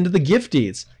 This gets into the gift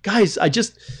deeds. Guys,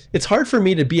 it's hard for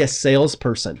me to be a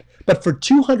salesperson, but for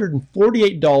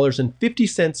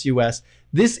 $248.50 US,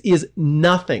 this is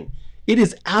nothing. It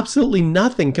is absolutely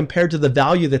nothing compared to the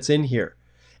value that's in here.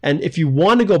 And if you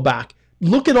want to go back,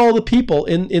 look at all the people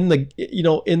on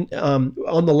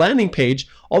the landing page,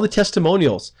 all the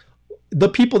testimonials, the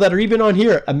people that are even on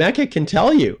here. Emeka can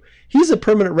tell you he's a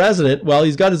permanent resident. Well,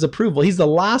 he's got his approval. He's the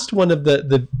last one of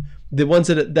the ones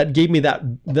that gave me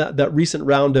that recent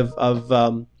round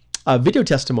of video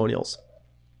testimonials.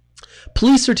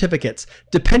 Police certificates,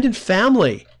 dependent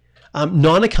family.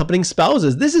 Non-accompanying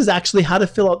spouses. This is actually how to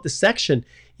fill out the section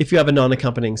if you have a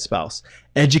non-accompanying spouse.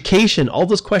 Education, all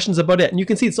those questions about it. And you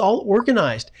can see it's all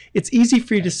organized. It's easy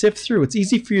for you to sift through. It's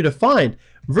easy for you to find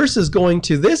versus going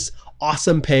to this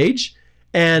awesome page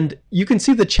and you can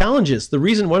see the challenges.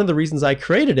 One of the reasons I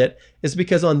created it is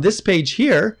because on this page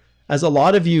here, as a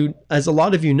lot of you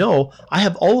know, I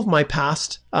have all of my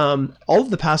past, all of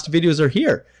the past videos are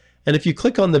here. And if you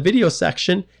click on the video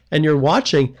section and you're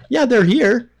watching, yeah, they're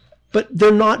here, but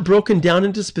they're not broken down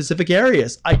into specific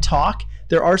areas. I talk,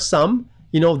 there are some,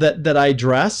 that I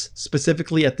address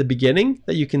specifically at the beginning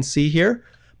that you can see here.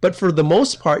 But for the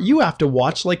most part, you have to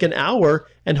watch like an hour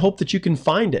and hope that you can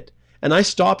find it. And I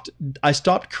stopped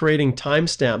creating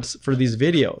timestamps for these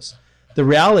videos. The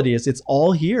reality is it's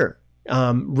all here,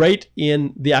 right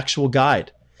in the actual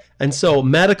guide. And so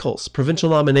medicals,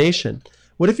 provincial nomination.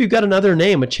 What if you've got another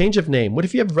name, a change of name? What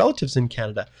if you have relatives in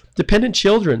Canada? Dependent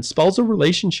children, spousal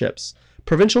relationships,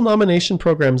 provincial nomination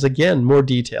programs, again, more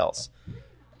details.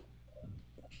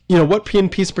 What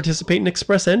PNPs participate in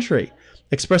express entry?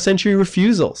 Express entry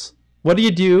refusals. What do you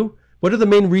do? What are the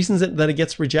main reasons that it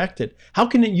gets rejected? How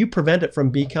can you prevent it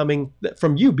from you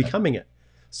becoming it?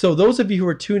 So those of you who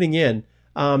are tuning in,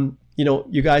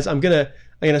 you guys, I'm gonna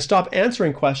stop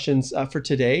answering questions for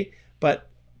today, but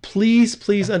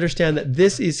please understand that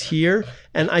this is here,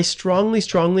 and I strongly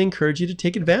encourage you to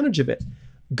take advantage of it.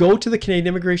 Go to the Canadian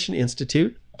Immigration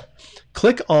Institute,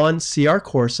 click on CR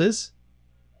courses.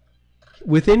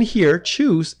 Within here,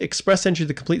 choose Express Entry,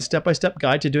 the complete step-by-step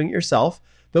guide to doing it yourself.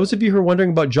 Those of you who are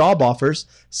wondering about job offers,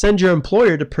 send your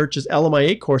employer to purchase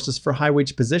LMIA courses for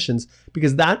high-wage positions,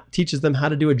 because that teaches them how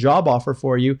to do a job offer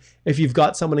for you if you've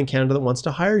got someone in Canada that wants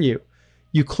to hire you.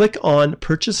 You click on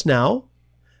Purchase Now,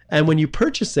 and when you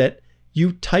purchase it,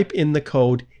 you type in the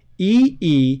code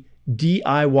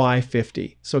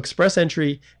EEDIY50. So Express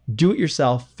Entry, do it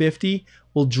yourself 50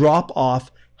 will drop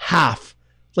off half.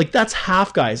 Like that's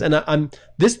half, guys. And I'm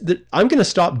going to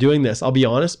stop doing this, I'll be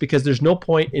honest, because there's no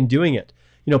point in doing it.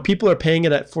 People are paying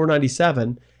it at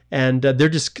 $497 and they're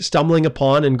just stumbling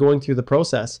upon and going through the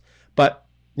process. But,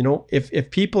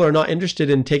 if people are not interested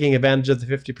in taking advantage of the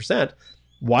 50%,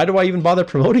 why do I even bother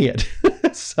promoting it?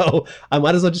 So I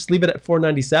might as well just leave it at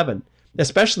 $497,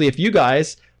 especially if you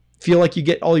guys feel like you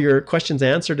get all your questions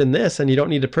answered in this and you don't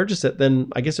need to purchase it,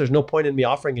 then I guess there's no point in me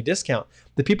offering a discount.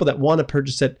 The people that want to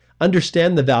purchase it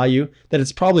understand the value, that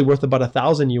it's probably worth about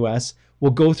 $1,000 US,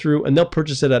 will go through and they'll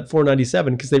purchase it at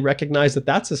 $497 because they recognize that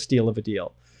that's a steal of a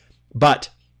deal. But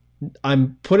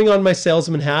I'm putting on my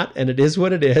salesman hat and it is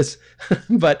what it is.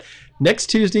 But next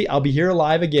Tuesday, I'll be here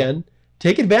live again.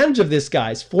 Take advantage of this,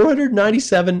 guys.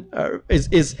 $497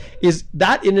 is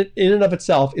that in and of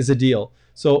itself is a deal.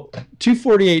 So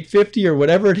 $248.50 or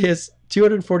whatever it is,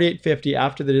 $248.50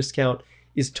 after the discount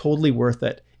is totally worth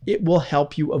it. It will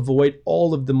help you avoid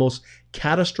all of the most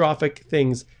catastrophic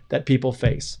things that people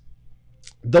face.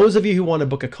 Those of you who want to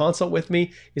book a consult with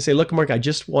me, you say, look, Mark, I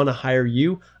just want to hire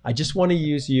you. I just want to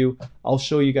use you. I'll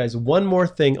show you guys one more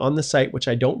thing on the site, which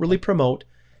I don't really promote.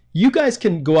 You guys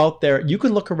can go out there, you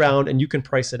can look around and you can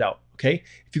price it out, okay?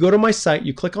 If you go to my site,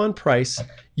 you click on price,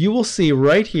 you will see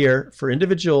right here for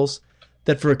individuals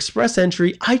that for express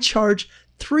entry, I charge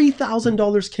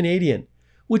 $3,000 Canadian,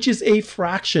 which is a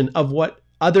fraction of what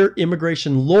other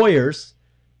immigration lawyers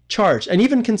charge, and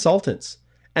even consultants.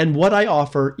 And what I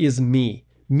offer is me.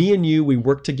 Me and you, we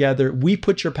work together. We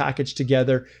put your package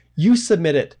together. You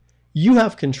submit it. You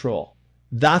have control.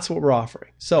 That's what we're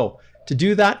offering. So to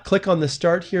do that, click on the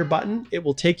Start Here button. It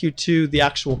will take you to the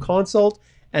actual consult.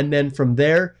 And then from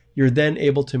there, you're then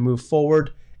able to move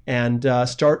forward and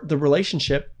start the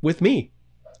relationship with me.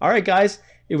 All right, guys.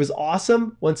 It was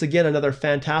awesome. Once again, another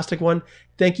fantastic one.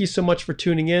 Thank you so much for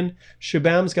tuning in.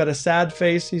 Shubham's got a sad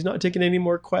face. He's not taking any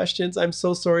more questions. I'm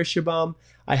so sorry, Shubham.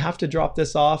 I have to drop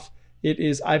this off.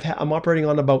 I'm operating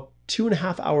on about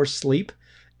 2.5 hours sleep,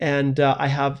 and I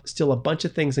have still a bunch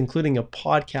of things, including a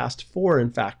podcast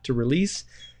in fact, to release.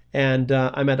 And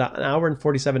I'm at 1 hour and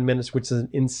 47 minutes, which is an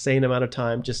insane amount of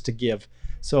time just to give.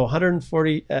 So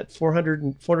 140 at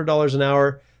 $400 an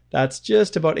hour. That's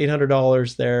just about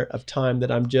 $800 there of time that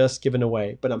I'm just giving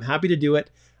away, but I'm happy to do it.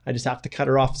 I just have to cut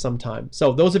her off sometime.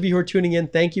 So those of you who are tuning in,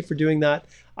 thank you for doing that.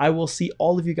 I will see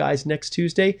all of you guys next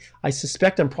Tuesday. I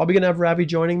suspect I'm probably going to have Ravi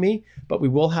joining me, but we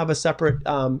will have a separate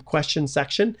question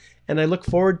section. And I look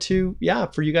forward to,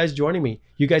 for you guys joining me.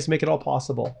 You guys make it all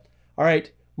possible. All right.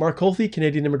 Mark Holthe,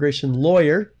 Canadian immigration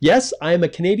lawyer. Yes, I am a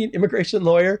Canadian immigration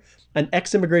lawyer, an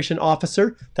ex-immigration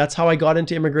officer. That's how I got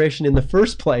into immigration in the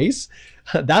first place.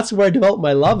 That's where I developed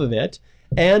my love of it.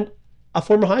 And a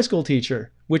former high school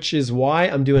teacher, which is why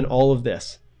I'm doing all of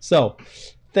this. So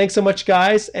thanks so much,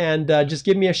 guys. And just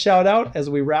give me a shout out as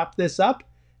we wrap this up.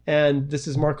 And this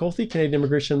is Mark Holthe, Canadian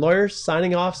immigration lawyer,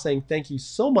 signing off, saying thank you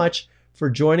so much for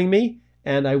joining me.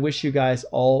 And I wish you guys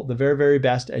all the very, very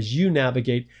best as you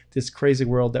navigate this crazy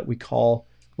world that we call,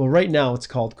 well, right now it's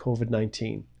called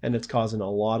COVID-19, and it's causing a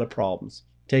lot of problems.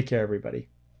 Take care, everybody.